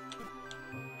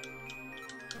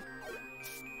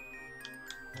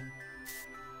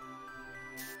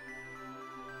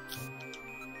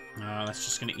 Oh, that's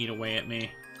just gonna eat away at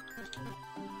me.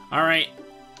 Alright,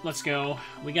 let's go.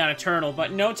 We got a turtle,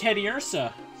 but no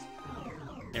Teddiursa.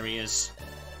 There he is.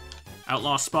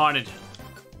 Outlaw spotted.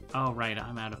 Oh, right,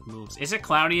 I'm out of moves. Is it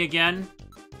cloudy again?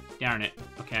 Darn it.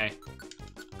 Okay.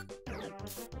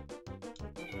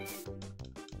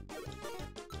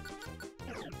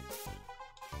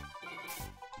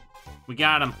 We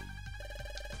got him.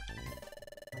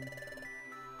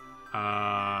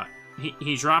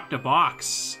 He dropped a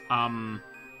box.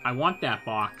 I want that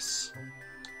box.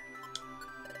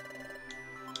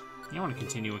 I want to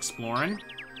continue exploring.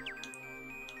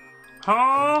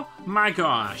 Oh my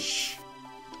gosh.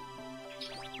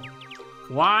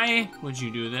 Why would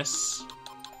you do this?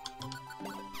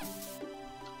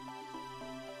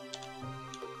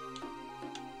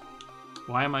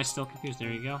 Why am I still confused? There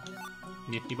you go.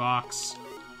 Nifty box.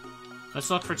 Let's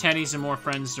look for teddies and more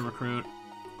friends to recruit.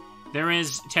 There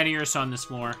is Teddiursa on this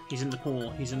floor. He's in the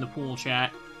pool. He's in the pool,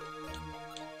 chat.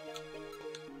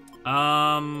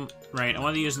 Right. I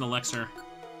want to use an elixir.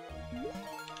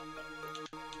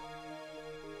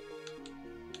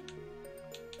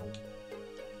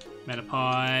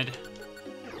 Metapod.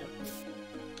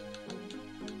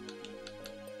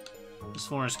 This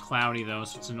floor is cloudy, though,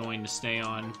 so it's annoying to stay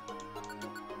on.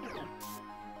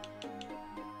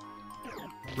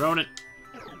 Rodent.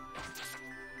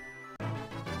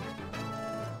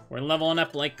 We're leveling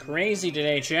up like crazy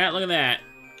today, chat. Look at that.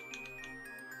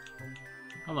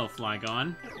 Hello,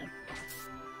 Flygon.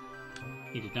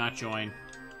 He did not join.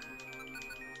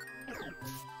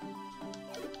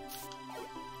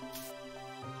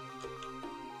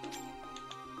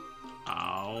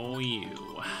 Oh,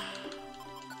 you.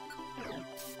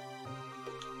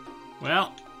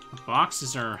 Well,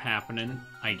 boxes are happening,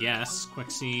 I guess.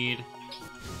 Quickseed.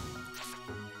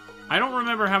 I don't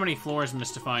remember how many floors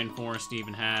Mystifying Forest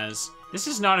even has. This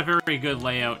is not a very good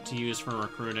layout to use for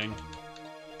recruiting.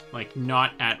 Like,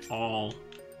 not at all.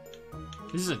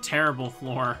 This is a terrible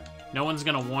floor. No one's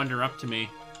gonna wander up to me.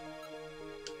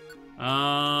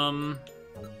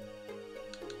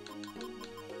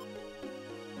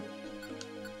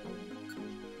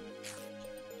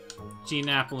 Eat an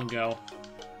apple and go.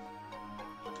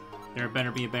 There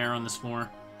better be a bear on this floor.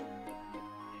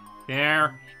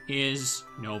 There is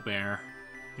no bear.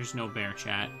 There's no bear,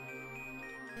 chat.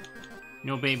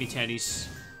 No baby teddies.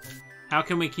 How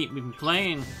can we keep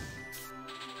playing?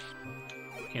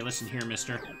 Okay, listen here,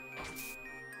 mister.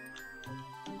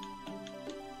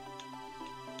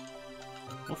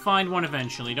 We'll find one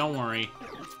eventually, don't worry.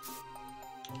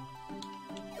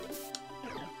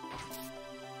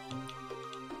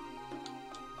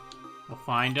 We'll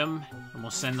find him, and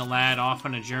we'll send the lad off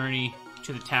on a journey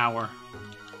to the tower.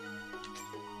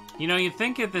 You know, you'd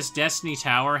think if this Destiny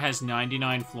Tower has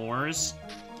 99 floors,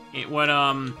 it would,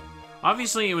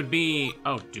 obviously it would be...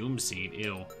 Oh, Doomseed,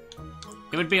 ew.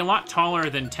 It would be a lot taller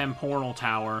than Temporal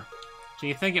Tower, so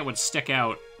you think it would stick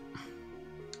out.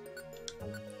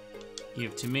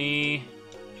 Give to me.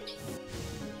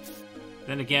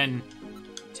 Then again,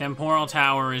 Temporal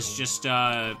Tower is just,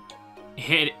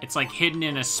 it's like hidden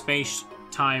in a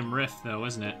space-time rift, though,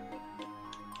 isn't it?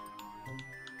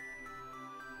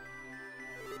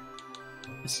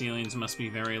 The ceilings must be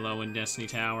very low in Destiny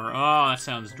Tower. Oh, that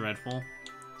sounds dreadful.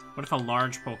 What if a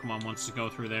large Pokemon wants to go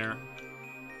through there?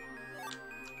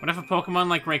 What if a Pokemon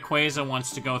like Rayquaza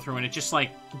wants to go through and it just,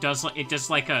 like, does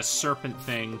like a serpent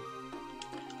thing?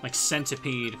 Like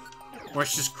Centipede. Or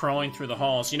it's just crawling through the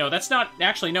halls. You know, that's not...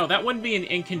 Actually, no, that wouldn't be an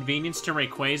inconvenience to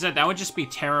Rayquaza. That would just be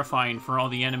terrifying for all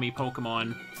the enemy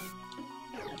Pokemon.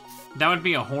 That would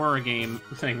be a horror game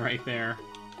thing right there.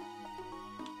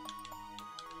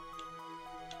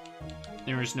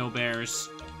 There is no bears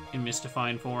in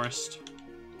Mystifying Forest.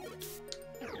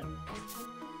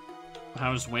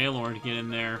 How does Wailord get in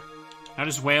there? How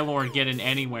does Wailord get in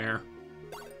anywhere?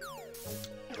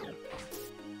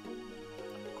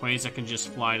 Quasar can just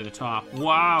fly to the top.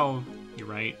 Wow! You're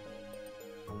right.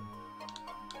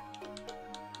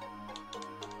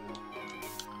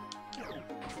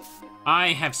 I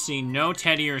have seen no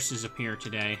Teddiursas appear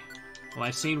today. Well,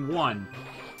 I've seen one.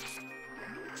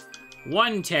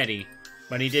 One Teddy,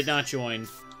 but he did not join.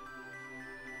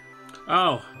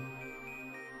 Oh.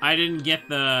 I didn't get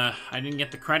the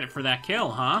credit for that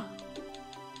kill, huh?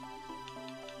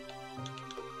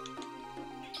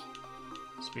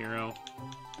 Spearow.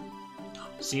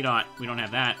 Seedot, we don't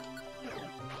have that.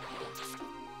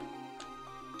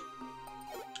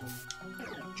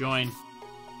 Join.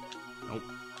 Nope.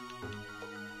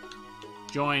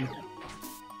 Join.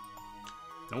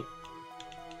 Nope.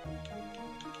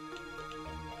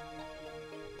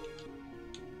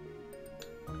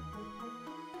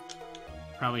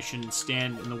 Probably shouldn't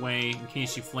stand in the way in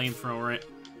case you flamethrower it.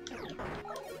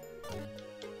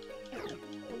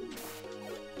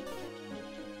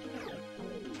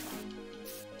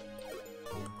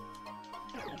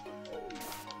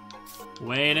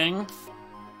 Waiting.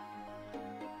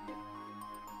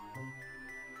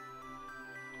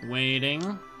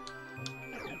 Waiting.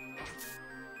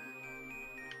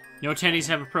 No teddies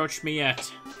have approached me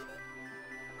yet.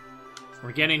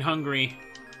 We're getting hungry.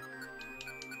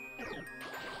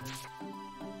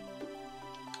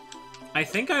 I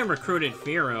think I recruited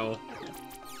Fearow.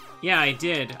 Yeah, I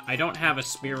did. I don't have a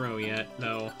Spearow yet,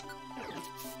 though.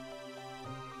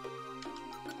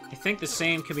 I think the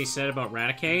same could be said about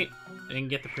Raticate. I didn't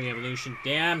get the pre-evolution.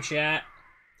 Damn, chat.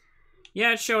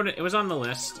 Yeah, it showed it. It was on the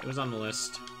list. It was on the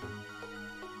list.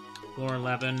 Floor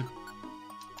 11.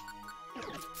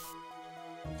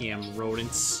 Damn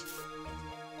rodents.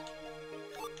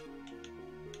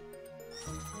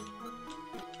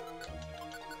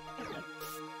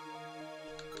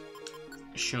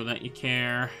 Show that you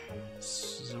care.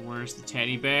 So where's the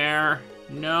teddy bear?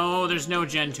 No, there's no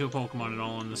Gen 2 Pokemon at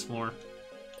all on this floor.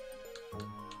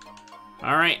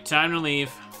 Alright, time to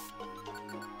leave.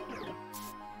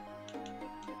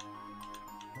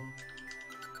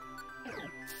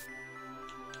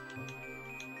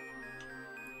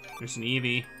 There's an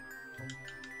Eevee.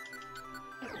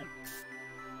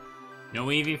 No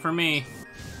Eevee for me.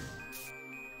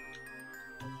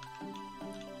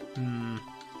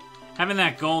 Having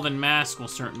that golden mask will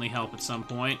certainly help at some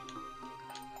point.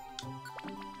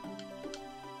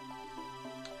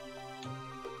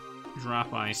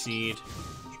 Drop Eye Seed.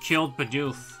 You killed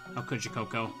Bidoof. How could you,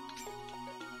 Coco?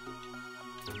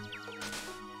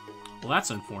 Well, that's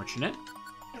unfortunate.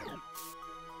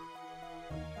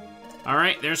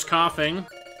 Alright, there's Coughing.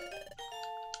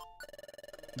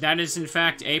 That is, in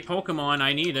fact, a Pokemon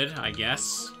I needed, I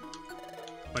guess.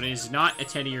 But it is not a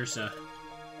Teddiursa.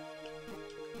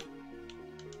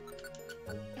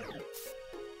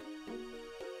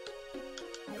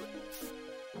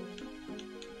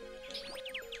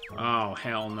 Oh,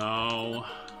 hell no.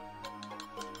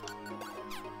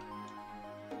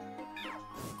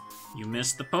 You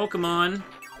missed the Pokemon.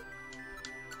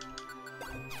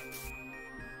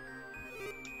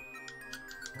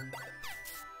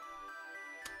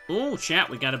 Ooh, chat,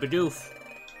 we got a Bidoof.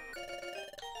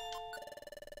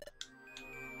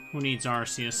 Who needs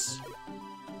Arceus?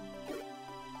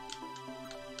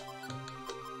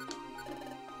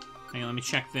 Hang on, let me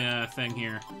check the thing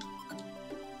here.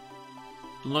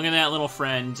 Look at that little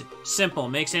friend. Simple.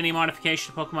 Makes any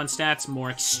modification to Pokemon stats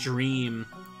more extreme.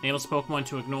 Enables Pokemon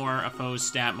to ignore a foe's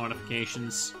stat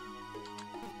modifications.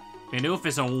 Bidoof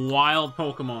is a wild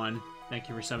Pokemon. Thank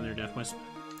you for subbing there, Death Wisp.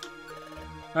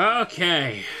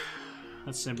 Okay.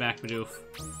 Let's send back Bidoof.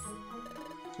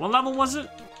 What level was it?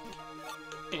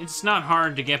 It's not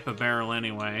hard to get Barrel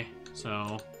anyway,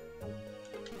 so...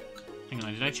 Hang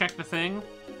on, did I check the thing?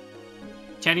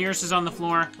 Teddiursa is on the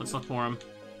floor. Let's look for him.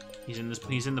 He's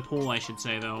in the pool, I should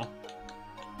say, though.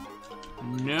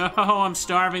 No, I'm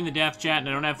starving to death, chat, and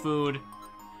I don't have food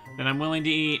that I'm willing to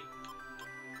eat.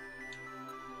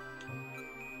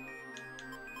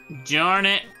 Darn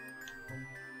it.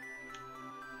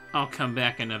 I'll come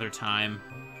back another time.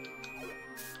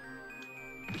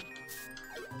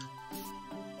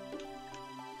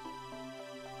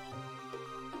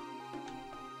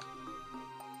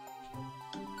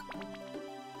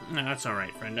 No, that's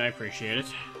alright, friend. I appreciate it.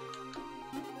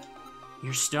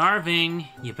 You're starving.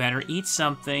 You better eat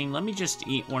something. Let me just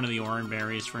eat one of the orange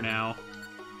berries for now.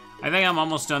 I think I'm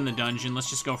almost done the dungeon. Let's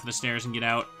just go for the stairs and get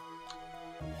out.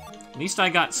 At least I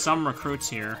got some recruits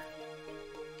here.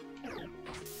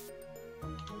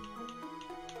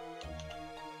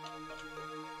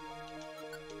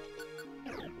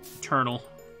 Turtle.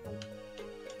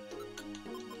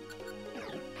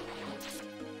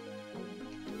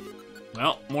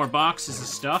 Well, more boxes of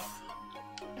stuff.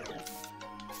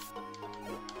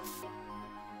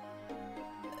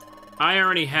 I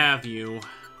already have you.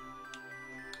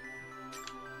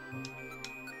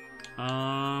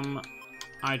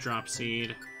 Eye Drop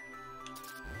Seed.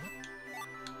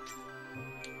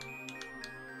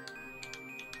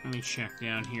 Let me check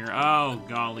down here. Oh,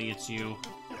 golly, it's you.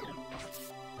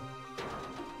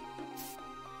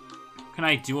 What can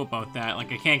I do about that?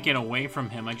 Like, I can't get away from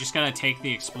him. I just gotta take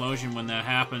the explosion when that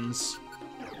happens.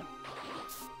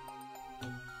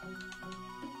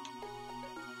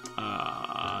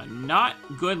 Not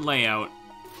good layout.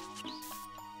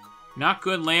 Not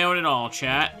good layout at all,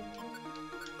 chat.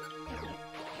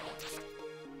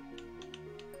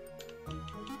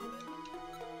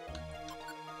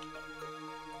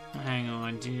 Hang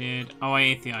on, dude. Oh, I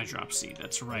ate the Eye Drop Seed.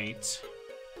 That's right.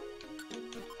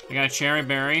 I got a Cherry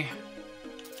Berry.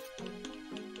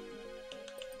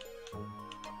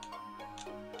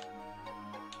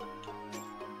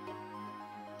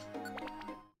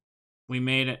 We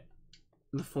made it.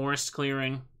 The forest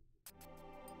clearing.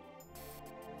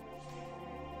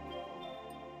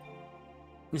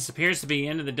 This appears to be the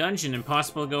end of the dungeon.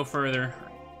 Impossible to go further.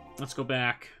 Let's go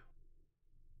back.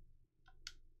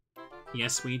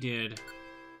 Yes, we did.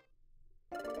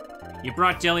 You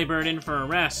brought Delibird in for a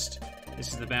rest.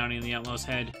 This is the bounty on the Outlaw's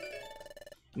head.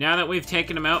 Now that we've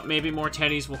taken him out, maybe more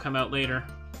teddies will come out later.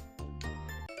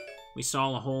 We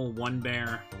saw a whole one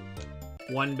bear.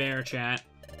 One bear, chat.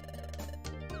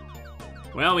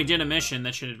 Well, we did a mission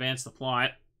that should advance the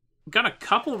plot. Got a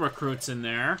couple recruits in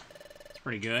there. It's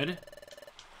pretty good.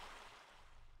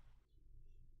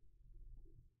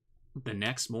 The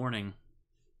next morning.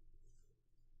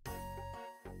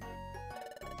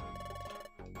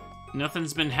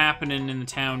 Nothing's been happening in the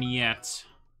town yet.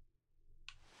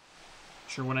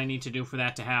 Sure what I need to do for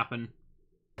that to happen.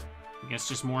 I guess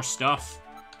just more stuff.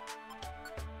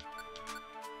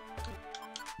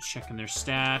 Checking their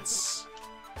stats.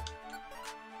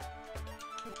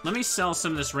 Let me sell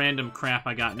some of this random crap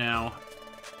I got now.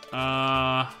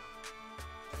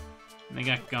 They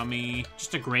got gummy.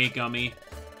 Just a gray gummy.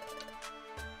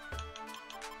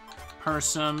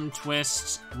 Pursum,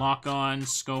 twist, lock-on,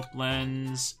 scope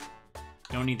lens.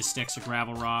 Don't need the sticks or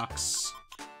gravel rocks.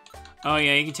 Oh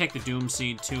yeah, you can take the Doom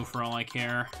Seed too for all I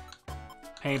care.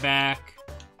 Payback.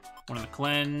 One of the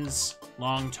cleanse.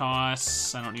 Long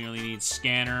toss. I don't really need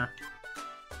scanner.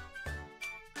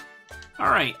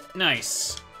 Alright,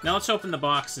 nice. Now let's open the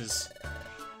boxes.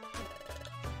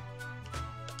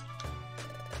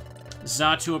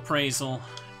 Xatu Appraisal.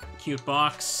 Cute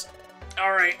box.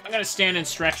 Alright, I'm gonna stand and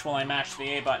stretch while I mash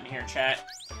the A button here, chat.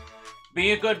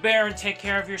 Be a good bear and take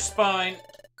care of your spine.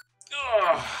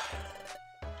 Ugh.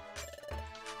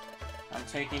 I'm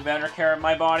taking better care of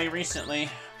my body recently.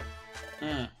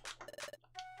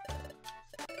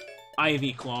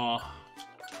 Ivy Claw.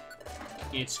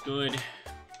 It's good.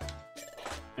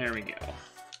 There we go.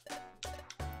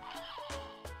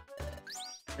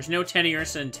 There's no Teddy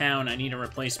Ursa in town. I need a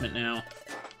replacement now.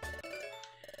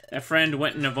 That friend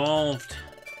went and evolved.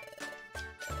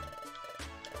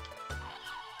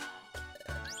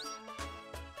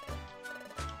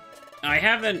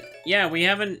 Yeah, we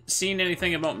haven't seen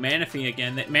anything about Manaphy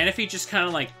again. That Manaphy just kind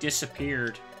of, like,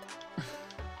 disappeared.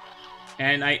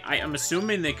 And I'm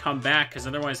assuming they come back, because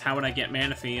otherwise how would I get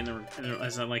Manaphy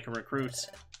as a recruit?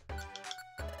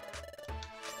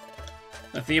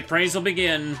 Let the appraisal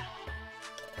begin.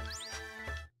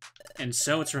 And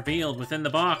so it's revealed within the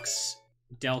box.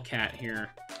 Delcat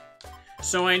here.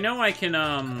 So I know I can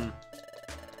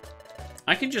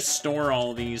just store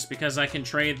all these because I can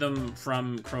trade them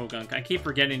from Croagunk. I keep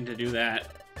forgetting to do that.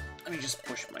 Let me just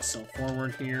push myself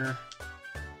forward here.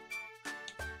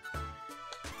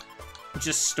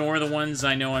 Just store the ones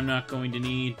I know I'm not going to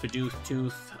need. Bidoof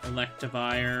Tooth,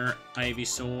 Electivire,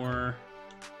 Ivysaur.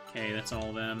 Okay, that's all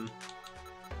of them.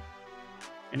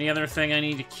 Any other thing I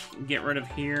need to get rid of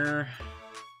here?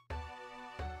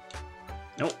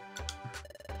 Nope.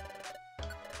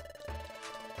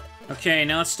 Okay,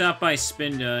 now let's stop by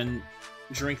Spinda and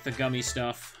drink the gummy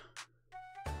stuff.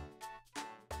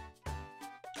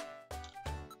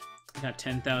 Got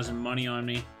 10,000 money on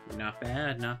me. Not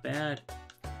bad, not bad.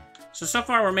 So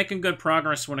far we're making good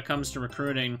progress when it comes to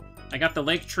recruiting. I got the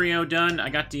Lake Trio done, I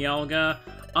got Dialga.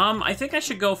 I think I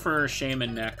should go for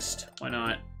Shaman next. Why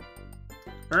not?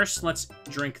 First, let's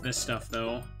drink this stuff,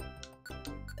 though.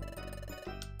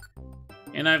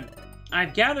 And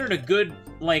I've gathered a good,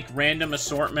 like, random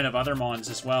assortment of other mons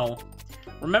as well.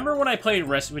 Remember when I played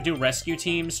we do rescue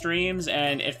team streams,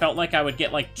 and it felt like I would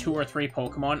get, like, 2 or 3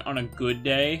 Pokemon on a good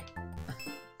day?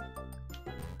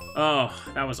 Oh,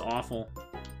 that was awful.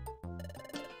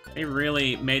 They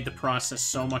really made the process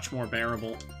so much more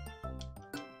bearable.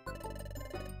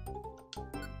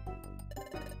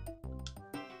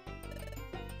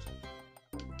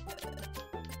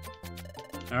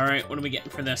 Alright, what are we getting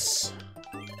for this?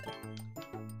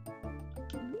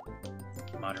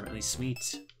 Moderately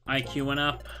sweet. IQ went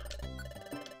up.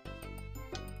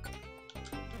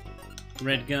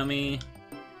 Red gummy.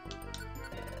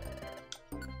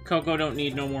 Coco don't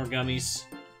need no more gummies.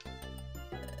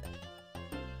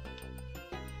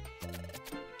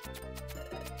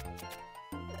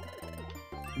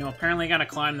 No, apparently I gotta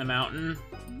climb the mountain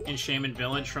in Shaman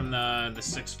Village from the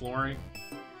 6th floor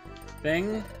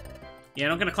thing. Yeah, I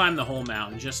don't gotta climb the whole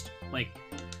mountain, just, like,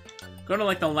 go to,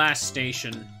 like, the last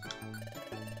station.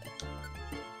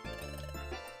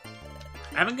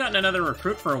 I haven't gotten another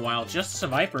recruit for a while, just a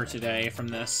Viper today from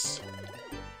this.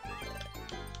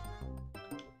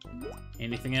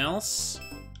 Anything else?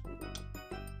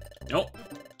 Nope.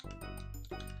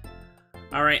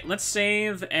 Alright, let's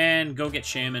save and go get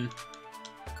Shaman.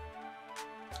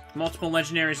 Multiple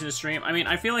legendaries in the stream. I mean,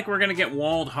 I feel like we're gonna get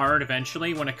walled hard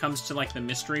eventually when it comes to, like, the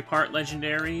mystery part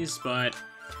legendaries, but...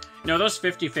 No, those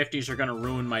 50-50s are gonna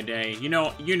ruin my day. You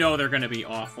know they're gonna be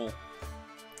awful.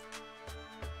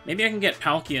 Maybe I can get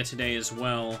Palkia today as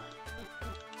well.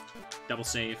 Double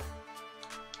save.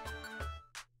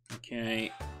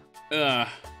 Okay. Ugh.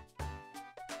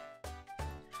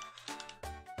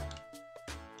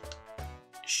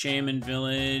 Shaman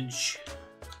Village.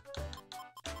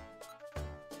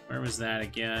 Where was that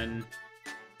again?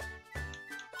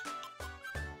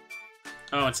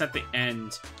 Oh, it's at the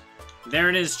end. There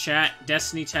it is, chat.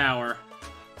 Destiny Tower.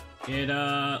 It,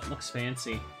 looks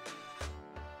fancy.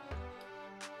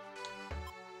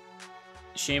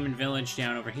 Shaman Village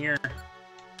down over here.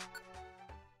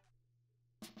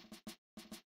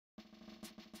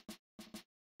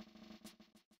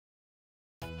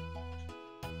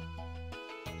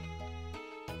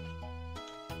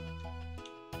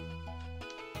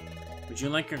 Would you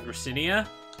like a Gracidia?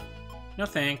 No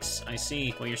thanks, I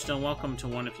see. Well, you're still welcome to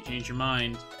one if you change your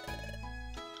mind.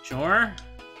 Sure?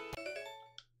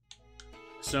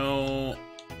 So...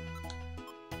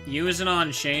 use it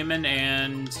on Shaman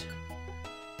and...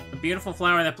 a beautiful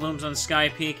flower that blooms on Sky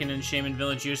Peak and in Shaman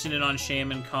Village. Using it on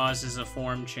Shaman causes a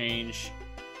form change.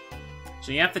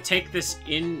 So you have to take this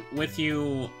in with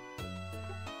you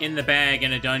in the bag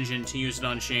in a dungeon to use it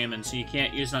on Shaman, so you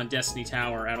can't use it on Destiny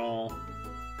Tower at all.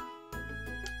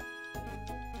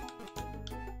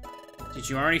 Did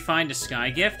you already find a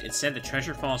sky gift? It said the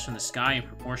treasure falls from the sky in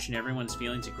proportion to everyone's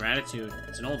feelings of gratitude.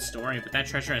 It's an old story, but that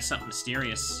treasure has something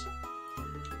mysterious.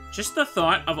 Just the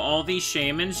thought of all these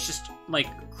shamans just, like,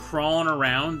 crawling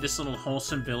around this little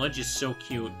wholesome village is so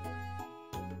cute.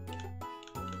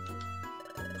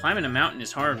 Climbing a mountain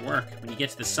is hard work. When you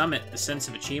get to the summit, the sense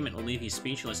of achievement will leave you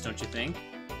speechless, don't you think?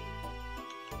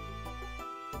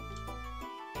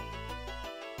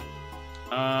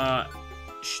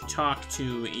 Talk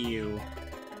to EU.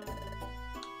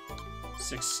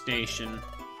 6th station.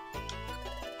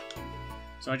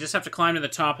 So I just have to climb to the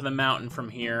top of the mountain from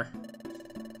here.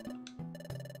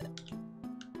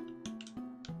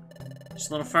 Just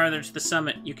a little farther to the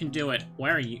summit. You can do it.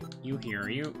 Where are you? You here, are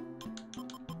you?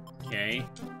 Okay.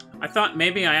 I thought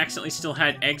maybe I accidentally still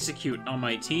had Execute on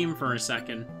my team for a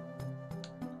second.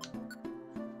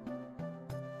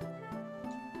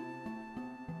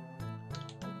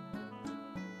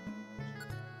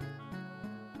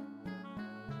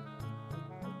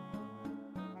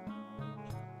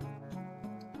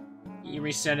 You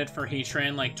reset it for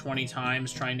Heatran like 20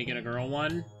 times trying to get a girl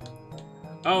one.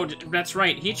 Oh, that's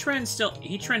right.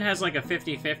 Heatran has like a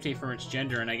 50-50 for its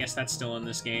gender, and I guess that's still in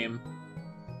this game.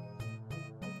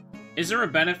 Is there a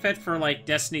benefit for, like,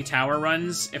 Destiny Tower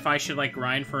runs if I should, like,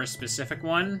 grind for a specific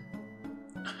one?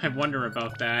 I wonder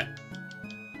about that.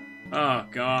 Oh,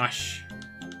 gosh.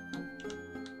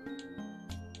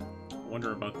 I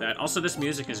wonder about that. Also, this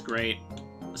music is great.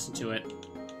 Listen to it.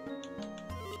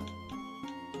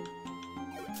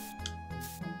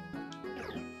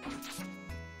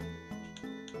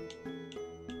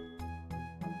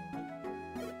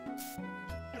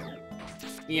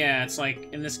 Yeah, it's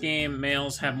like, in this game,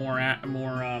 males have more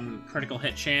critical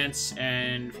hit chance,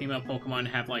 and female Pokemon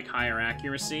have, like, higher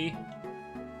accuracy.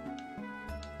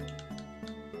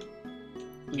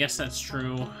 I guess that's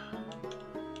true.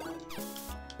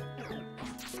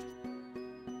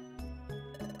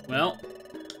 Well,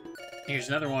 here's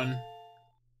another one.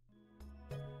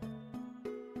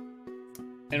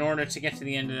 In order to get to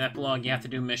the end of that blog, you have to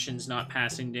do missions, not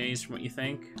passing days, from what you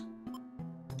think.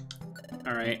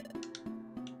 Alright.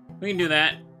 We can do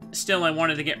that. Still, I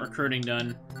wanted to get recruiting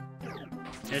done.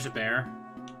 There's a bear.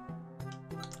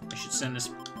 I should send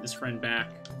this friend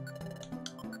back.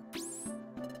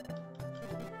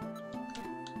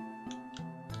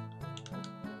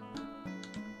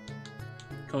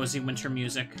 Cozy winter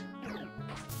music.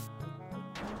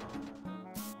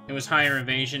 It was higher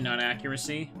evasion, not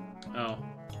accuracy. Oh.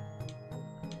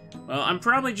 Well, I'm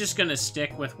probably just gonna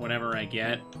stick with whatever I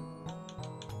get.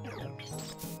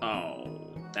 Oh.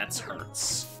 That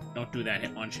hurts. Don't do that,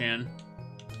 Hitmonchan.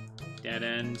 Dead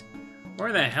end.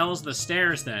 Where the hell's the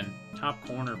stairs, then? Top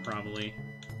corner, probably.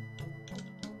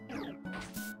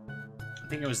 I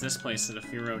think it was this place that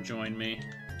Afiro joined me.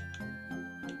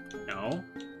 No?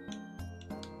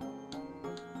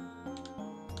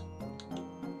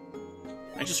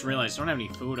 I just realized I don't have any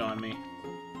food on me.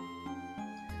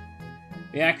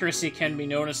 The accuracy can be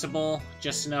noticeable,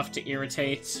 just enough to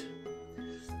irritate.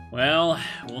 Well,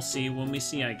 we'll see when we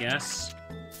see, I guess.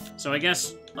 So I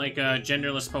guess, like,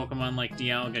 genderless Pokemon like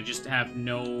Dialga just have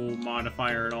no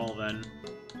modifier at all, then.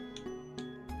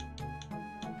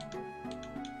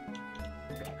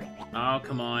 Oh,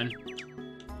 come on.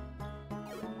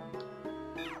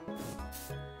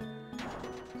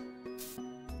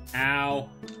 Ow.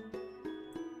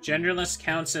 Genderless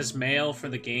counts as male for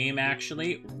the game,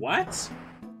 actually? What?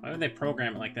 Why would they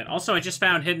program it like that? Also, I just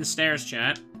found hidden stairs,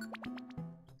 chat.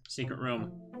 Secret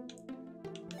room.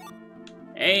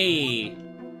 Hey!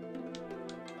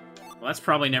 Well, that's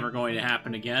probably never going to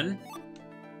happen again.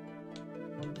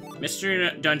 Mystery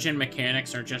Dungeon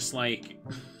mechanics are just like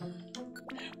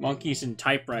monkeys and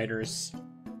typewriters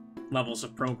levels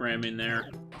of programming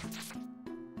there.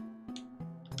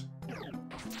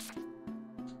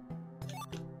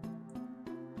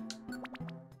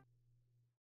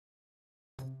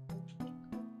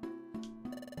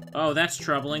 Oh, that's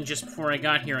troubling. Just before I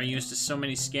got here, I used so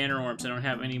many scanner orbs. I don't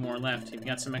have any more left. If you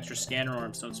got some extra scanner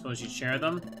orbs, don't suppose you'd share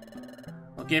them?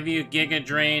 I'll give you Giga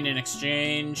Drain in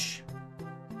exchange.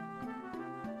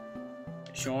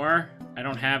 Sure? I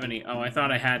don't have any. Oh, I thought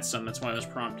I had some. That's why it was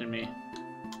prompting me.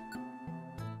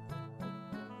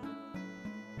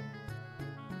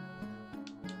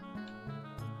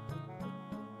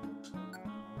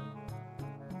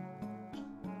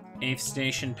 Eighth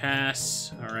station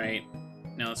pass. Alright.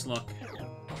 Now let's look.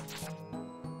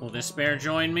 Will this bear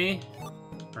join me?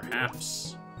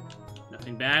 Perhaps.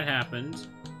 Nothing bad happened.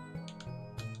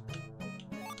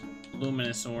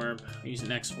 Luminous orb. I'll use the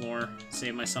next floor.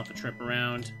 Save myself a trip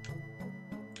around.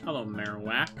 Hello,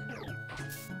 Marowak.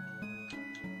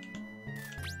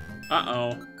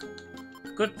 Uh-oh.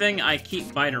 Good thing I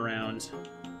keep Bite around.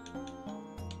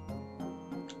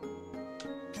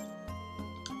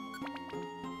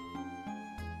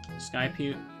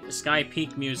 Sky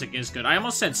Peak music is good. I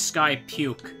almost said Sky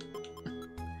Puke.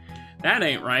 That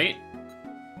ain't right.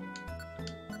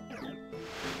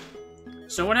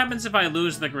 So what happens if I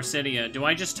lose the Gracidia? Do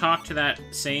I just talk to that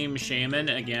same shaman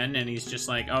again, and he's just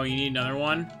like, oh, you need another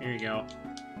one? Here you go.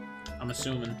 I'm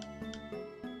assuming.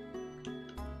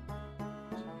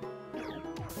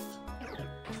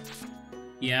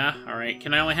 Yeah, alright.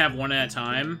 Can I only have one at a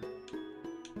time?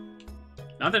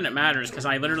 Not that it matters, because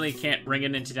I literally can't bring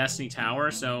it into Destiny Tower,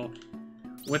 so...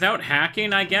 Without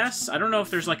hacking, I guess? I don't know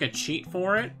if there's, like, a cheat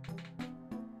for it.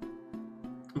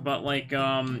 But, like,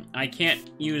 I can't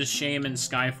use Shaman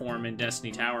Skyform in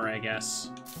Destiny Tower, I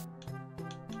guess.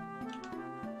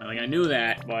 Like, I knew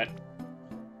that, but...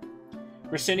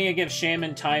 Gracidia gives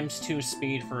Shaman ×2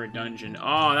 speed for a dungeon.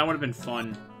 Oh, that would have been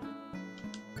fun.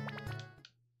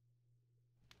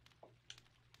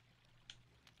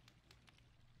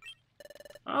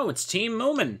 Oh, it's Team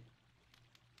Moomin.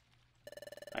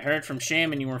 I heard from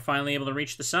Shaman you were finally able to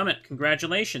reach the summit.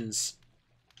 Congratulations.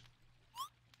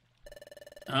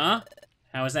 Huh?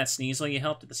 How was that Sneasel you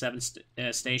helped at the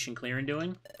 7th station clearing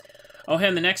doing? Oh,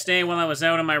 him. The next day, while I was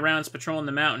out on my rounds patrolling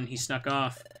the mountain, he snuck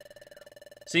off.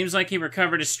 Seems like he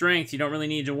recovered his strength. You don't really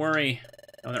need to worry.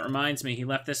 Oh, that reminds me. He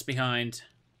left this behind.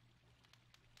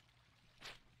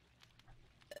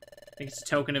 I think it's a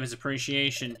token of his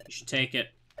appreciation. You should take it.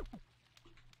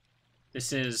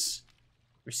 This is...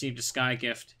 Received a sky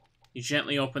gift. You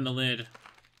gently opened the lid.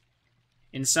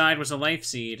 Inside was a life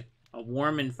seed. A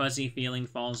warm and fuzzy feeling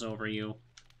falls over you.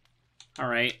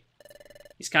 Alright.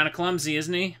 He's kind of clumsy,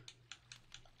 isn't he?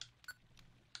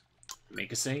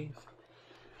 Make a save.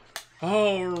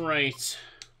 Alright.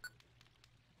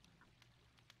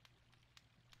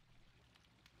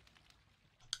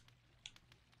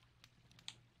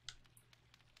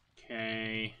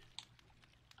 Okay.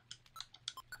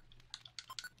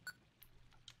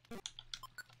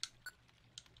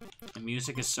 The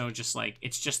music is so just like,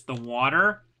 it's just the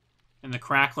water and the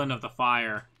crackling of the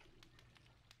fire.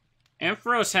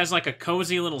 Ampharos has like a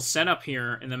cozy little setup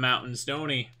here in the mountains, don't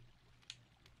he?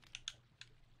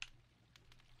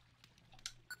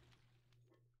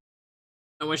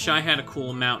 I wish I had a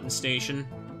cool mountain station.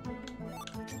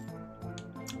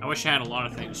 I wish I had a lot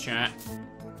of things, chat.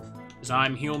 Because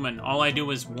I'm human. All I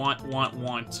do is want, want,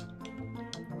 want.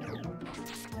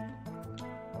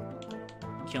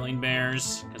 Killing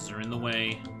bears, because they're in the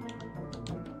way.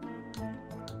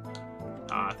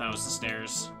 Ah, I thought it was the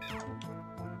stairs.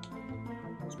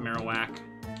 It's Marowak.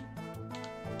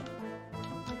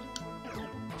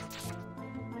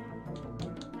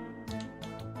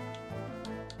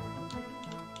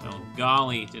 Oh,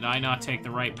 golly, did I not take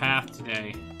the right path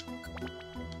today?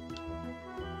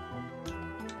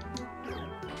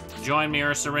 Join me,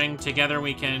 Ursaring. Together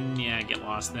we can, yeah, get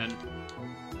lost then.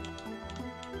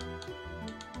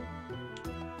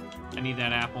 I need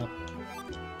that apple.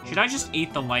 Should I just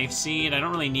eat the life seed? I don't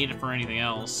really need it for anything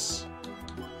else.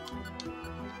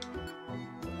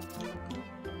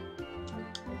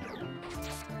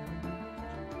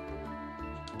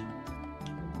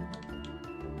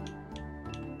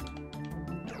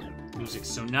 Music's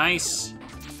so nice.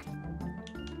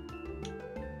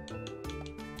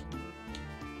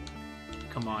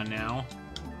 Come on now.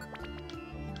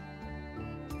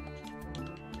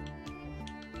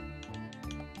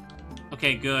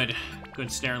 Okay, good.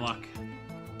 Good stair luck.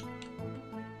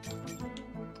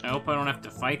 hope I don't have to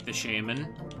fight the shaman.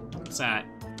 What's that?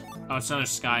 Oh, it's another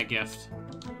sky gift.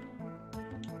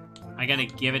 I gotta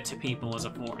give it to people as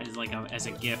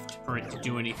a gift for it to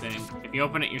do anything. If you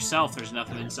open it yourself, there's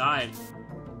nothing inside.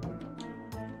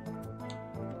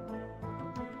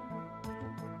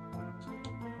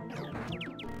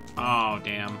 Oh,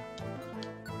 damn.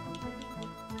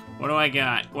 What do I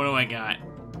got? What do I got?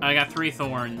 I got 3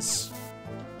 thorns.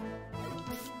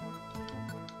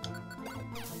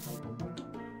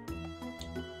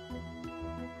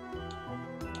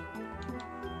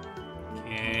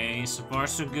 Okay, so far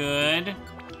so good.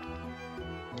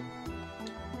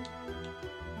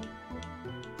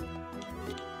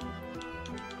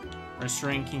 First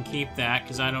ring can keep that,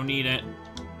 because I don't need it.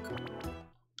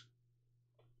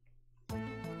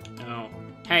 Oh.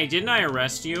 Hey, didn't I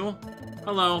arrest you?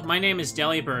 Hello, my name is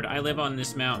Delibird. I live on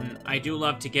this mountain. I do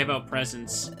love to give out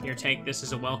presents. Here, take this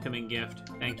as a welcoming gift.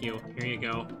 Thank you. Here you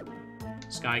go.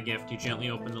 Sky gift. You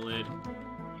gently open the lid.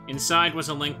 Inside was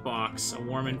a link box. A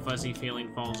warm and fuzzy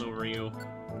feeling falls over you.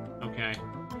 Okay.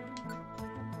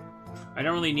 I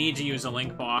don't really need to use a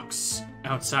link box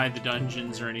outside the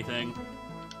dungeons or anything.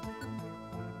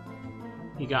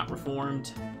 He got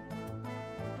reformed.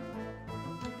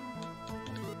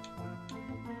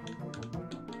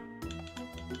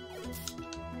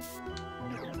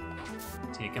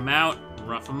 Take him out,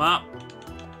 rough him up.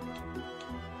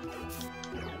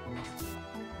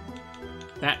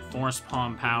 That force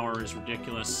palm power is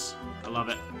ridiculous. I love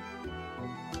it.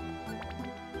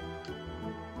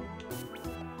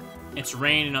 It's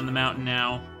raining on the mountain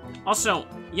now. Also,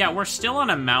 yeah, we're still on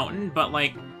a mountain, but,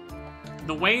 like,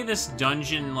 the way this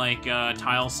dungeon, like,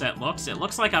 tile set looks, it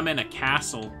looks like I'm in a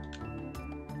castle.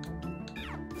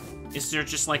 Is there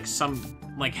just, like, some,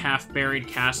 like, half-buried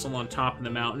castle on top of the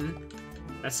mountain?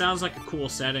 That sounds like a cool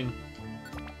setting.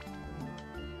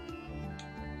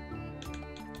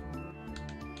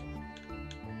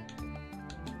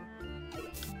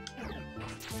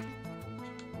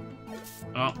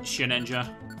 Oh, shit, Enja.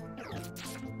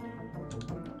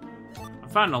 I'm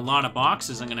finding a lot of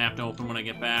boxes I'm gonna have to open when I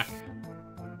get back.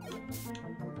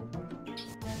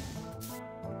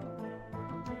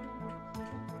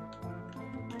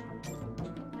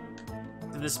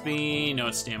 Could this be... No,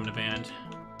 it's Stamina Band.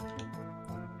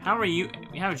 How'd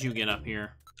you get up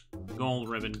here? Gold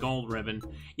ribbon, gold ribbon.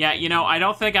 Yeah, you know, I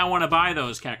don't think I want to buy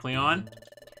those, Kecleon.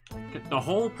 The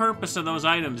whole purpose of those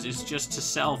items is just to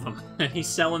sell them. And he's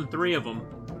selling 3 of them.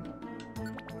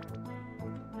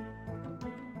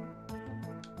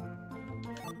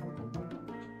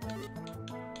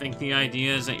 Think the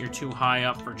idea is that you're too high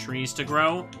up for trees to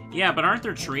grow? Yeah, but aren't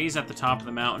there trees at the top of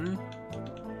the mountain?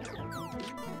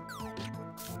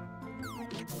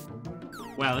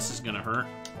 Wow, this is gonna hurt.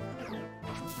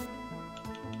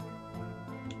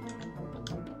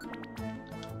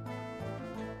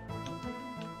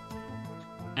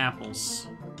 Apples.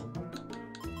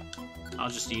 I'll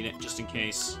just eat it, just in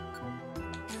case.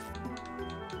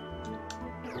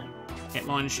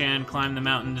 Hitmonchan, climb the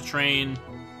mountain to train.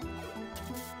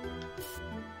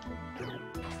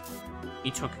 He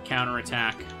took a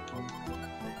counterattack.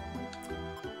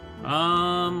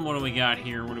 What do we got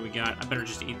here? What do we got? I better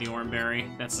just eat the Oranberry.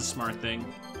 That's the smart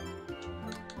thing.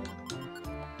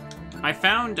 I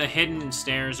found a hidden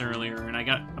stairs earlier, and I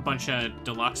got a bunch of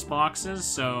deluxe boxes,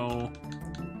 so...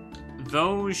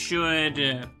 Those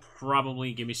should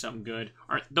probably give me something good.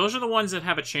 Those are the ones that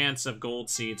have a chance of gold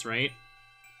seeds, right?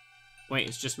 Wait,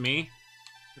 it's just me?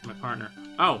 With my partner.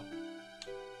 Oh.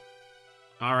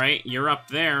 Alright, you're up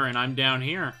there, and I'm down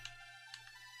here.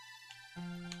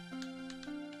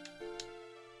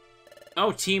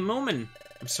 Oh, Team Moomin!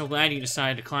 I'm so glad you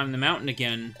decided to climb the mountain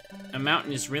again. A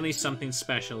mountain is really something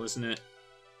special, isn't it?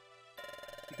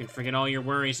 You can forget all your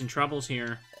worries and troubles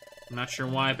here. I'm not sure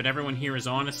why, but everyone here is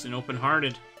honest and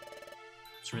open-hearted.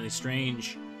 It's really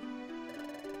strange.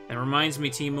 That reminds me,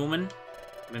 Team Moomin.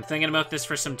 I've been thinking about this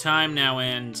for some time now,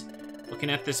 and looking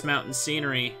at this mountain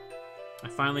scenery, I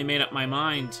finally made up my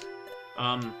mind.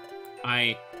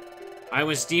 I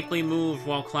was deeply moved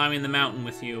while climbing the mountain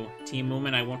with you. Team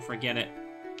Moomin, I won't forget it.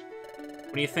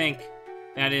 What do you think?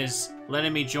 That is,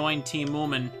 letting me join Team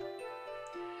Moomin.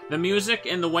 The music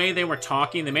and the way they were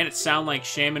talking, they made it sound like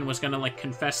Shaman was gonna, like,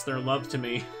 confess their love to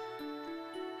me.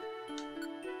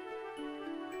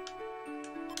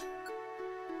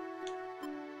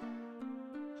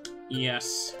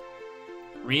 Yes.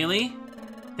 Really?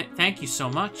 Thank you so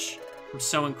much. I'm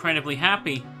so incredibly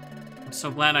happy. I'm so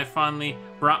glad I finally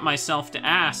brought myself to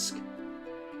ask.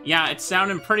 Yeah, it's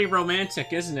sounding pretty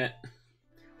romantic, isn't it?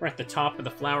 We're at the top of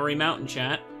the Flowery Mountain,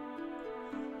 chat.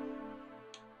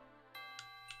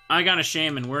 I got a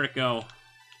shaman. Where'd it go?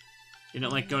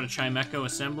 Didn't, like, go to Chimecho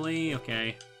Assembly?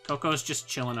 Okay. Coco's just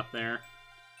chilling up there.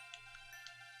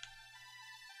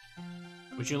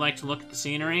 Would you like to look at the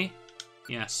scenery?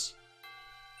 Yes.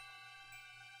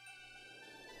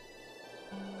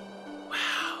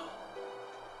 Wow.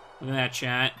 Look at that,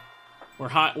 chat. We're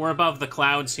hot. We're above the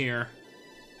clouds here.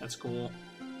 That's cool.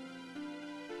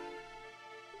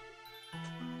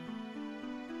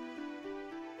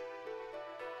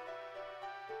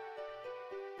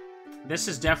 This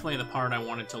is definitely the part I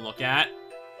wanted to look at.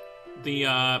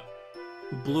 The,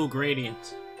 blue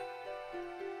gradient.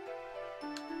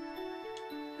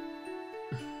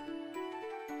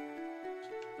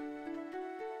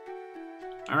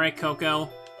 Alright, Coco.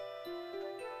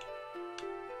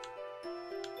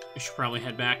 We should probably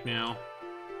head back now.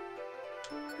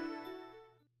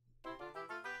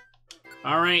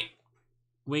 Alright.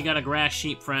 We got a grass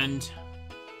sheep friend.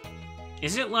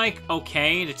 Is it, like,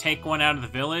 okay to take one out of the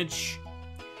village?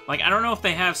 Like, I don't know if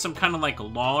they have some kind of, like,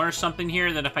 law or something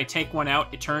here that if I take one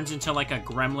out, it turns into, like, a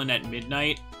gremlin at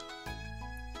midnight.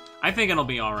 I think it'll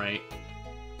be alright.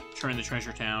 Turn the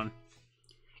treasure town.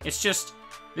 It's just,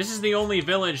 this is the only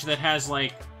village that has,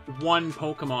 like, one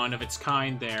Pokemon of its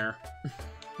kind there.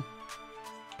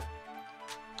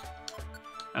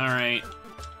 Alright.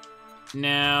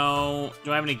 Now,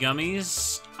 do I have any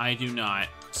gummies? I do not.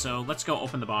 So, let's go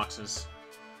open the boxes.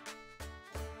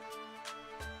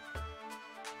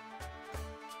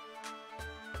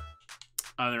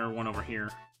 Oh, there's one over here.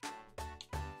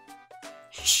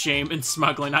 Shame and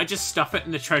smuggling. I just stuff it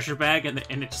in the treasure bag and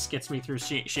it just gets me through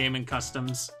shame and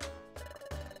customs.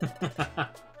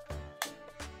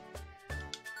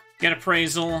 Get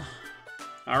appraisal.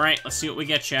 Alright, let's see what we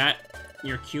get, chat.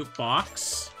 Your cute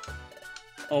box.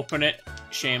 Open it.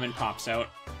 Shaman pops out.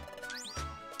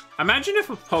 Imagine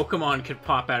if a Pokemon could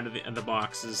pop out of the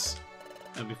boxes.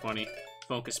 That'd be funny.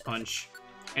 Focus Punch.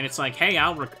 And it's like, hey,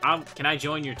 can I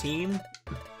join your team?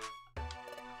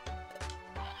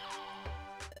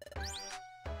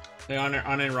 They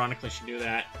unironically should do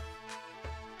that.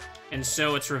 And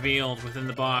so it's revealed within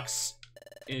the box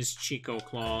is Chico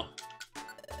Claw.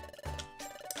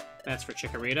 That's for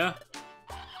Chikorita.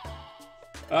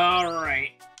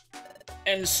 Alright.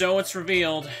 And so it's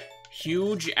revealed.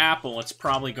 Huge apple. It's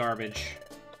probably garbage.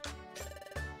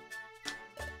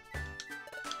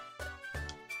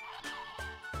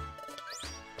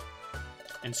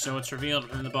 And so it's revealed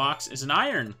within the box is an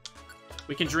iron.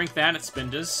 We can drink that at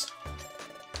Spinda's.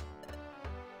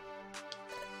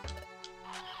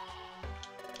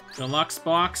 Deluxe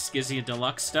box gives you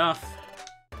deluxe stuff.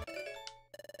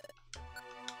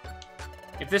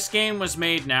 If this game was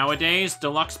made nowadays,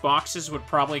 deluxe boxes would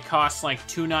probably cost like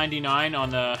 $2.99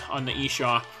 on the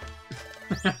eShop.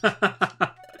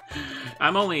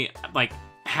 I'm only like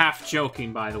half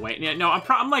joking, by the way. No,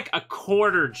 I'm like a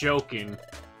quarter joking.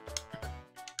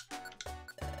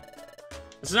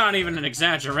 It's not even an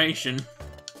exaggeration.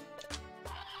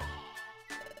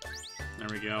 There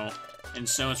we go. And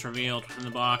so it's revealed within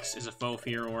the box is a faux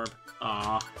fear orb.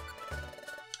 Aww.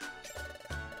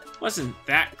 Wasn't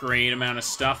that great amount of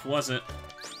stuff, was it?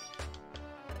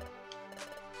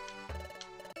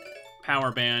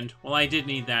 Power Band. Well, I did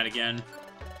need that again.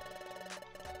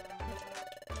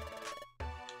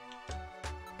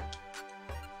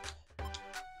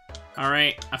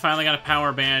 Alright, I finally got a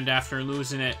Power Band after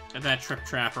losing it at that Trip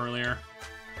Trap earlier.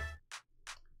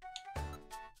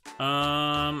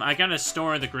 I gotta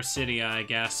store the Gracidia, I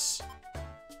guess.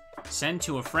 Send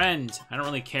to a friend. I don't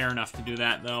really care enough to do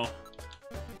that, though.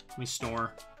 Let me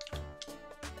store.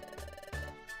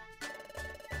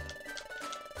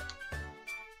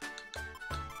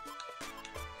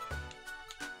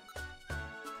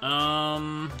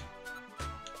 Don't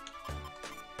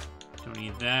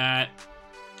need that.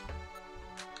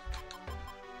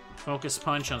 Focus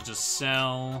Punch, I'll just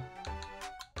sell.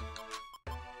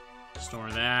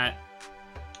 Store that.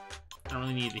 I don't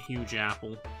really need the huge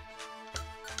apple.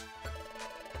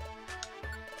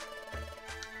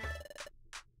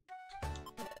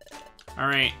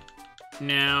 Alright.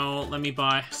 Now, let me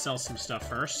sell some stuff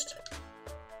first.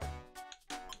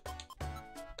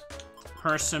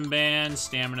 Person bands,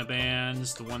 stamina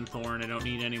bands, the one thorn I don't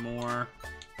need anymore.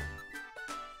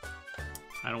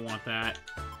 I don't want that.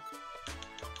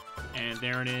 And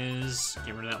there it is.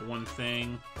 Get rid of that one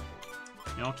thing.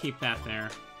 And I'll keep that there.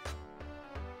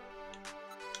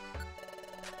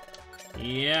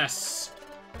 Yes!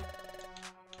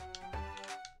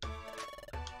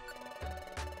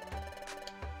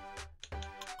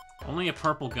 Only a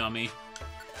purple gummy.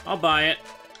 I'll buy it.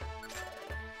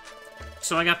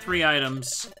 So I got 3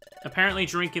 items. Apparently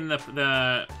drinking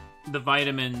the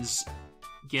vitamins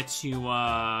gets you,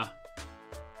 I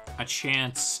a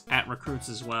chance at recruits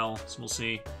as well, so we'll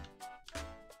see.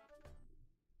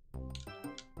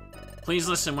 Please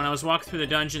listen, when I was walking through the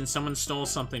dungeon, someone stole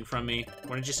something from me.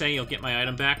 What did you say? You'll get my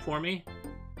item back for me?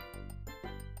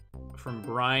 From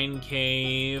Brine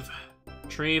Cave.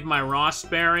 Retrieve my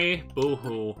Rossberry?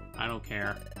 Boo-hoo. I don't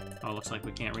care. Oh, looks like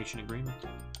we can't reach an agreement.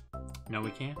 No,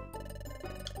 we can't.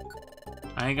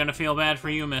 I ain't gonna feel bad for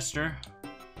you, mister.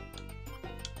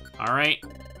 Alright.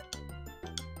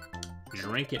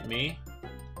 Drink it, me.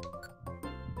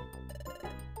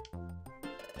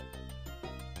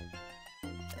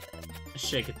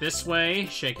 Shake it this way,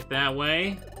 shake it that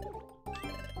way.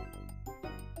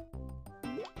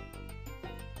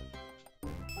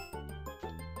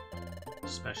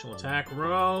 Special attack,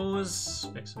 Rose.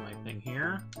 Fixing my thing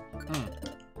here.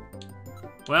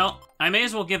 Well, I may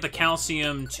as well give the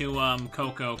calcium to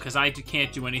Coco, because I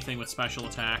can't do anything with special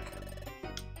attack.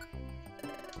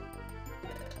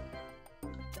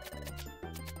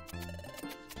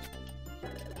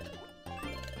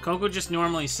 Coco just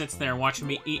normally sits there watching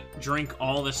me drink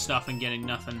all this stuff and getting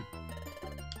nothing.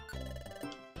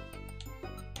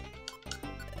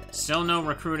 Still no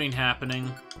recruiting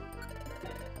happening.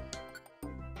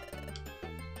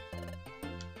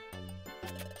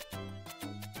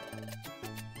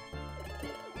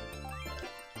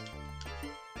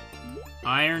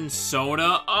 Iron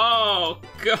soda? Oh,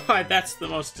 God, that's the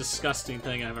most disgusting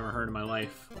thing I've ever heard in my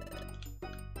life.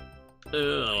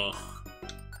 Ugh.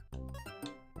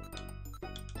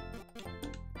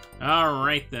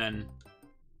 Alright, then.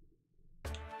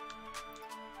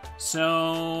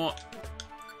 So...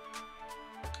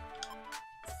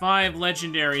 5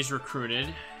 legendaries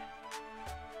recruited.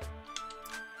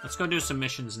 Let's go do some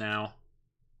missions now.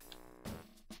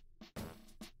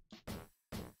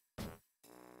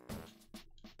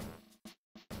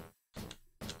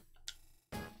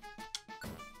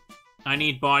 I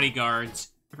need bodyguards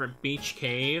for Beach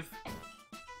Cave.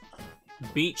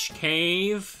 Beach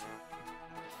Cave.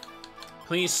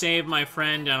 Please save my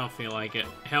friend. I don't feel like it.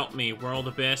 Help me. World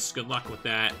Abyss. Good luck with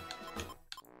that.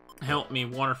 Help me.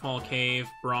 Waterfall Cave.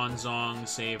 Bronzong.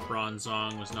 Save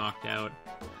Bronzong. Was knocked out.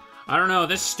 I don't know.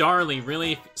 This Starly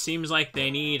really seems like they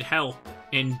need help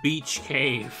in Beach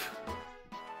Cave.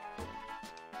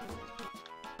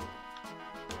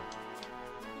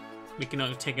 We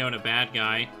can take out a bad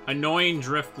guy. Annoying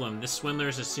Drifblim. This Swindler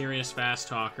is a serious fast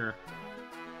talker.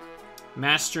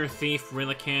 Master Thief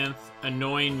Relicanth.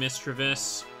 Annoying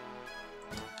Mischievous.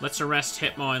 Let's arrest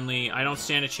Hitmonlee. I don't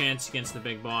stand a chance against the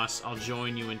big boss. I'll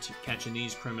join you in catching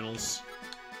these criminals.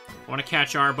 I want to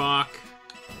catch Arbok.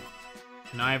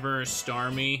 Conniver,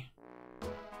 Starmie.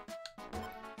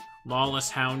 Lawless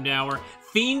Houndour.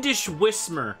 Fiendish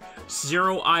Whismer.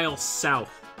 Zero Isle South.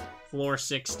 Floor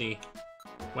 60.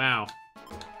 Wow.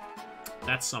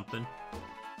 That's something.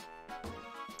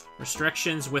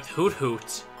 Restrictions with Hoot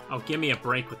Hoot. Oh, give me a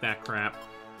break with that crap.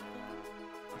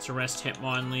 Let's arrest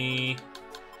Hitmonlee.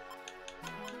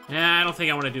 Nah, I don't think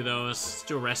I want to do those. Let's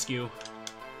do a rescue.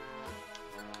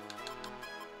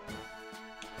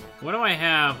 What do I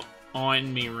have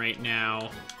on me right now?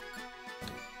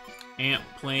 Ant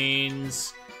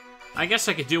Plains. I guess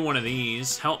I could do one of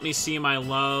these. Help me see my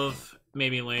love.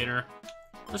 Maybe later.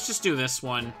 Let's just do this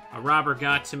one. A robber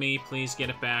got to me. Please get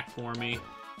it back for me.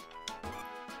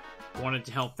 Wanted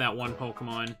to help that one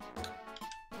Pokemon.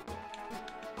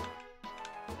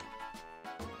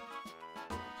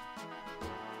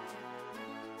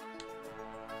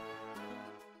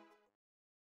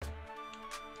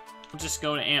 We'll just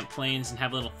go to Ant Plains and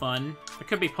have a little fun. There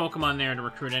could be Pokemon there to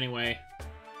recruit anyway.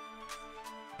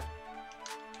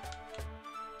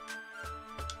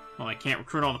 Well, I can't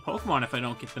recruit all the Pokemon if I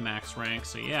don't get the max rank,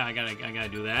 so yeah, I gotta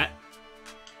do that.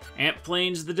 Ant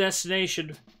Plains the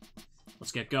destination.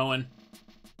 Let's get going.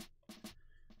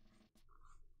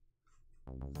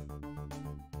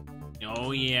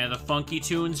 Oh yeah, the funky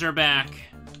tunes are back.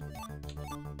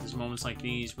 There's moments like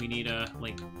these, we need a,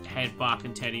 like, head bop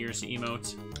and teddy ears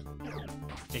emote.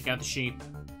 Take out the sheep.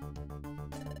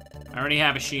 I already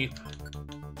have a sheep.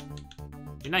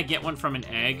 Didn't I get one from an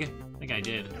egg? I think I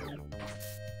did.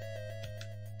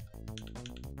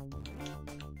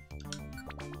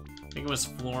 I think it was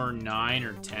floor 9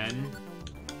 or 10.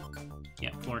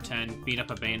 Yeah, floor 10. Beat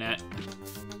up a Bayonet.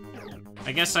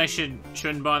 I guess I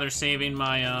shouldn't bother saving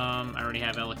my, I already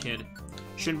have Elekid.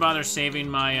 Shouldn't bother saving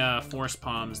my, Force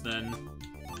Palms, then.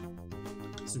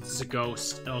 Since it's a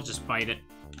ghost, it'll just bite it.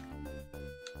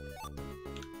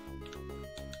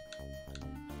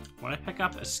 What'd I pick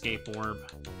up? Escape Orb.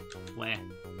 Bleh.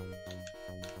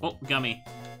 Oh, Gummy.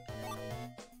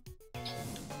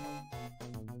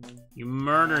 You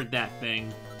murdered that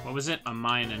thing. What was it? A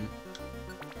Minun.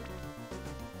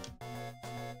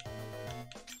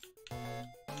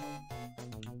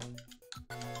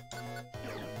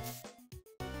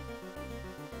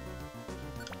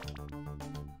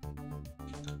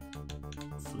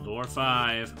 Floor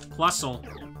 5. Plusle.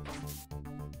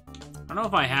 I don't know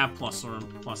if I have Plusle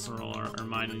or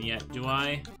Minun yet. Do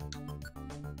I?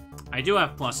 I do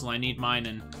have Plusle. I need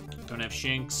Minun. Don't have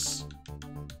Shinx.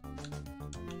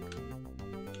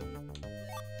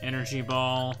 Energy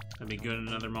Ball. That'd be good,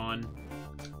 another Mon.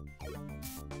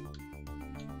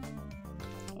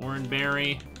 Oran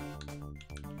Berry.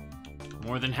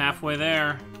 More than halfway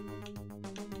there.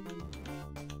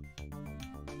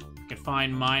 Could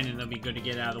find mine and that'll be good to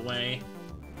get out of the way.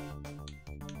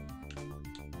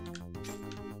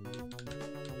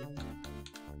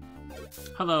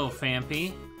 Hello,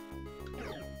 Phanpy.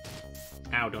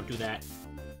 Ow, don't do that.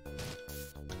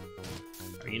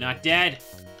 Are you not dead?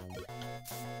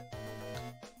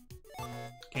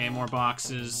 Okay, more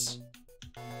boxes.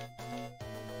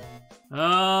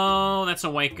 Oh, that's a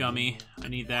white gummy. I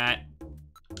need that.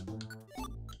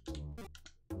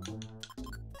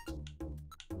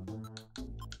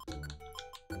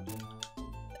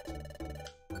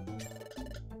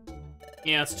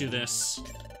 Yeah, let's do this.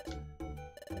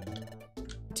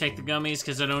 Take the gummies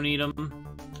because I don't need them.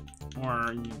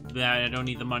 Or that I don't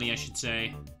need the money, I should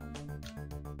say.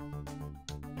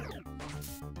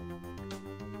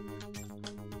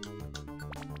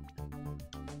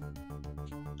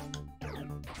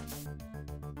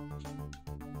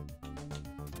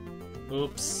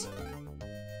 Oops.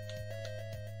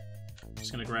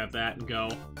 Just gonna grab that and go.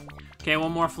 Okay,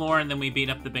 one more floor and then we beat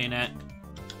up the Bayonet.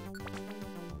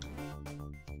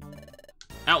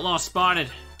 Outlaw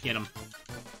spotted. Get him.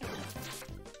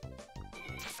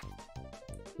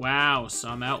 Wow,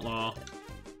 some Outlaw.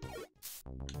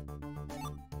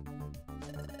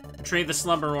 Trade the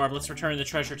Slumber Orb. Let's return to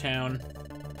Treasure Town.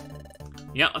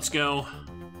 Yeah, let's go.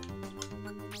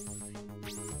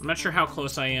 I'm not sure how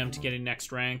close I am to getting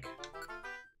next rank.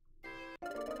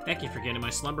 Thank you for getting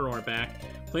my Slumber Orb back.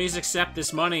 Please accept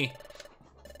this money.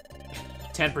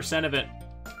 10% of it.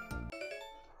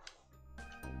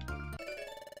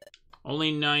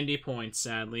 Only 90 points,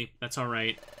 sadly. That's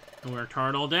alright. I worked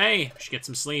hard all day. Should get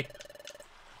some sleep.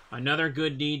 Another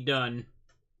good deed done.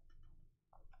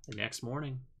 The next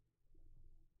morning.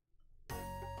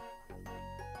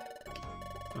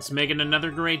 Let's make it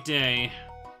another great day.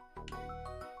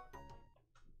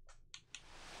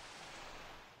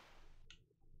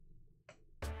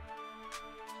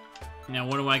 Now,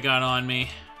 what do I got on me?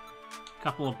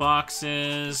 Couple of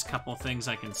boxes, couple of things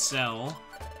I can sell.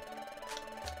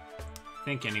 I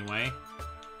think, anyway.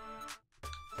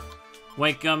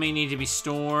 White gummy need to be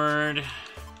stored.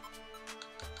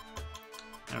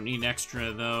 I don't need extra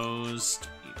of those.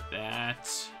 Don't need that.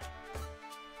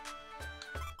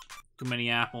 Too many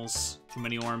apples. Too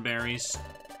many orange berries.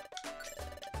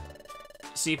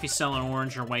 See if he's selling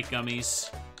orange or white gummies.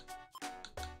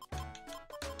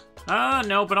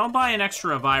 No, but I'll buy an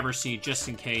extra Reviver Seed just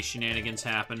in case shenanigans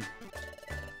happen.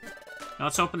 Now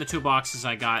let's open the 2 boxes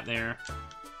I got there.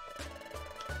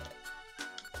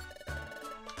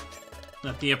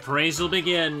 Let the appraisal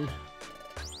begin.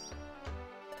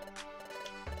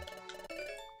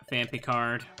 A Phanpy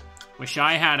card. Wish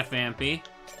I had a Phanpy,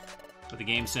 but the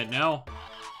game said no.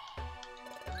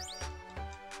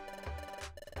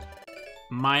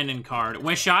 Minun card.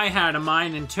 Wish I had a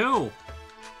Minun too.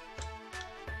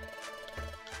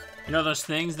 You know those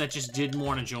things that just didn't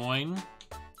want to join?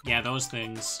 Yeah, those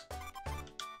things.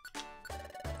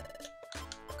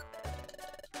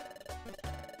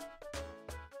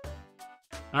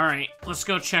 Alright, let's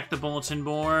go check the bulletin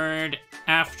board.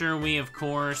 After we, of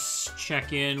course,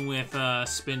 check in with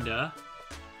Spinda.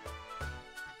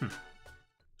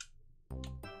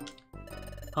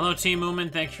 Hello, Team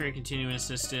Moomin. Thanks for your continuing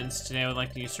assistance. Today I would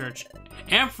like to search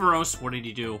Ampharos. What did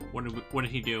he do? What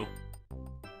did he do?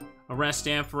 Arrest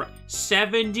Ampharos.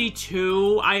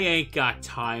 72? I ain't got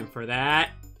time for that.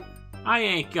 I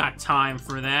ain't got time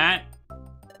for that.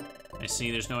 I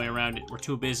see, there's no way around it. We're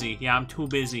too busy. Yeah, I'm too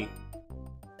busy.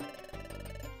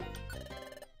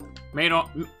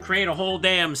 Create a whole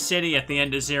damn city at the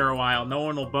end of Zero Isle. No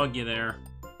one will bug you there.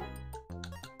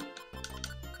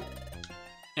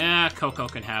 Coco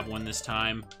can have one this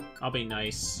time. I'll be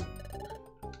nice.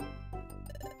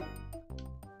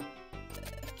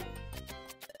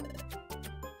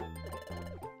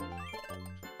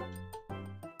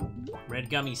 Red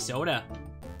gummy soda.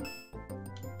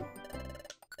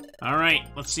 Alright,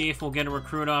 let's see if we'll get a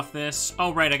recruit off this.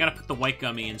 Oh, right, I gotta put the white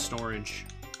gummy in storage.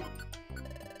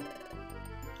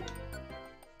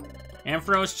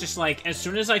 Ampharos just, like, as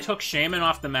soon as I took Shaman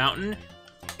off the mountain,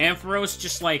 Ampharos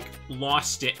just, like,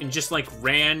 lost it and just, like,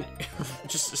 ran,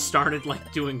 just started,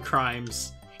 like, doing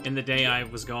crimes. in the day I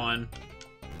was gone.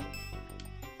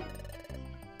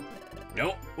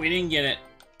 Nope, we didn't get it.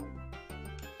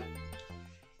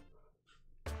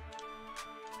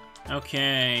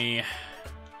 Okay.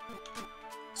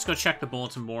 Let's go check the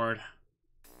bulletin board.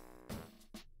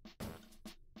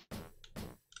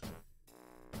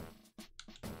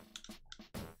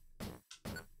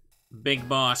 Big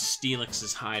Boss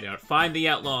Steelix's hideout. Find the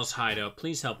Outlaw's hideout.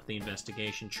 Please help with the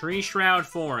investigation. Tree Shroud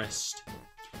Forest.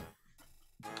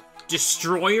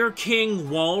 Destroyer King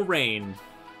Walrein.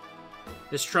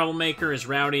 This troublemaker is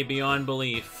rowdy beyond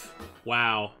belief.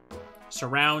 Wow.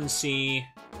 Surround C.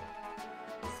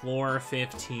 Floor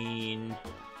 15.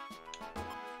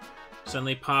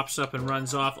 Suddenly pops up and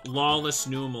runs off. Lawless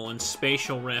Numal and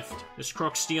Spatial Rift. This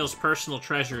crook steals personal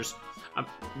treasures.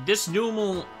 This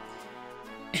Numal...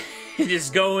 It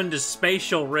is going to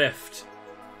Spatial Rift.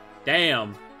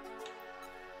 Damn.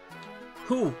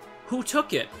 Who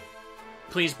took it?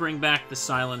 Please bring back the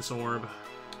Silence Orb.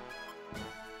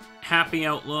 Happy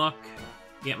Outlook.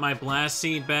 Get my Blast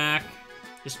Seed back.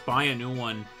 Just buy a new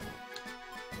one.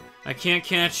 I can't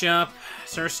catch up.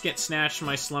 Surskit snatched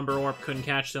my Slumber Orb. Couldn't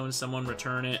catch though, and someone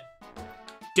return it.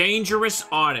 Dangerous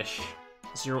Oddish.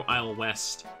 Zero Isle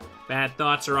West. Bad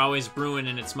thoughts are always brewing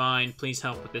in its mind. Please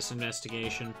help with this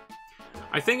investigation.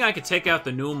 I think I could take out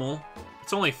the Numal.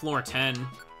 It's only floor 10.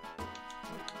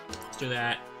 Let's do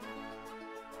that.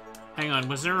 Hang on,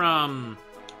 was there,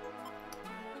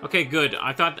 Okay, good.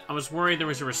 I was worried there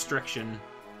was a restriction.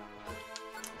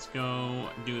 Let's go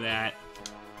do that.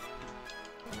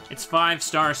 It's 5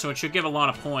 stars, so it should give a lot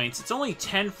of points. It's only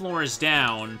 10 floors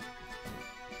down.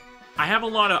 I have a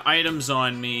lot of items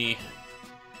on me.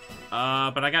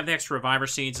 But I got the extra Reviver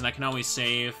Seeds, and I can always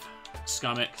save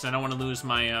Scummit, because I don't want to lose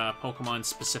my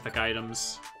Pokemon-specific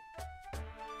items.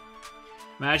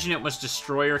 Imagine it was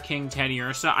Destroyer King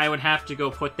Teddiursa. I would have to go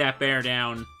put that bear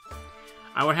down.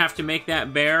 I would have to make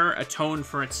that bear atone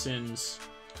for its sins.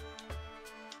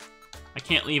 I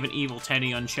can't leave an evil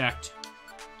Teddy unchecked.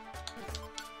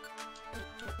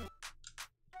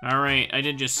 Alright, I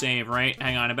did just save, right?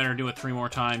 Hang on, I better do it 3 more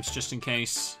times, just in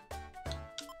case.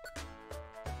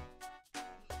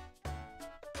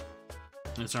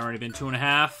 It's already been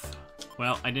 2.5.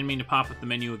 Well, I didn't mean to pop up the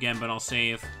menu again, but I'll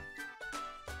save.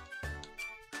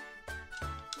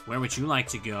 Where would you like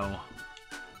to go?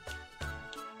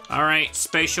 Alright,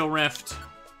 Spatial Rift.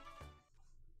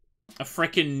 A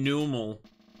frickin' Numal.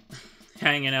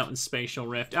 Hanging out in Spatial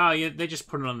Rift. Oh, yeah, they just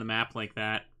put it on the map like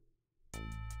that.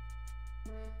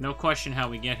 No question how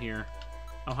we get here.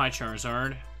 Oh, hi,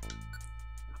 Charizard.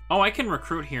 Oh, I can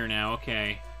recruit here now,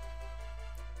 okay.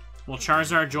 Will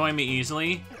Charizard join me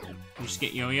easily? Can just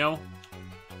get Yo-Yo?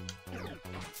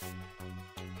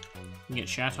 Can get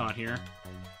Chatot here.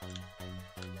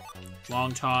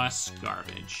 Long Toss,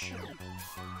 garbage.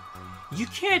 You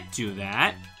can't do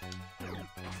that!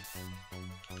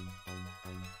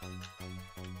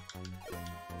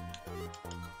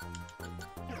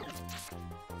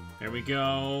 There we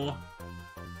go.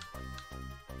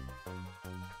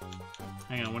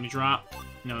 Hang on, when you drop?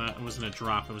 No, that wasn't a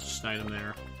drop, it was just an item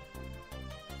there.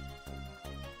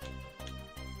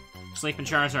 Sleeping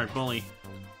Charizard, bully.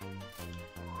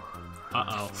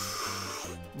 Uh-oh.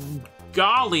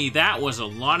 Golly, that was a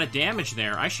lot of damage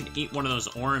there. I should eat one of those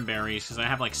Oran Berries, because I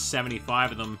have like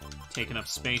 75 of them taking up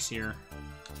space here.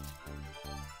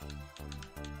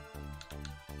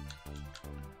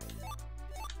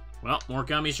 Well, more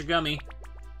gummies are gummy.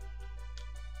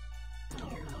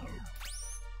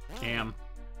 Damn.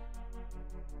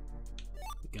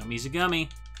 Gummy's a gummy.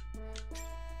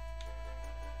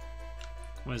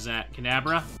 What is that?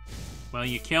 Kadabra? Well,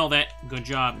 you killed it. Good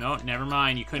job. No, never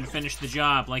mind. You couldn't finish the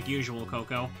job, like usual,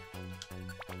 Coco.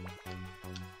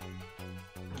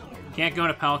 Can't go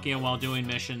to Palkia while doing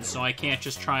missions, so I can't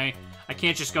just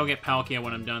go get Palkia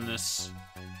when I'm done this.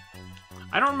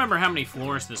 I don't remember how many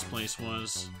floors this place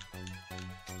was.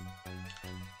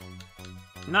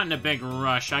 I'm not in a big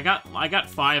rush. I got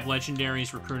 5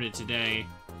 legendaries recruited today.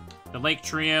 The Lake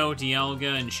Trio,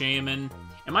 Dialga, and Shaman.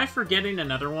 Am I forgetting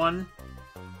another one?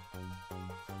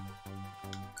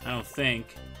 I don't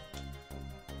think.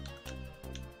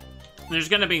 There's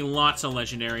gonna be lots of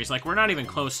legendaries. Like, we're not even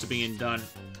close to being done.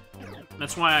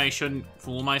 That's why I shouldn't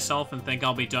fool myself and think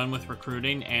I'll be done with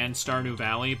recruiting and Stardew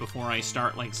Valley before I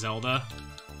start, like, Zelda.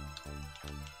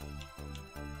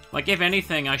 Like, if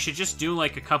anything, I should just do,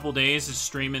 like, a couple days of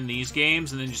streaming these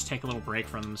games and then just take a little break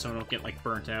from them so I don't get, like,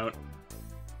 burnt out.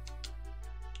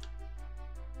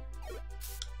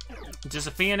 Does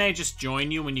a Fianna just join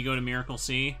you when you go to Miracle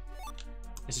Sea?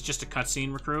 Is it just a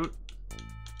cutscene recruit?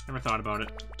 Never thought about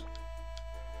it.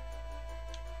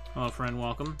 Hello, friend.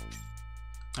 Welcome.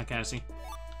 Hi, Cassie.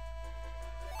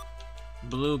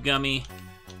 Blue gummy.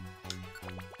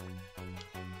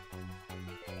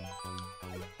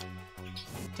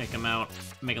 Take him out.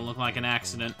 Make it look like an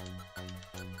accident.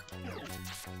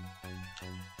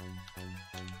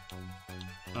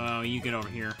 Oh, you get over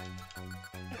here.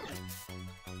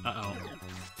 Uh-oh.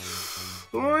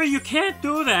 Oh, you can't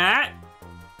do that!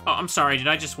 Oh, I'm sorry, did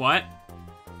I just what?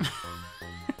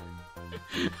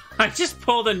 I just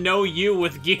pulled a no you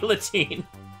with guillotine.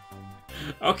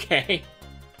 Okay.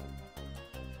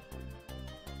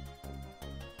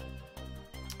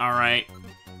 Alright.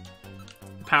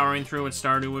 Powering through with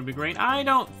Stardew would be great. I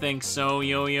don't think so,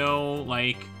 Yo-Yo.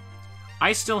 Like,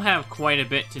 I still have quite a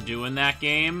bit to do in that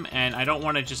game, and I don't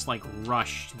want to just, like,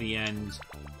 rush to the end.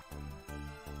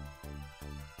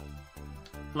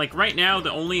 Like, right now,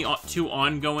 the only two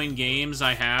ongoing games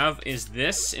I have is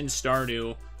this and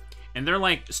Stardew. And they're,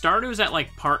 like, Stardew's at,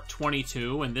 like, part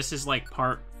 22, and this is, like,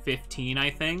 part 15, I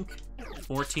think.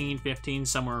 14, 15,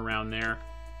 somewhere around there.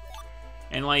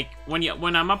 And, like,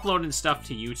 when I'm uploading stuff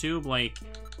to YouTube, like,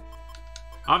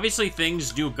 obviously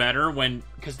things do better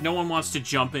because no one wants to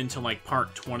jump into, like,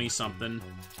 part 20-something.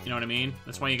 You know what I mean?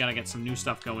 That's why you gotta get some new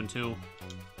stuff going, too.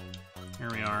 Here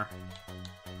we are.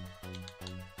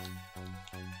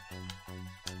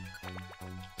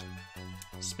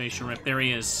 Spatial Rip. There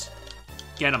he is.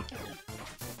 Get him.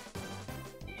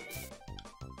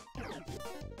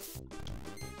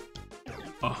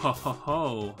 Oh ho ho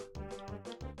ho.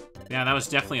 Yeah, that was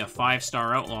definitely a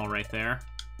 5-star outlaw right there.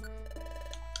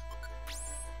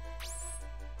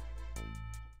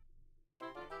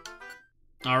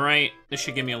 Alright, this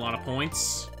should give me a lot of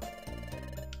points.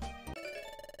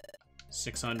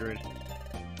 600.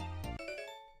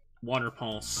 Water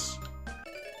Pulse.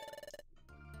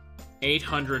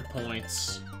 800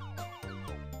 points.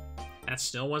 That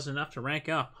still wasn't enough to rank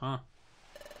up, huh?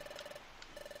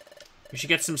 We should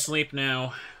get some sleep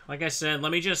now. Like I said,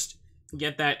 let me just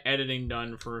get that editing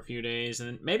done for a few days,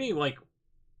 and maybe, like,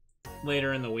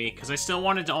 later in the week, because I still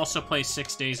wanted to also play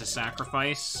 6 Days of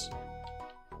Sacrifice.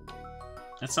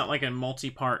 That's not like a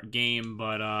multi-part game,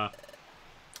 but,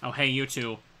 oh, hey, you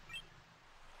two.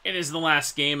 It is the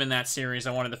last game in that series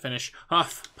I wanted to finish.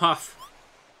 Huff, puff.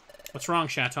 What's wrong,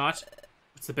 Chatot?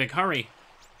 What's the big hurry?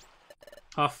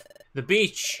 Huff. The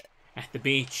beach. At the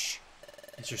beach.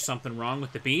 Is there something wrong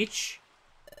with the beach?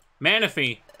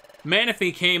 Manaphy.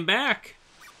 Manaphy came back.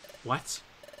 What?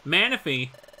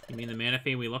 Manaphy? You mean the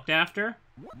Manaphy we looked after?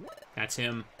 That's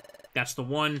him. That's the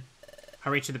one.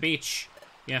 Hurry to the beach.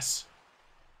 Yes.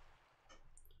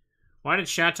 Why did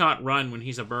Chatot run when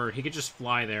he's a bird? He could just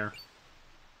fly there.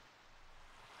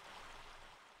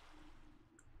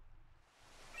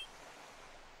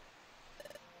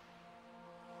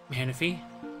 Manaphy?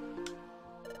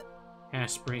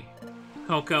 Asprey.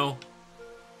 Coco.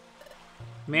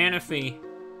 Manaphy.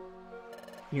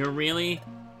 You're really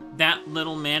that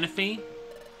little Manaphy?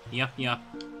 Yup, yup.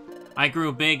 I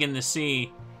grew big in the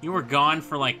sea. You were gone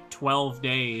for like 12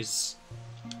 days.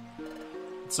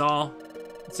 It's all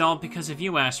because of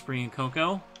you, Asprey and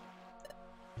Coco.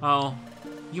 Oh,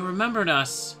 you remembered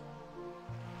us.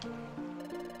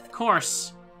 Of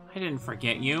course. I didn't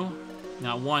forget you.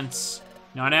 Not once.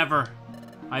 Not ever.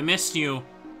 I missed you.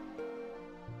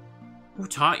 Who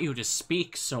taught you to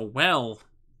speak so well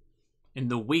in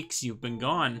the weeks you've been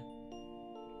gone?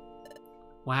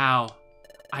 Wow,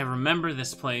 I remember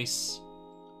this place.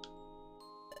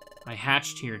 I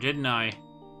hatched here, didn't I?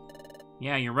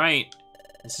 Yeah, you're right.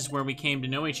 This is where we came to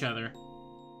know each other.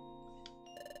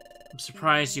 I'm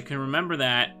surprised you can remember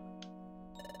that.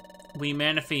 We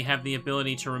Manaphy have the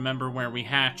ability to remember where we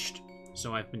hatched,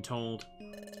 so I've been told.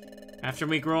 After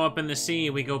we grow up in the sea,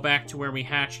 we go back to where we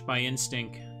hatched by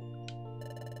instinct.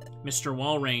 Mr.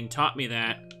 Walrein taught me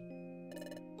that.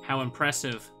 How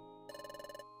impressive.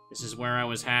 This is where I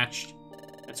was hatched.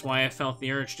 That's why I felt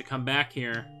the urge to come back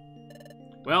here.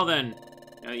 Well then,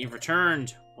 now that you've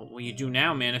returned, what will you do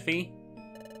now, Manaphy?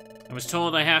 I was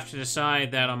told I have to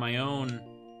decide that on my own.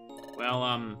 Well,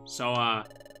 I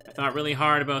thought really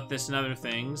hard about this and other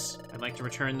things. I'd like to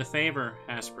return the favor,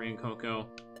 Asprey and Coco.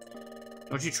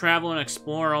 Don't you travel and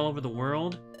explore all over the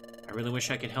world? I really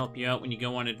wish I could help you out when you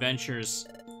go on adventures.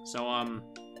 So,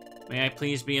 may I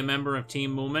please be a member of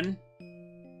Team Moomin?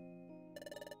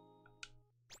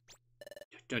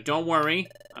 Don't worry,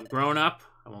 I'm grown up.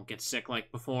 I won't get sick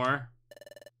like before.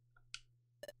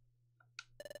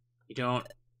 You don't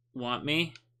want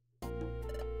me?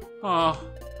 Oh,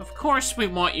 of course we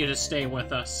want you to stay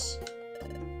with us.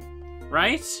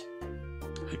 Right?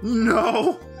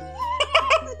 No!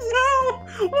 No!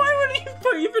 Why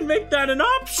would you even make that an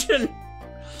option?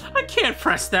 I can't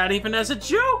press that even as a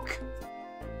joke!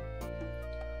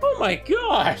 Oh my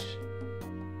god!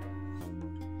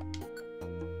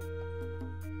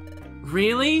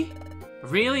 Really?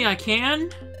 Really, I can?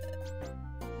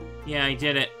 Yeah, I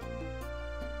did it.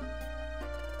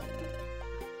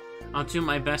 I'll do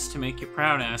my best to make you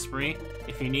proud, Asprey.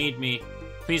 If you need me,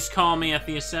 please call me at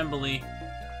the assembly.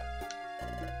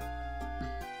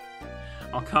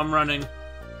 I'll come running.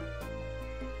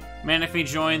 Manaphy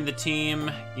joined the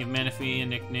team. Give Manaphy a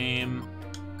nickname.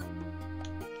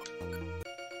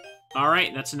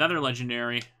 Alright, that's another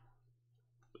legendary.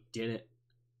 We did it.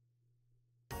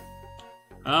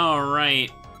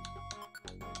 Alright.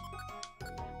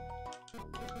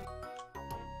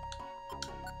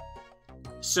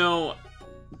 So,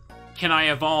 can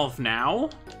I evolve now?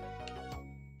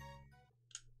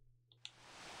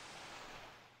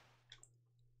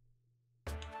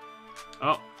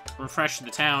 Oh, refresh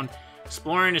the town.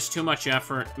 Exploring is too much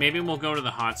effort. Maybe we'll go to the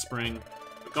hot spring.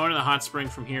 But going to the hot spring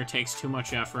from here takes too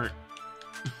much effort.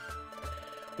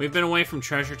 We've been away from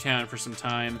Treasure Town for some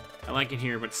time. I like it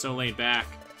here, but it's so laid back.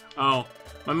 Oh,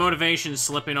 my motivation's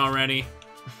slipping already.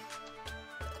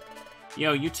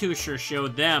 Yo, you two sure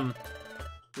showed them.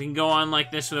 We can go on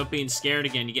like this without being scared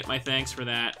again. You get my thanks for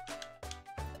that.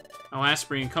 Oh,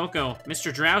 Asprey and Coco.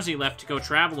 Mr. Drowsy left to go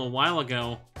travel a while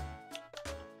ago.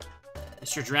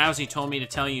 Mr. Drowsy told me to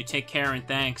tell you take care and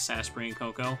thanks, Asprey and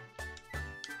Coco.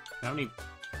 Got any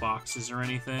boxes or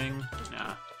anything?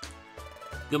 Nah.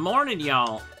 Good morning,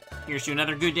 y'all. Here's to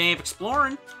another good day of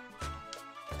exploring.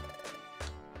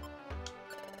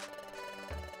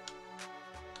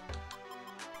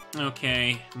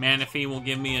 Okay, Manaphy will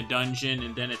give me a dungeon,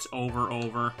 and then it's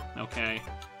over. Okay.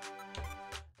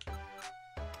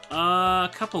 A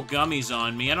couple gummies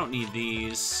on me. I don't need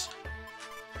these.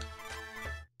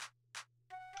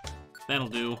 That'll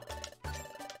do.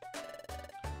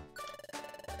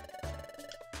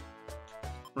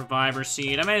 Reviver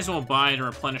Seed. I may as well buy to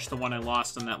replenish the one I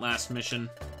lost on that last mission.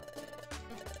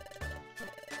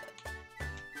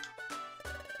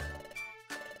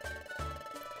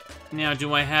 Now,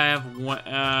 do I have what?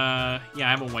 Yeah, I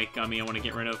have a white gummy I want to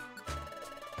get rid of.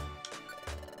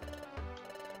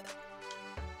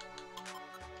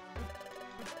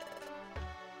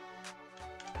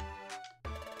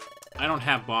 I don't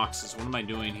have boxes. What am I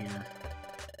doing here?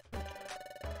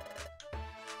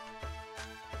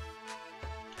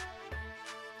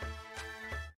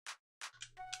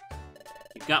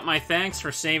 You got my thanks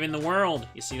for saving the world.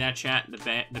 You see that, chat?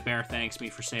 The bear thanks me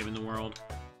for saving the world.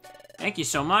 Thank you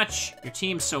so much. Your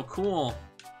team's so cool.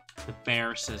 The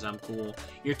bear says I'm cool.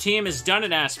 Your team has done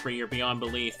it, Asprey. You're beyond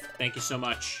belief. Thank you so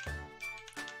much.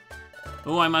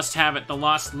 Oh, I must have it. The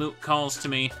lost loot calls to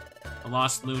me. The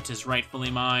lost loot is rightfully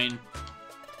mine.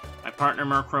 My partner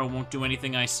Murkrow won't do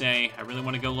anything I say. I really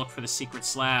want to go look for the secret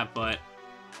slab, but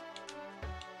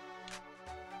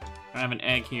I have an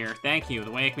egg here. Thank you. The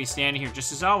way I can be standing here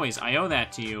just as always. I owe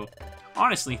that to you.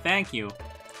 Honestly, thank you.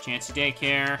 Chancy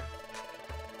Daycare.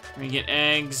 We're gonna get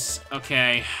eggs.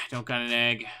 Okay, don't got an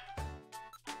egg.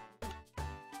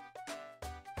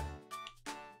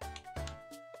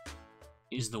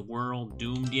 Is the world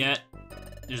doomed yet?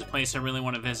 There's a place I really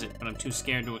want to visit, but I'm too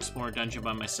scared to explore a dungeon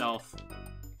by myself.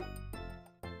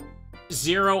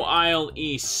 Zero Isle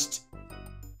East.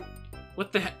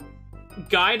 What the heck?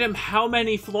 Guide him how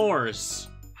many floors?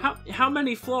 How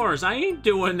many floors? I ain't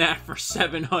doing that for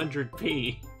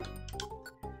 700p.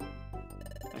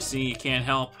 I see you can't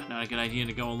help. Not a good idea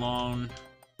to go alone.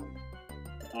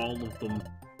 All of them.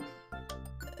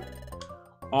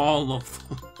 All of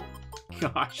them.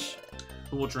 Gosh.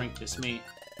 Who will drink this? Me.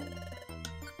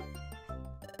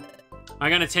 I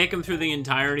gotta take him through the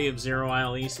entirety of Zero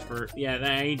Isle East for... Yeah,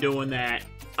 I ain't doing that.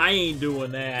 I ain't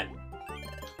doing that.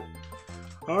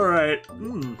 Alright.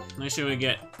 Let's see what we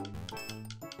get.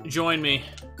 Join me.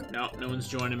 No, no one's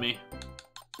joining me.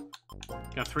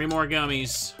 Got 3 more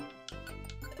gummies.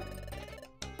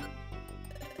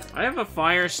 I have a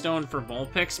Firestone for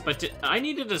Vulpix, but I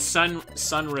needed a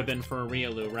sun ribbon for a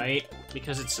Riolu, right?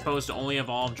 Because it's supposed to only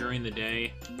evolve during the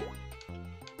day.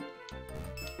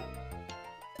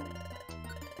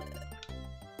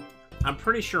 I'm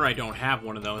pretty sure I don't have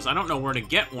one of those. I don't know where to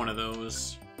get one of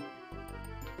those.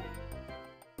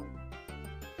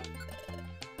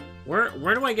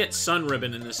 Where do I get Sun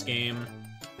Ribbon in this game?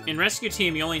 In Rescue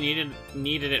Team, you only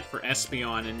needed it for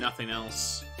Espeon and nothing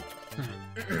else.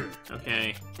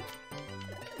 Okay.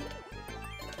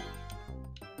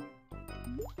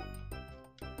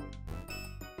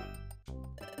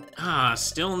 Ah,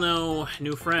 still no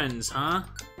new friends, huh?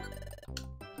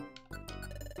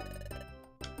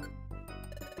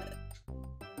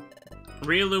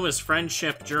 Riolu is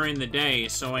friendship during the day,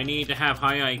 so I need to have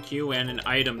high IQ and an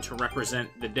item to represent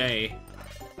the day.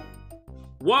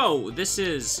 Whoa, this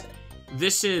is,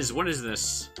 what is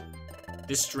this?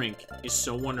 This drink is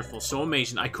so wonderful, so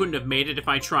amazing. I couldn't have made it if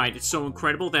I tried. It's so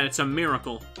incredible that it's a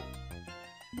miracle.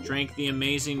 Drank the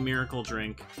amazing miracle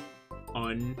drink.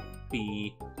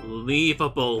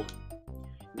 Unbelievable.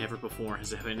 Never before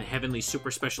has a heavenly,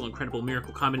 super special, incredible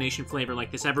miracle combination flavor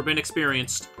like this ever been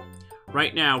experienced.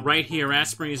 Right now, right here,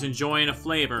 Asprey is enjoying a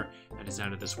flavor that is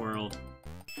out of this world.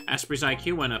 Asprey's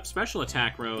IQ went up. Special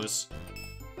attack rose.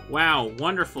 Wow,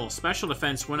 wonderful. Special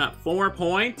defense went up 4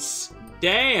 points?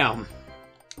 Damn!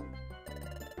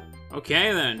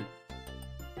 Okay, then.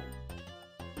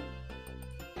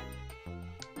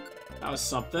 That was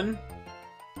something.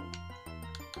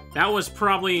 That was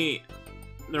probably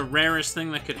the rarest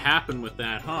thing that could happen with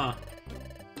that, huh?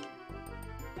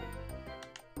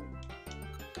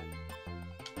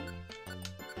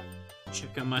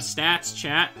 Check out my stats,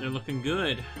 chat. They're looking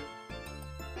good.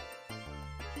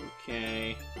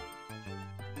 Okay.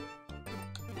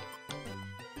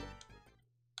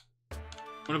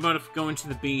 What about if going to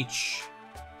the beach?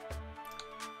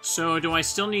 So, do I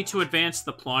still need to advance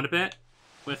the plot a bit?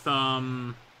 With,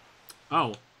 Oh,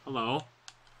 hello.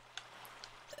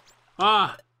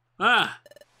 Gua.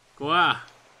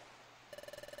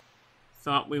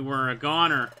 Thought we were a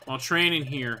goner. While training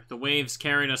here, the waves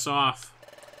carried us off.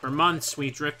 For months,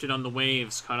 we drifted on the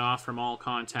waves, cut off from all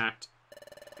contact.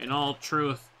 In all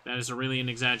truth, that is really an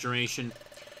exaggeration.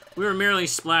 We were merely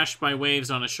splashed by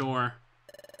waves on a shore.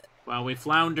 While we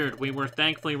floundered, we were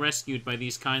thankfully rescued by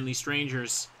these kindly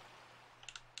strangers.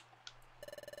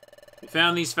 We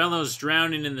found these fellows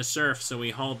drowning in the surf, so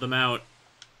we hauled them out.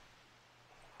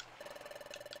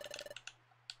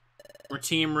 We're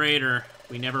Team Raider.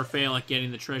 We never fail at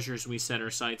getting the treasures we set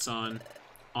our sights on.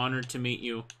 Honored to meet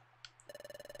you.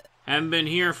 Haven't been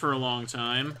here for a long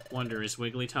time. Wonder, is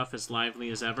Wigglytuff as lively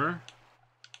as ever?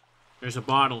 There's a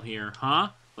bottle here, huh?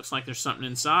 Looks like there's something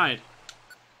inside.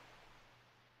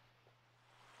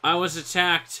 I was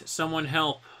attacked. Someone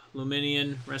help.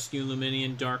 Luminion. Rescue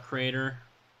Luminion. Dark Crater.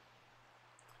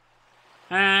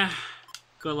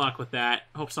 Good luck with that.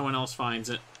 Hope someone else finds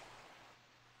it.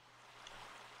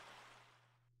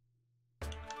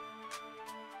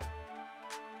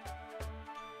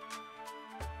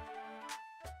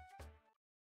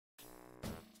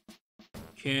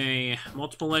 Okay,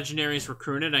 multiple legendaries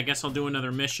recruited. I guess I'll do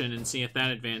another mission and see if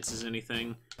that advances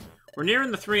anything. We're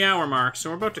nearing the 3-hour mark, so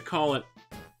we're about to call it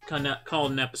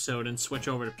an episode and switch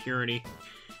over to Purity.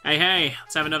 Hey,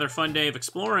 let's have another fun day of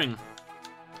exploring.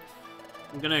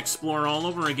 I'm gonna explore all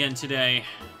over again today.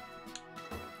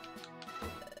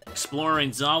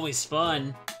 Exploring's always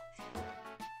fun.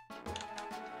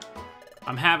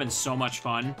 I'm having so much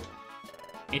fun.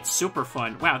 It's super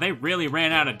fun. Wow, they really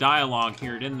ran out of dialogue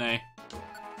here, didn't they?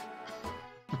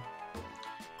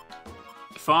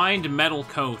 Find Metal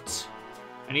Coat.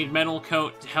 I need Metal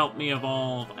Coat to help me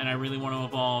evolve, and I really want to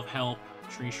evolve. Help.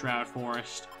 Tree Shroud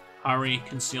Forest. Hurry.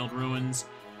 Concealed Ruins.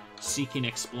 Seeking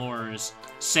Explorers.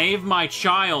 Save my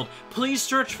child. Please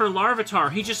search for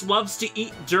Larvitar. He just loves to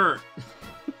eat dirt.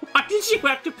 Why did you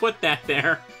have to put that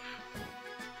there?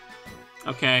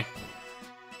 Okay.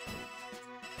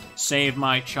 Save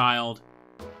my child.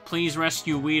 Please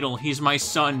rescue Weedle. He's my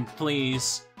son,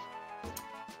 please.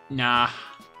 Nah.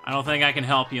 I don't think I can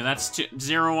help you. That's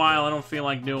Zero Isle I don't feel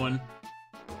like doing.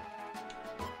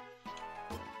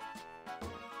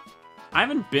 I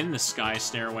haven't been the Sky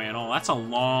Stairway at all. That's a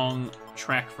long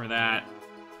trek for that.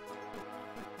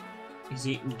 He's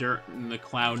eating dirt in the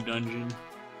Cloud Dungeon.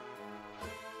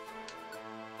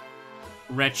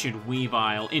 Wretched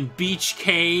Weavile in Beach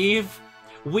Cave?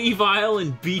 Weavile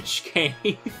in Beach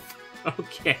Cave?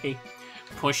 Okay.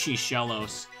 Pushy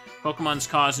Shellos. Pokemon's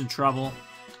causing trouble.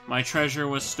 My treasure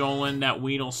was stolen. That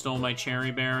Weedle stole my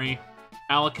Cherry Berry.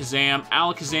 Alakazam.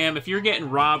 Alakazam, if you're getting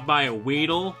robbed by a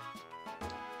Weedle,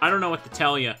 I don't know what to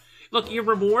tell you. Look, your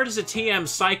reward is a TM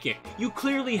Psychic. You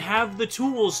clearly have the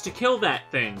tools to kill that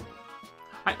thing.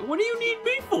 What do you need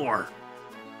me for?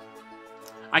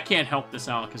 I can't help this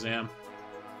Alakazam.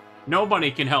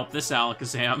 Nobody can help this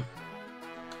Alakazam.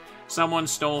 Someone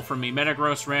stole from me.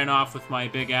 Metagross ran off with my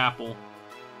Big Apple.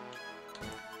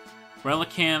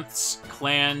 Relicanth's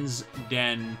Clan's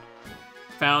Den.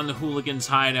 Found the hooligan's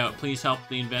hideout. Please help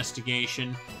the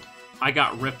investigation. I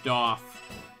got ripped off.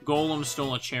 Golem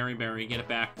stole a Cherry Berry. Get it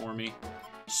back for me.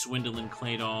 Swindling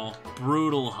Claydol.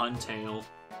 Brutal Huntail.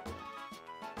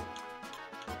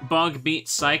 Bug beat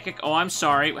Psychic. Oh, I'm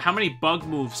sorry. How many bug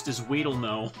moves does Weedle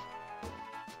know?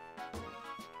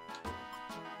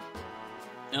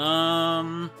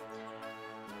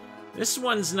 This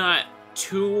one's not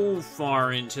too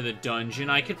far into the dungeon.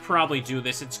 I could probably do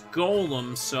this. It's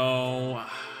Golem, so...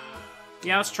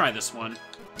 Yeah, let's try this one.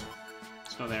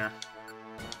 Let's go there.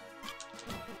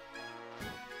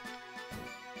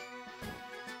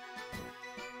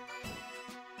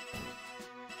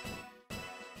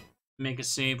 Make a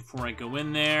save before I go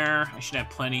in there. I should have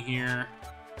plenty here.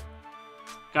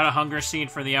 Got a hunger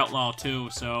seed for the outlaw, too,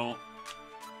 so...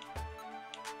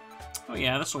 Oh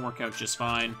yeah, this will work out just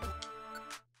fine.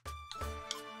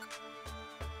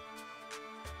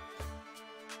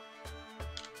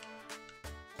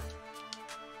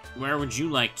 Where would you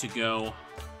like to go?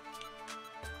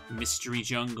 Mystery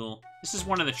Jungle. This is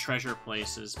one of the treasure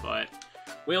places, but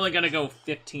we only gotta go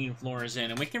 15 floors in,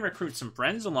 and we can recruit some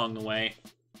friends along the way.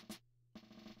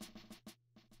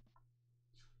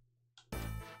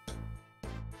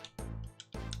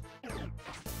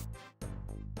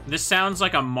 This sounds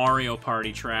like a Mario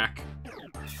Party track.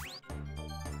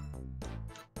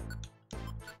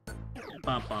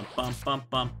 Bum bum bum bum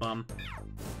bum bum.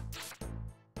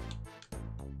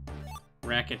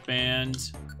 Racket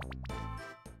Band.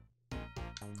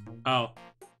 Oh.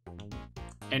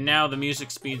 And now the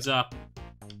music speeds up.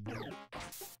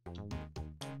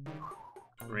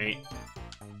 Great.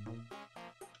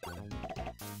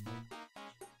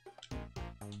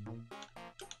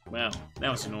 Well, that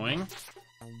was annoying.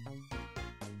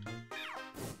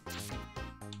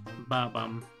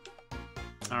 Ba-bum.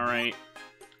 Alright.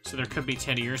 So there could be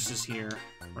Teddy Ursus here,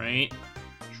 right?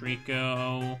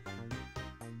 Trico.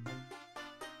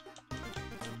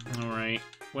 Alright.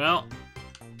 Well,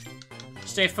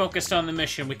 stay focused on the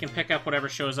mission. We can pick up whatever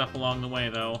shows up along the way,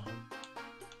 though.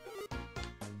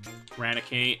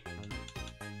 Eradicate.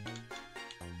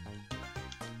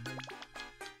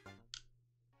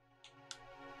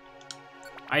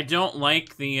 I don't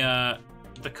like the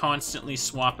constantly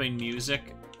swapping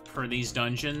music for these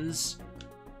dungeons.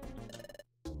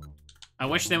 I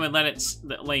wish they would let it,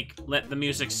 like, let the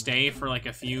music stay for, like,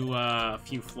 a few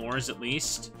floors at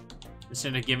least,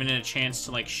 instead of giving it a chance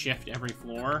to, like, shift every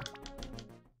floor.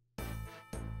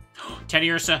 Teddy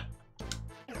Ursa!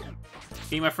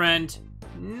 Be my friend.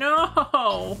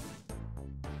 No!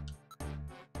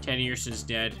 Teddy Ursa's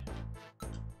dead.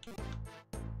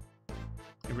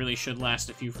 It really should last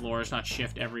a few floors, not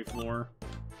shift every floor.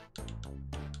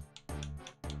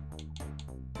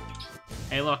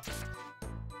 Hey, look.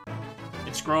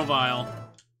 It's Grovyle.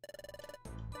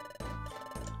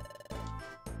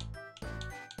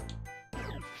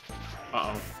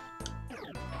 Uh-oh.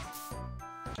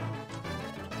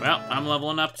 Well, I'm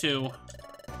leveling up, too.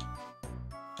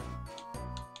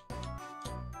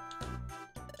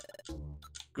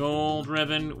 Gold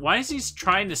ribbon. Why is he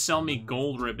trying to sell me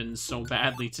gold ribbons so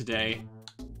badly today?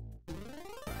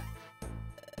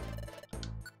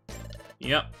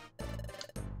 Yep.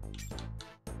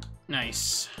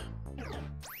 Nice.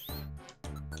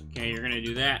 Okay, you're gonna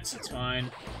do that, so it's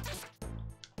fine.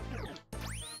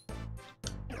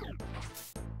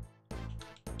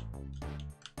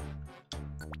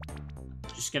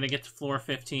 Just gonna get to floor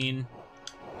 15.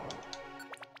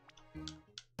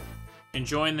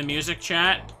 Enjoying the music,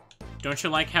 chat? Don't you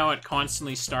like how it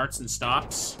constantly starts and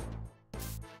stops?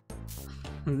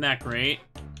 Isn't that great?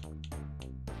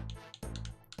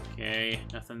 Okay,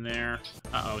 nothing there.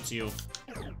 Uh-oh, it's you.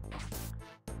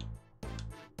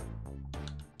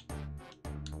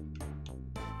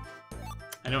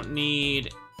 I don't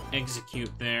need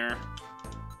execute there.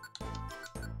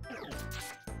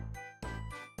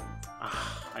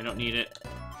 I don't need it.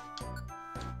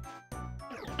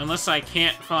 Unless I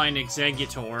can't find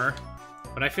Executor.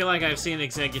 But I feel like I've seen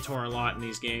Executor a lot in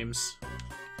these games.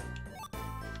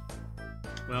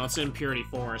 Well, it's in Purity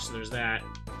 4, so there's that.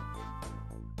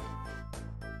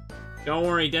 Don't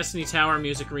worry, Destiny Tower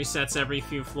music resets every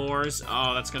few floors.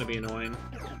 Oh, that's gonna be annoying.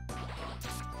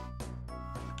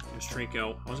 There's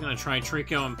Trico. I was gonna try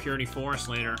Trico and Purity Forest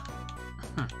later.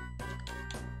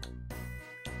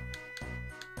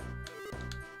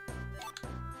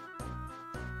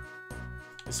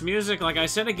 This music, like I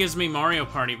said, it gives me Mario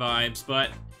Party vibes,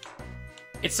 but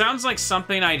it sounds like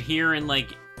something I'd hear in,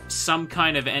 like, some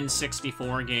kind of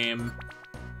N64 game.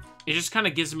 It just kind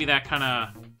of gives me that kind of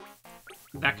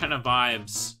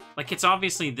vibes. Like, it's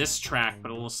obviously this track,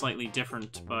 but a little slightly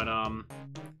different, but,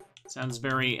 sounds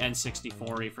very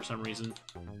N64-y for some reason.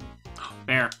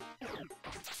 Bear.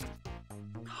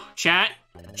 Chat!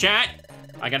 Chat!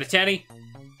 I got a Teddy.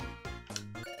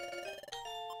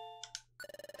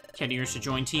 Teddy Ursa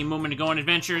join team. Moment to go on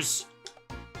adventures.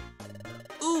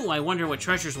 Ooh, I wonder what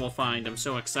treasures we'll find. I'm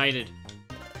so excited.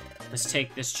 Let's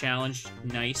take this challenge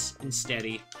nice and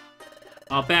steady.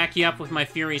 I'll back you up with my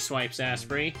Fury Swipes,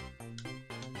 Asprey.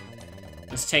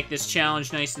 Let's take this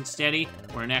challenge nice and steady.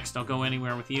 Where next? I'll go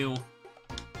anywhere with you.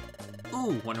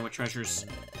 Ooh, wonder what treasures.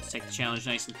 Let's take the challenge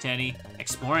nice and steady.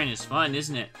 Exploring is fun,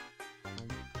 isn't it?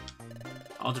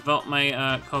 I'll develop my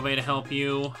Kove to help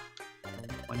you.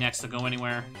 What next? I'll go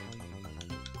anywhere.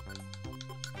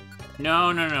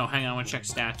 No. Hang on, I want to check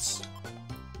stats.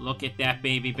 Look at that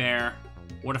baby bear.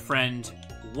 What a friend.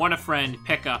 What a friend.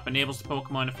 Pick up. Enables the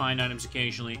Pokemon to find items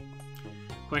occasionally.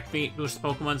 Quick Feet boosts the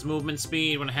Pokemon's movement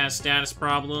speed when it has status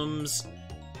problems.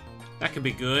 That could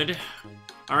be good.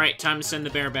 Alright, time to send the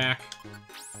bear back.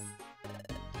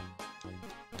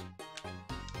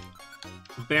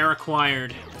 Bear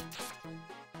acquired.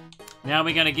 Now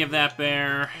we gotta give that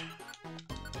bear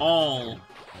all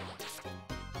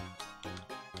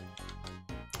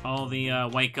the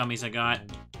white gummies I got.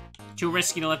 Too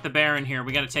risky to let the bear in here.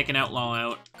 We gotta take an outlaw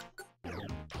out.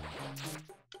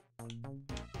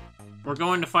 We're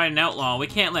going to fight an outlaw. We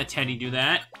can't let Teddy do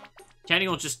that. Teddy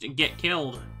will just get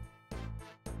killed.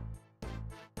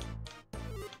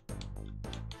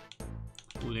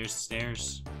 Ooh, there's the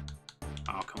stairs.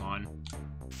 Oh, come on.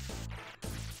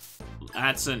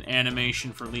 That's an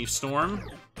animation for Leaf Storm.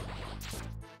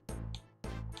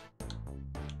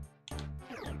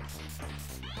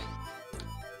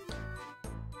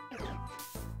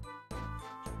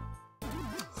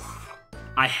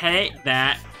 I hate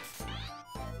that.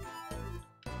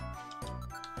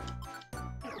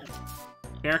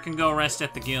 Bear can go rest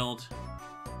at the guild.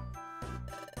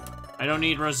 I don't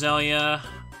need Roselia.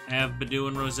 I have Badoo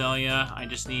and Roselia. I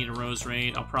just need a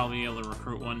Roserade. I'll probably be able to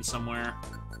recruit one somewhere.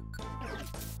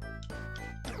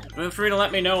 Feel free to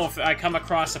let me know if I come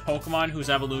across a Pokemon whose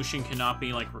evolution cannot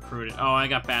be, like, recruited. Oh, I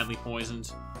got badly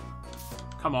poisoned.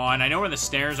 Come on, I know where the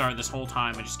stairs are this whole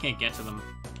time. I just can't get to them.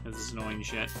 This is annoying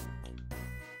shit.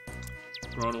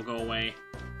 Road will go away.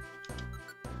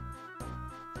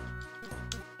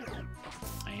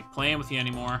 I ain't playing with you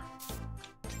anymore.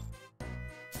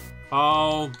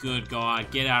 Oh, good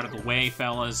God. Get out of the way,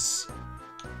 fellas.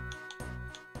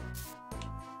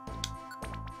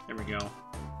 There we go.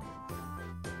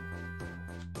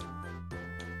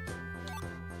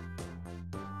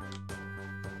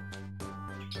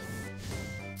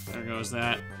 There goes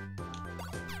that.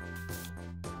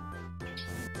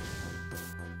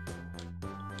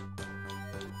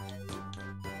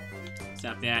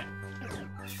 Stop that.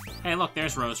 Hey, look,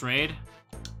 there's Roserade.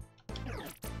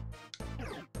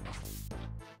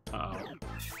 Uh-oh.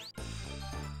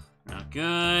 Not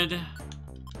good.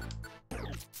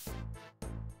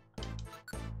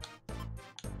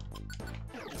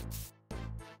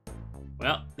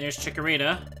 Well, there's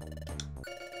Chikorita.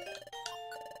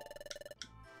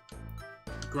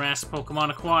 Grass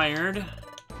Pokemon acquired.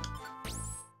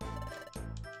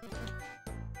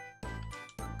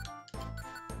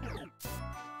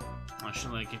 Oh,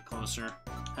 should I get closer?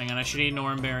 Hang on, I should eat an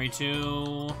Oranberry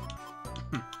too.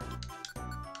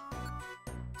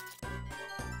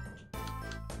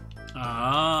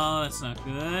 Oh, that's not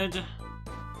good.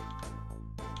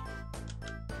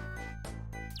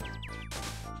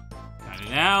 Got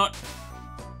it out.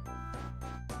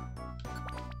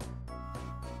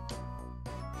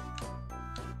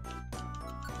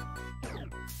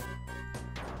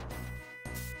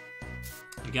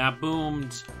 We got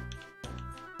boomed.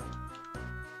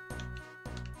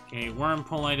 Okay,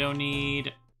 Wurmple I don't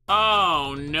need.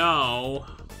 Oh, no.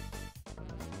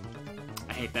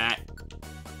 I hate that.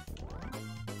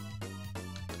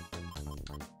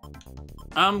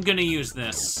 I'm gonna use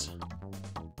this.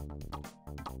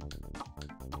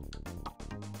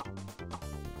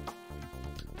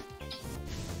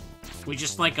 We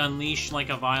just, like, unleash, like,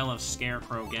 a vial of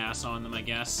Scarecrow gas on them, I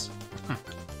guess.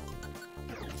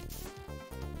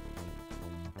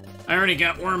 I already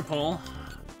got Wurmple.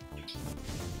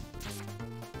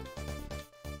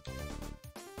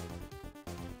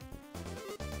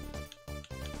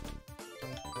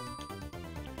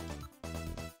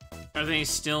 Are they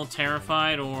still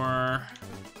terrified, or...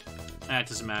 That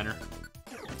doesn't matter.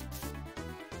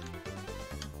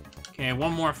 Okay,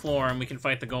 one more floor and we can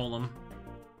fight the Golem.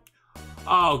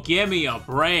 Oh, give me a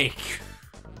break!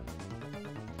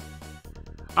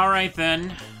 Alright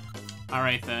then.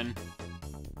 Alright then.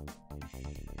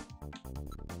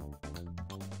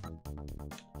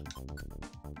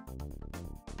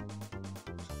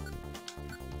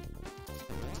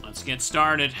 Let's get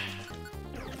started.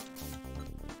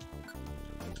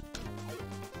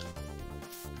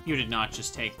 You did not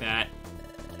just take that.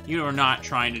 You are not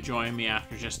trying to join me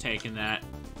after just taking that.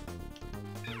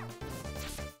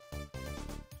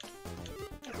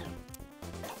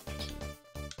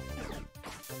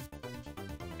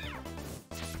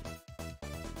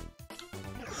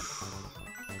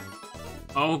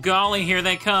 Oh golly, here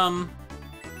they come.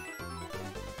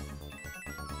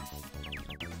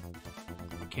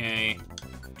 Okay.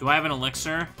 Do I have an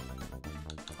elixir?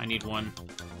 I need one.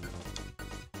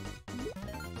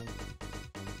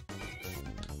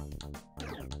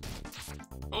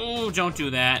 Oh, don't do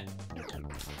that.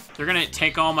 They're gonna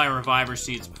take all my reviver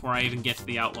seeds before I even get to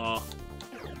the outlaw.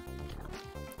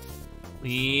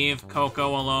 Leave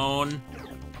Coco alone.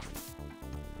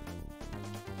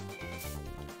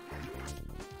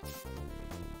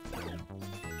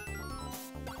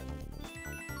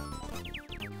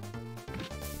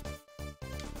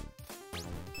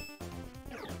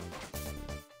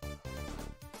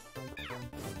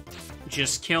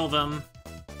 Just kill them.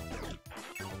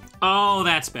 Oh,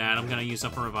 that's bad. I'm gonna use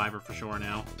up a reviver for sure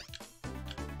now.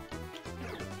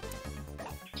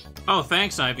 Oh,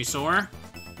 thanks, Ivysaur.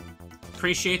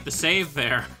 Appreciate the save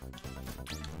there.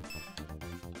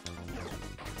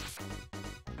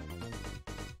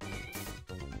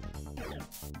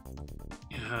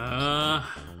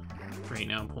 Great,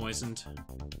 now I'm poisoned.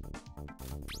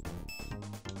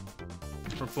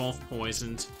 We're both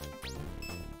poisoned.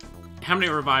 How many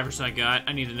revivers I got?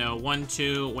 I need to know. 1,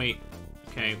 2, wait.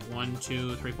 Okay, 1,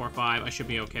 2, 3, 4, 5. I should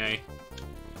be okay.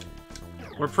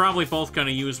 We're probably both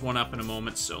gonna use one up in a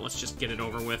moment, so let's just get it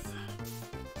over with.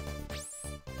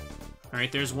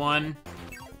 Alright, there's one.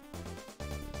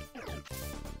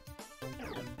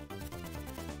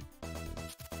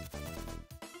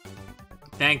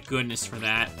 Thank goodness for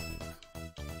that.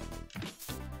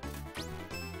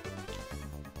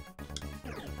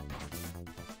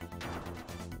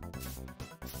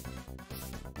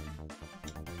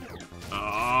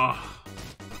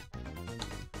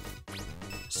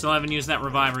 Still haven't used that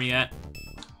reviver yet.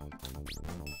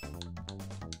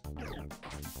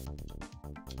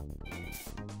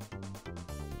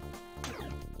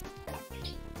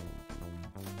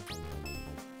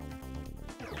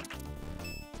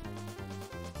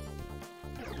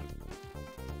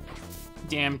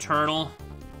 Damn turtle.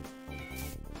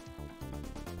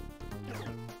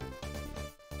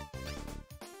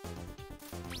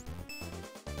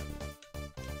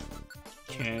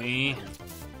 Okay.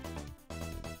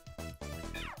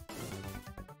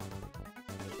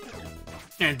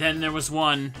 And then there was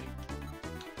one.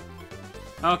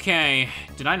 Okay,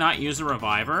 did I not use a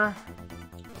reviver?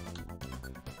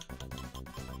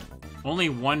 Only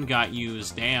one got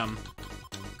used, damn.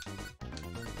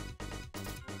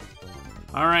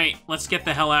 Alright, let's get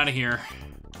the hell out of here.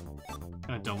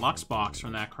 Got a deluxe box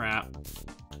from that crap.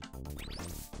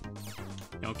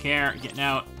 Don't care, getting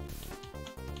out.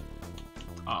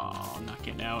 Oh, I'm not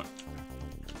getting out.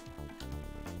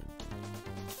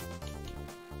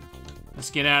 Let's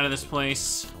get out of this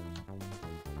place.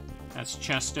 That's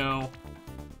Chesto.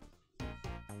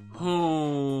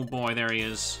 Oh boy, there he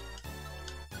is.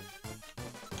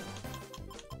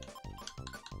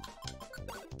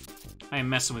 I ain't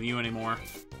messing with you anymore.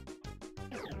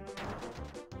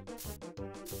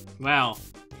 Well,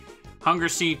 Hunger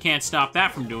Seed can't stop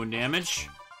that from doing damage.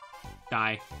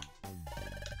 Die.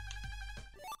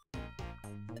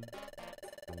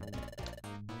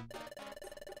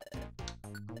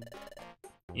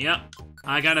 Yep,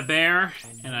 I got a bear,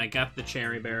 and I got the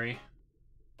cherry berry.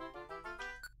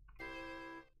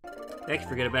 Thank you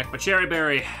for getting back my cherry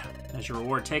berry. As your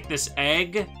reward, take this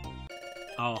egg.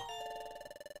 Oh.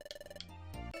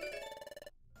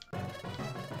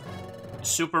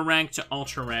 Super rank to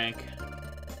ultra rank.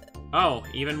 Oh,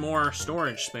 even more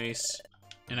storage space.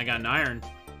 And I got an iron.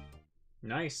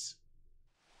 Nice.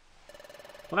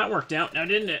 Well, that worked out now,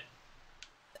 didn't it?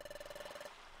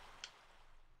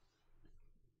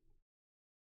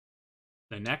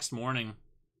 The next morning.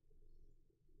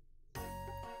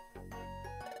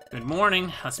 Good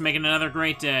morning. Let's make it another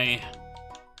great day.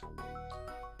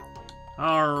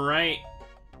 Alright.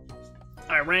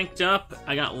 I ranked up.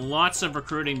 I got lots of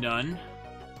recruiting done.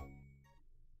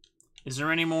 Is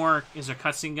there any more? Is a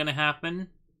cutscene gonna happen?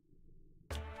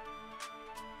 Let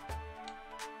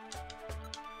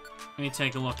me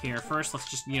take a look here. First,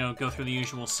 let's just, you know, go through the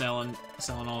usual selling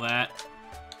all that.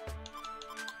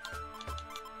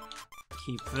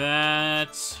 Keep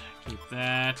that. Keep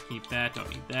that. Keep that. Don't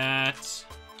need that.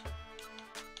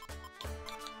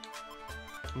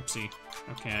 Oopsie.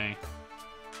 Okay.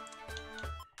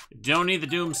 Don't need the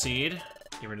Doom Seed.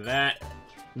 Get rid of that.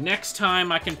 Next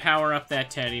time, I can power up that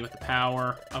Teddy with the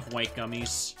power of white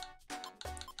gummies.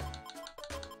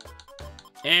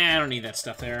 I don't need that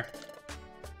stuff there.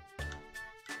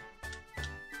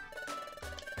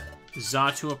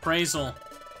 Xatu Appraisal.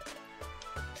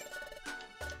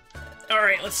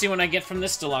 Alright, let's see what I get from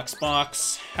this deluxe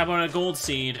box. How about a gold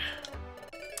seed?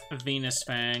 Venus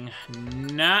Fang.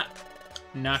 Not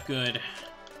good.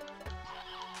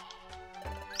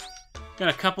 Got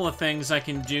a couple of things I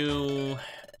can do.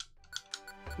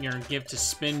 Here, give to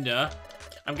Spinda.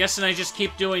 I'm guessing I just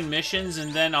keep doing missions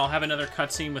and then I'll have another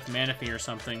cutscene with Manaphy or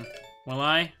something. Will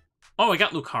I? Oh, I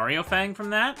got Lucario Fang from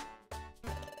that?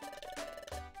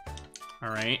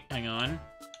 Alright, hang on.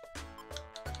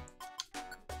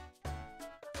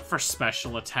 For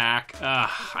special attack.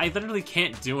 I literally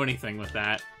can't do anything with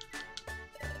that.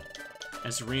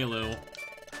 As Riolu.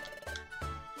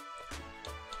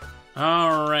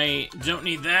 Alright, don't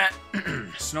need that.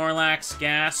 Snorlax,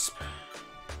 Gasp.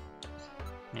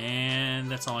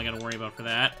 And that's all I gotta worry about for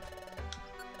that.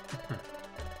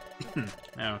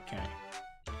 Okay.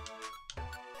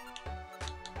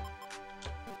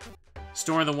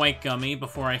 Store the white gummy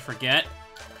before I forget.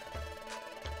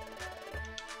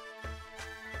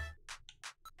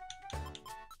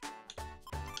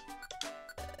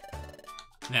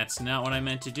 That's not what I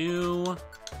meant to do.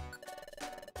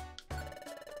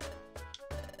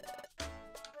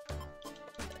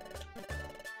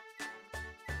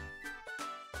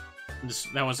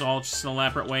 That was all just an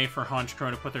elaborate way for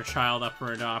Honchkrow to put their child up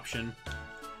for adoption.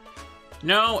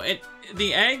 No,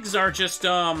 the eggs are just,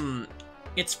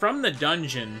 it's from the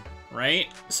dungeon, right?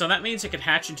 So that means it could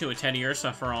hatch into a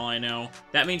Teddiursa for all I know.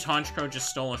 That means Honchkrow just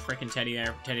stole a freaking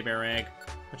teddy bear egg,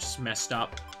 which is messed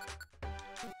up.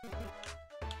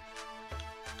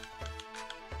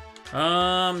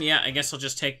 Yeah, I guess I'll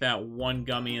just take that one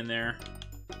gummy in there.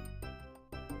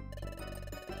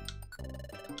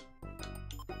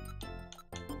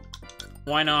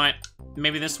 Why not?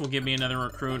 Maybe this will give me another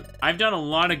recruit. I've done a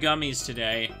lot of gummies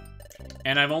today,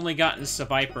 and I've only gotten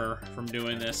Seviper from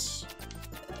doing this.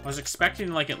 I was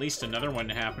expecting, like, at least another one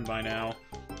to happen by now.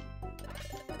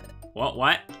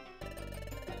 What?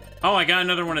 Oh, I got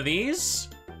another one of these?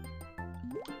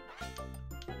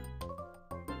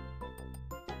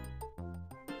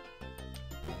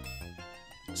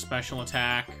 Special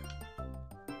attack.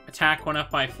 Attack went up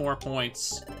by 4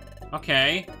 points.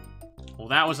 Okay. Well,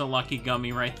 that was a lucky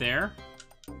gummy right there.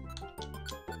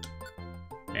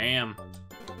 Damn.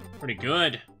 Pretty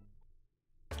good.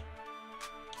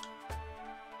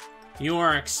 You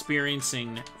are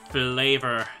experiencing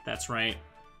flavor. That's right. Is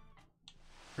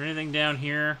there anything down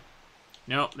here?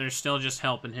 Nope, they're still just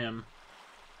helping him.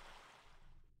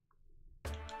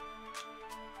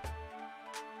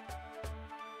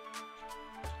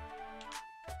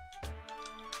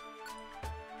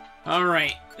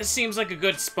 Alright, this seems like a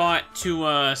good spot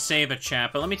to save a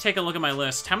chat, but let me take a look at my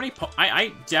list. How many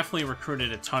I definitely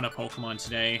recruited a ton of Pokemon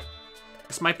today.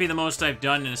 This might be the most I've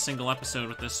done in a single episode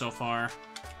with this so far.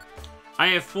 I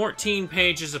have 14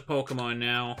 pages of Pokemon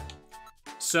now.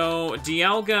 So,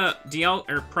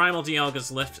 Primal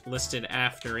Dialga's listed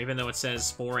after, even though it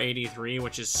says 483,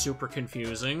 which is super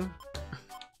confusing.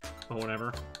 But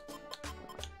whatever.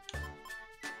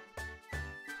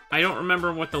 I don't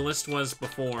remember what the list was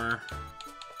before.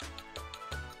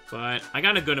 But I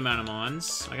got a good amount of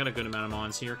Mons.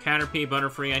 Here. Caterpie,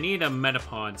 Butterfree. I need a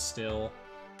Metapod still.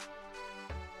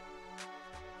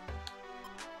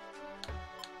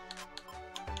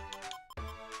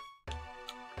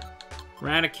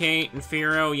 Raticate and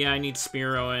Fearow. Yeah, I need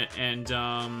Spearow and,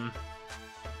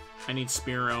 I need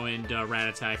Spearow and,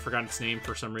 Rattata. I forgot its name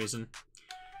for some reason.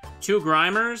 2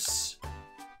 Grimers.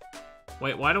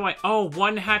 Wait, why do I... Oh,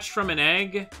 one hatched from an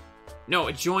egg? No,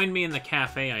 it joined me in the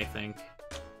cafe, I think.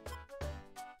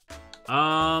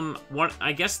 What?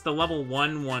 I guess the level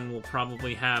 1 one will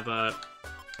probably have a...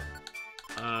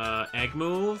 egg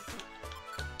move?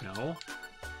 No.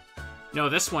 No,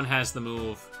 this one has the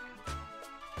move.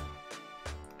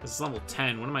 This is level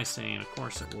 10. What am I saying? Of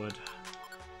course it would.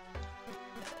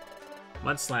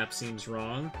 Mudslap seems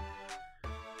wrong.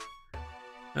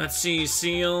 Let's see,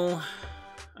 Seal...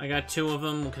 I got 2 of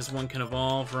them, because one can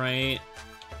evolve, right?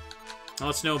 Oh,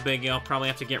 it's no biggie. I'll probably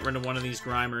have to get rid of one of these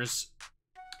Grimers.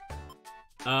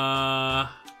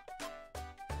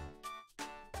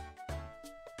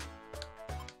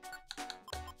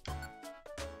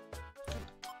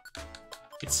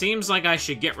 It seems like I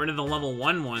should get rid of the level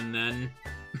 1 one, then.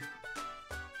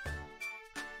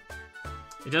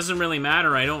 It doesn't really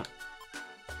matter. I don't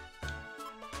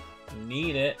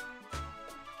need it.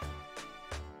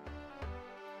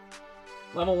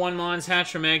 Level 1 Mons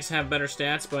hatch from eggs have better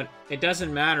stats, but it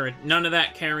doesn't matter. None of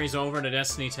that carries over to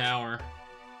Destiny Tower.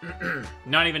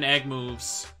 Not even egg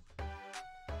moves.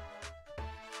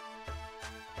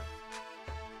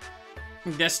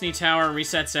 Destiny Tower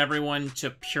resets everyone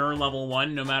to pure level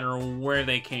 1, no matter where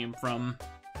they came from.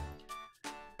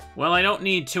 Well, I don't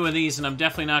need 2 of these, and I'm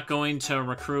definitely not going to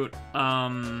recruit,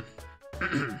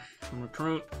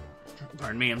 Recruit.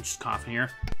 Pardon me, I'm just coughing here.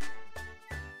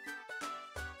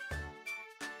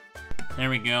 There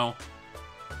we go.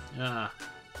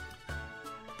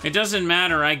 It doesn't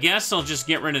matter. I guess I'll just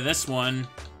get rid of this one.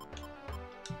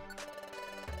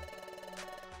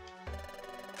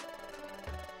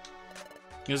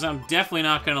 Because I'm definitely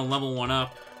not going to level one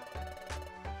up.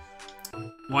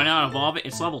 Why not evolve it?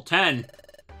 It's level 10.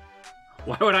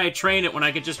 Why would I train it when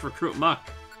I could just recruit Muck?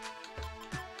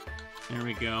 There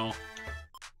we go.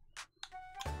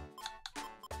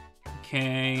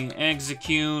 Okay,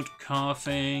 execute,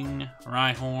 coughing,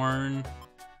 Rhyhorn.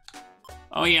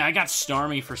 Oh yeah, I got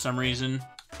Starmie for some reason.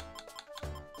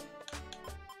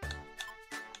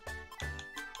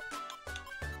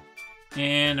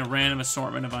 And a random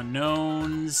assortment of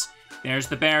unknowns. There's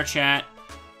the bear chat.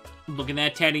 Look at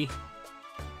that Teddy.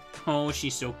 Oh,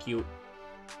 she's so cute.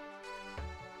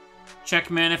 Check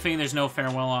Manaphy, there's no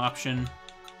farewell option.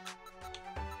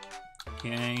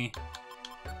 Okay.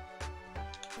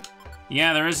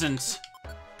 Yeah, there isn't.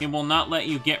 It will not let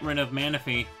you get rid of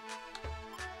Manaphy.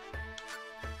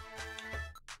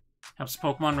 Helps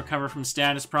Pokemon recover from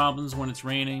status problems when it's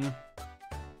raining.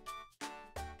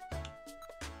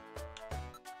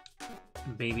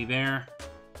 Baby Bear.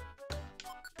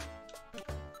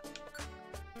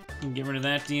 Get rid of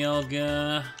that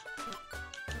Dialga.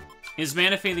 Is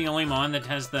Manaphy the only mon that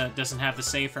doesn't have the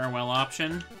say farewell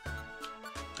option?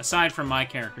 Aside from my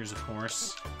characters, of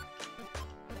course.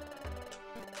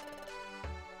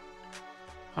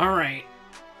 Alright.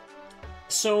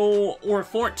 So, we're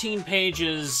 14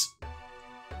 pages.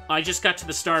 I just got to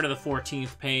the start of the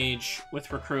 14th page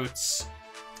with recruits.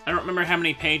 I don't remember how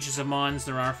many pages of mons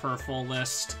there are for a full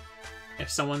list. If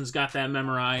someone's got that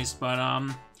memorized, but,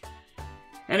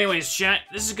 anyways, chat,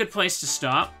 this is a good place to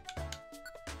stop.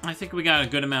 I think we got a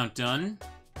good amount done.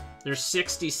 There's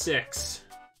 66.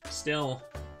 Still.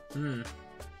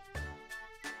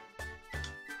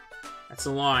 That's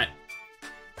a lot.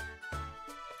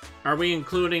 Are we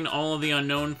including all of the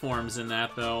unknown forms in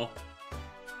that, though?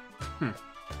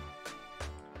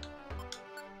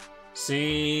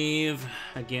 Save.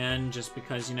 Again, just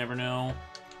because you never know.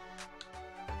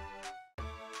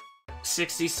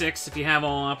 66 if you have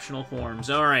all optional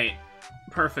forms. Alright.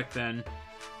 Perfect, then.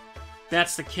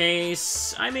 That's the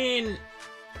case. I mean,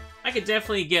 I could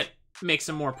definitely make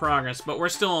some more progress, but we're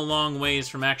still a long ways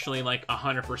from actually, like,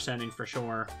 100%ing for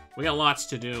sure. We got lots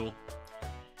to do.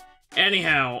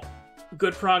 Anyhow,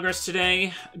 good progress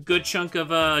today. Good chunk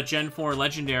of Gen 4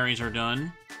 legendaries are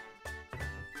done.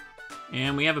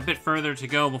 And we have a bit further to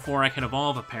go before I can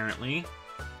evolve, apparently.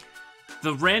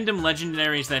 The random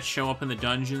legendaries that show up in the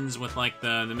dungeons with, like,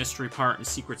 the mystery part and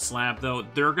secret slab, though,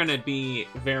 they're gonna be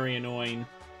very annoying.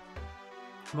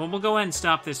 Well, we'll go ahead and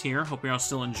stop this here. Hope you're all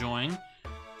still enjoying.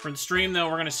 For the stream, though,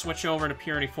 we're gonna switch over to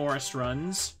Purity Forest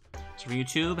runs. So for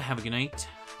YouTube, have a good night.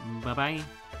 Bye-bye.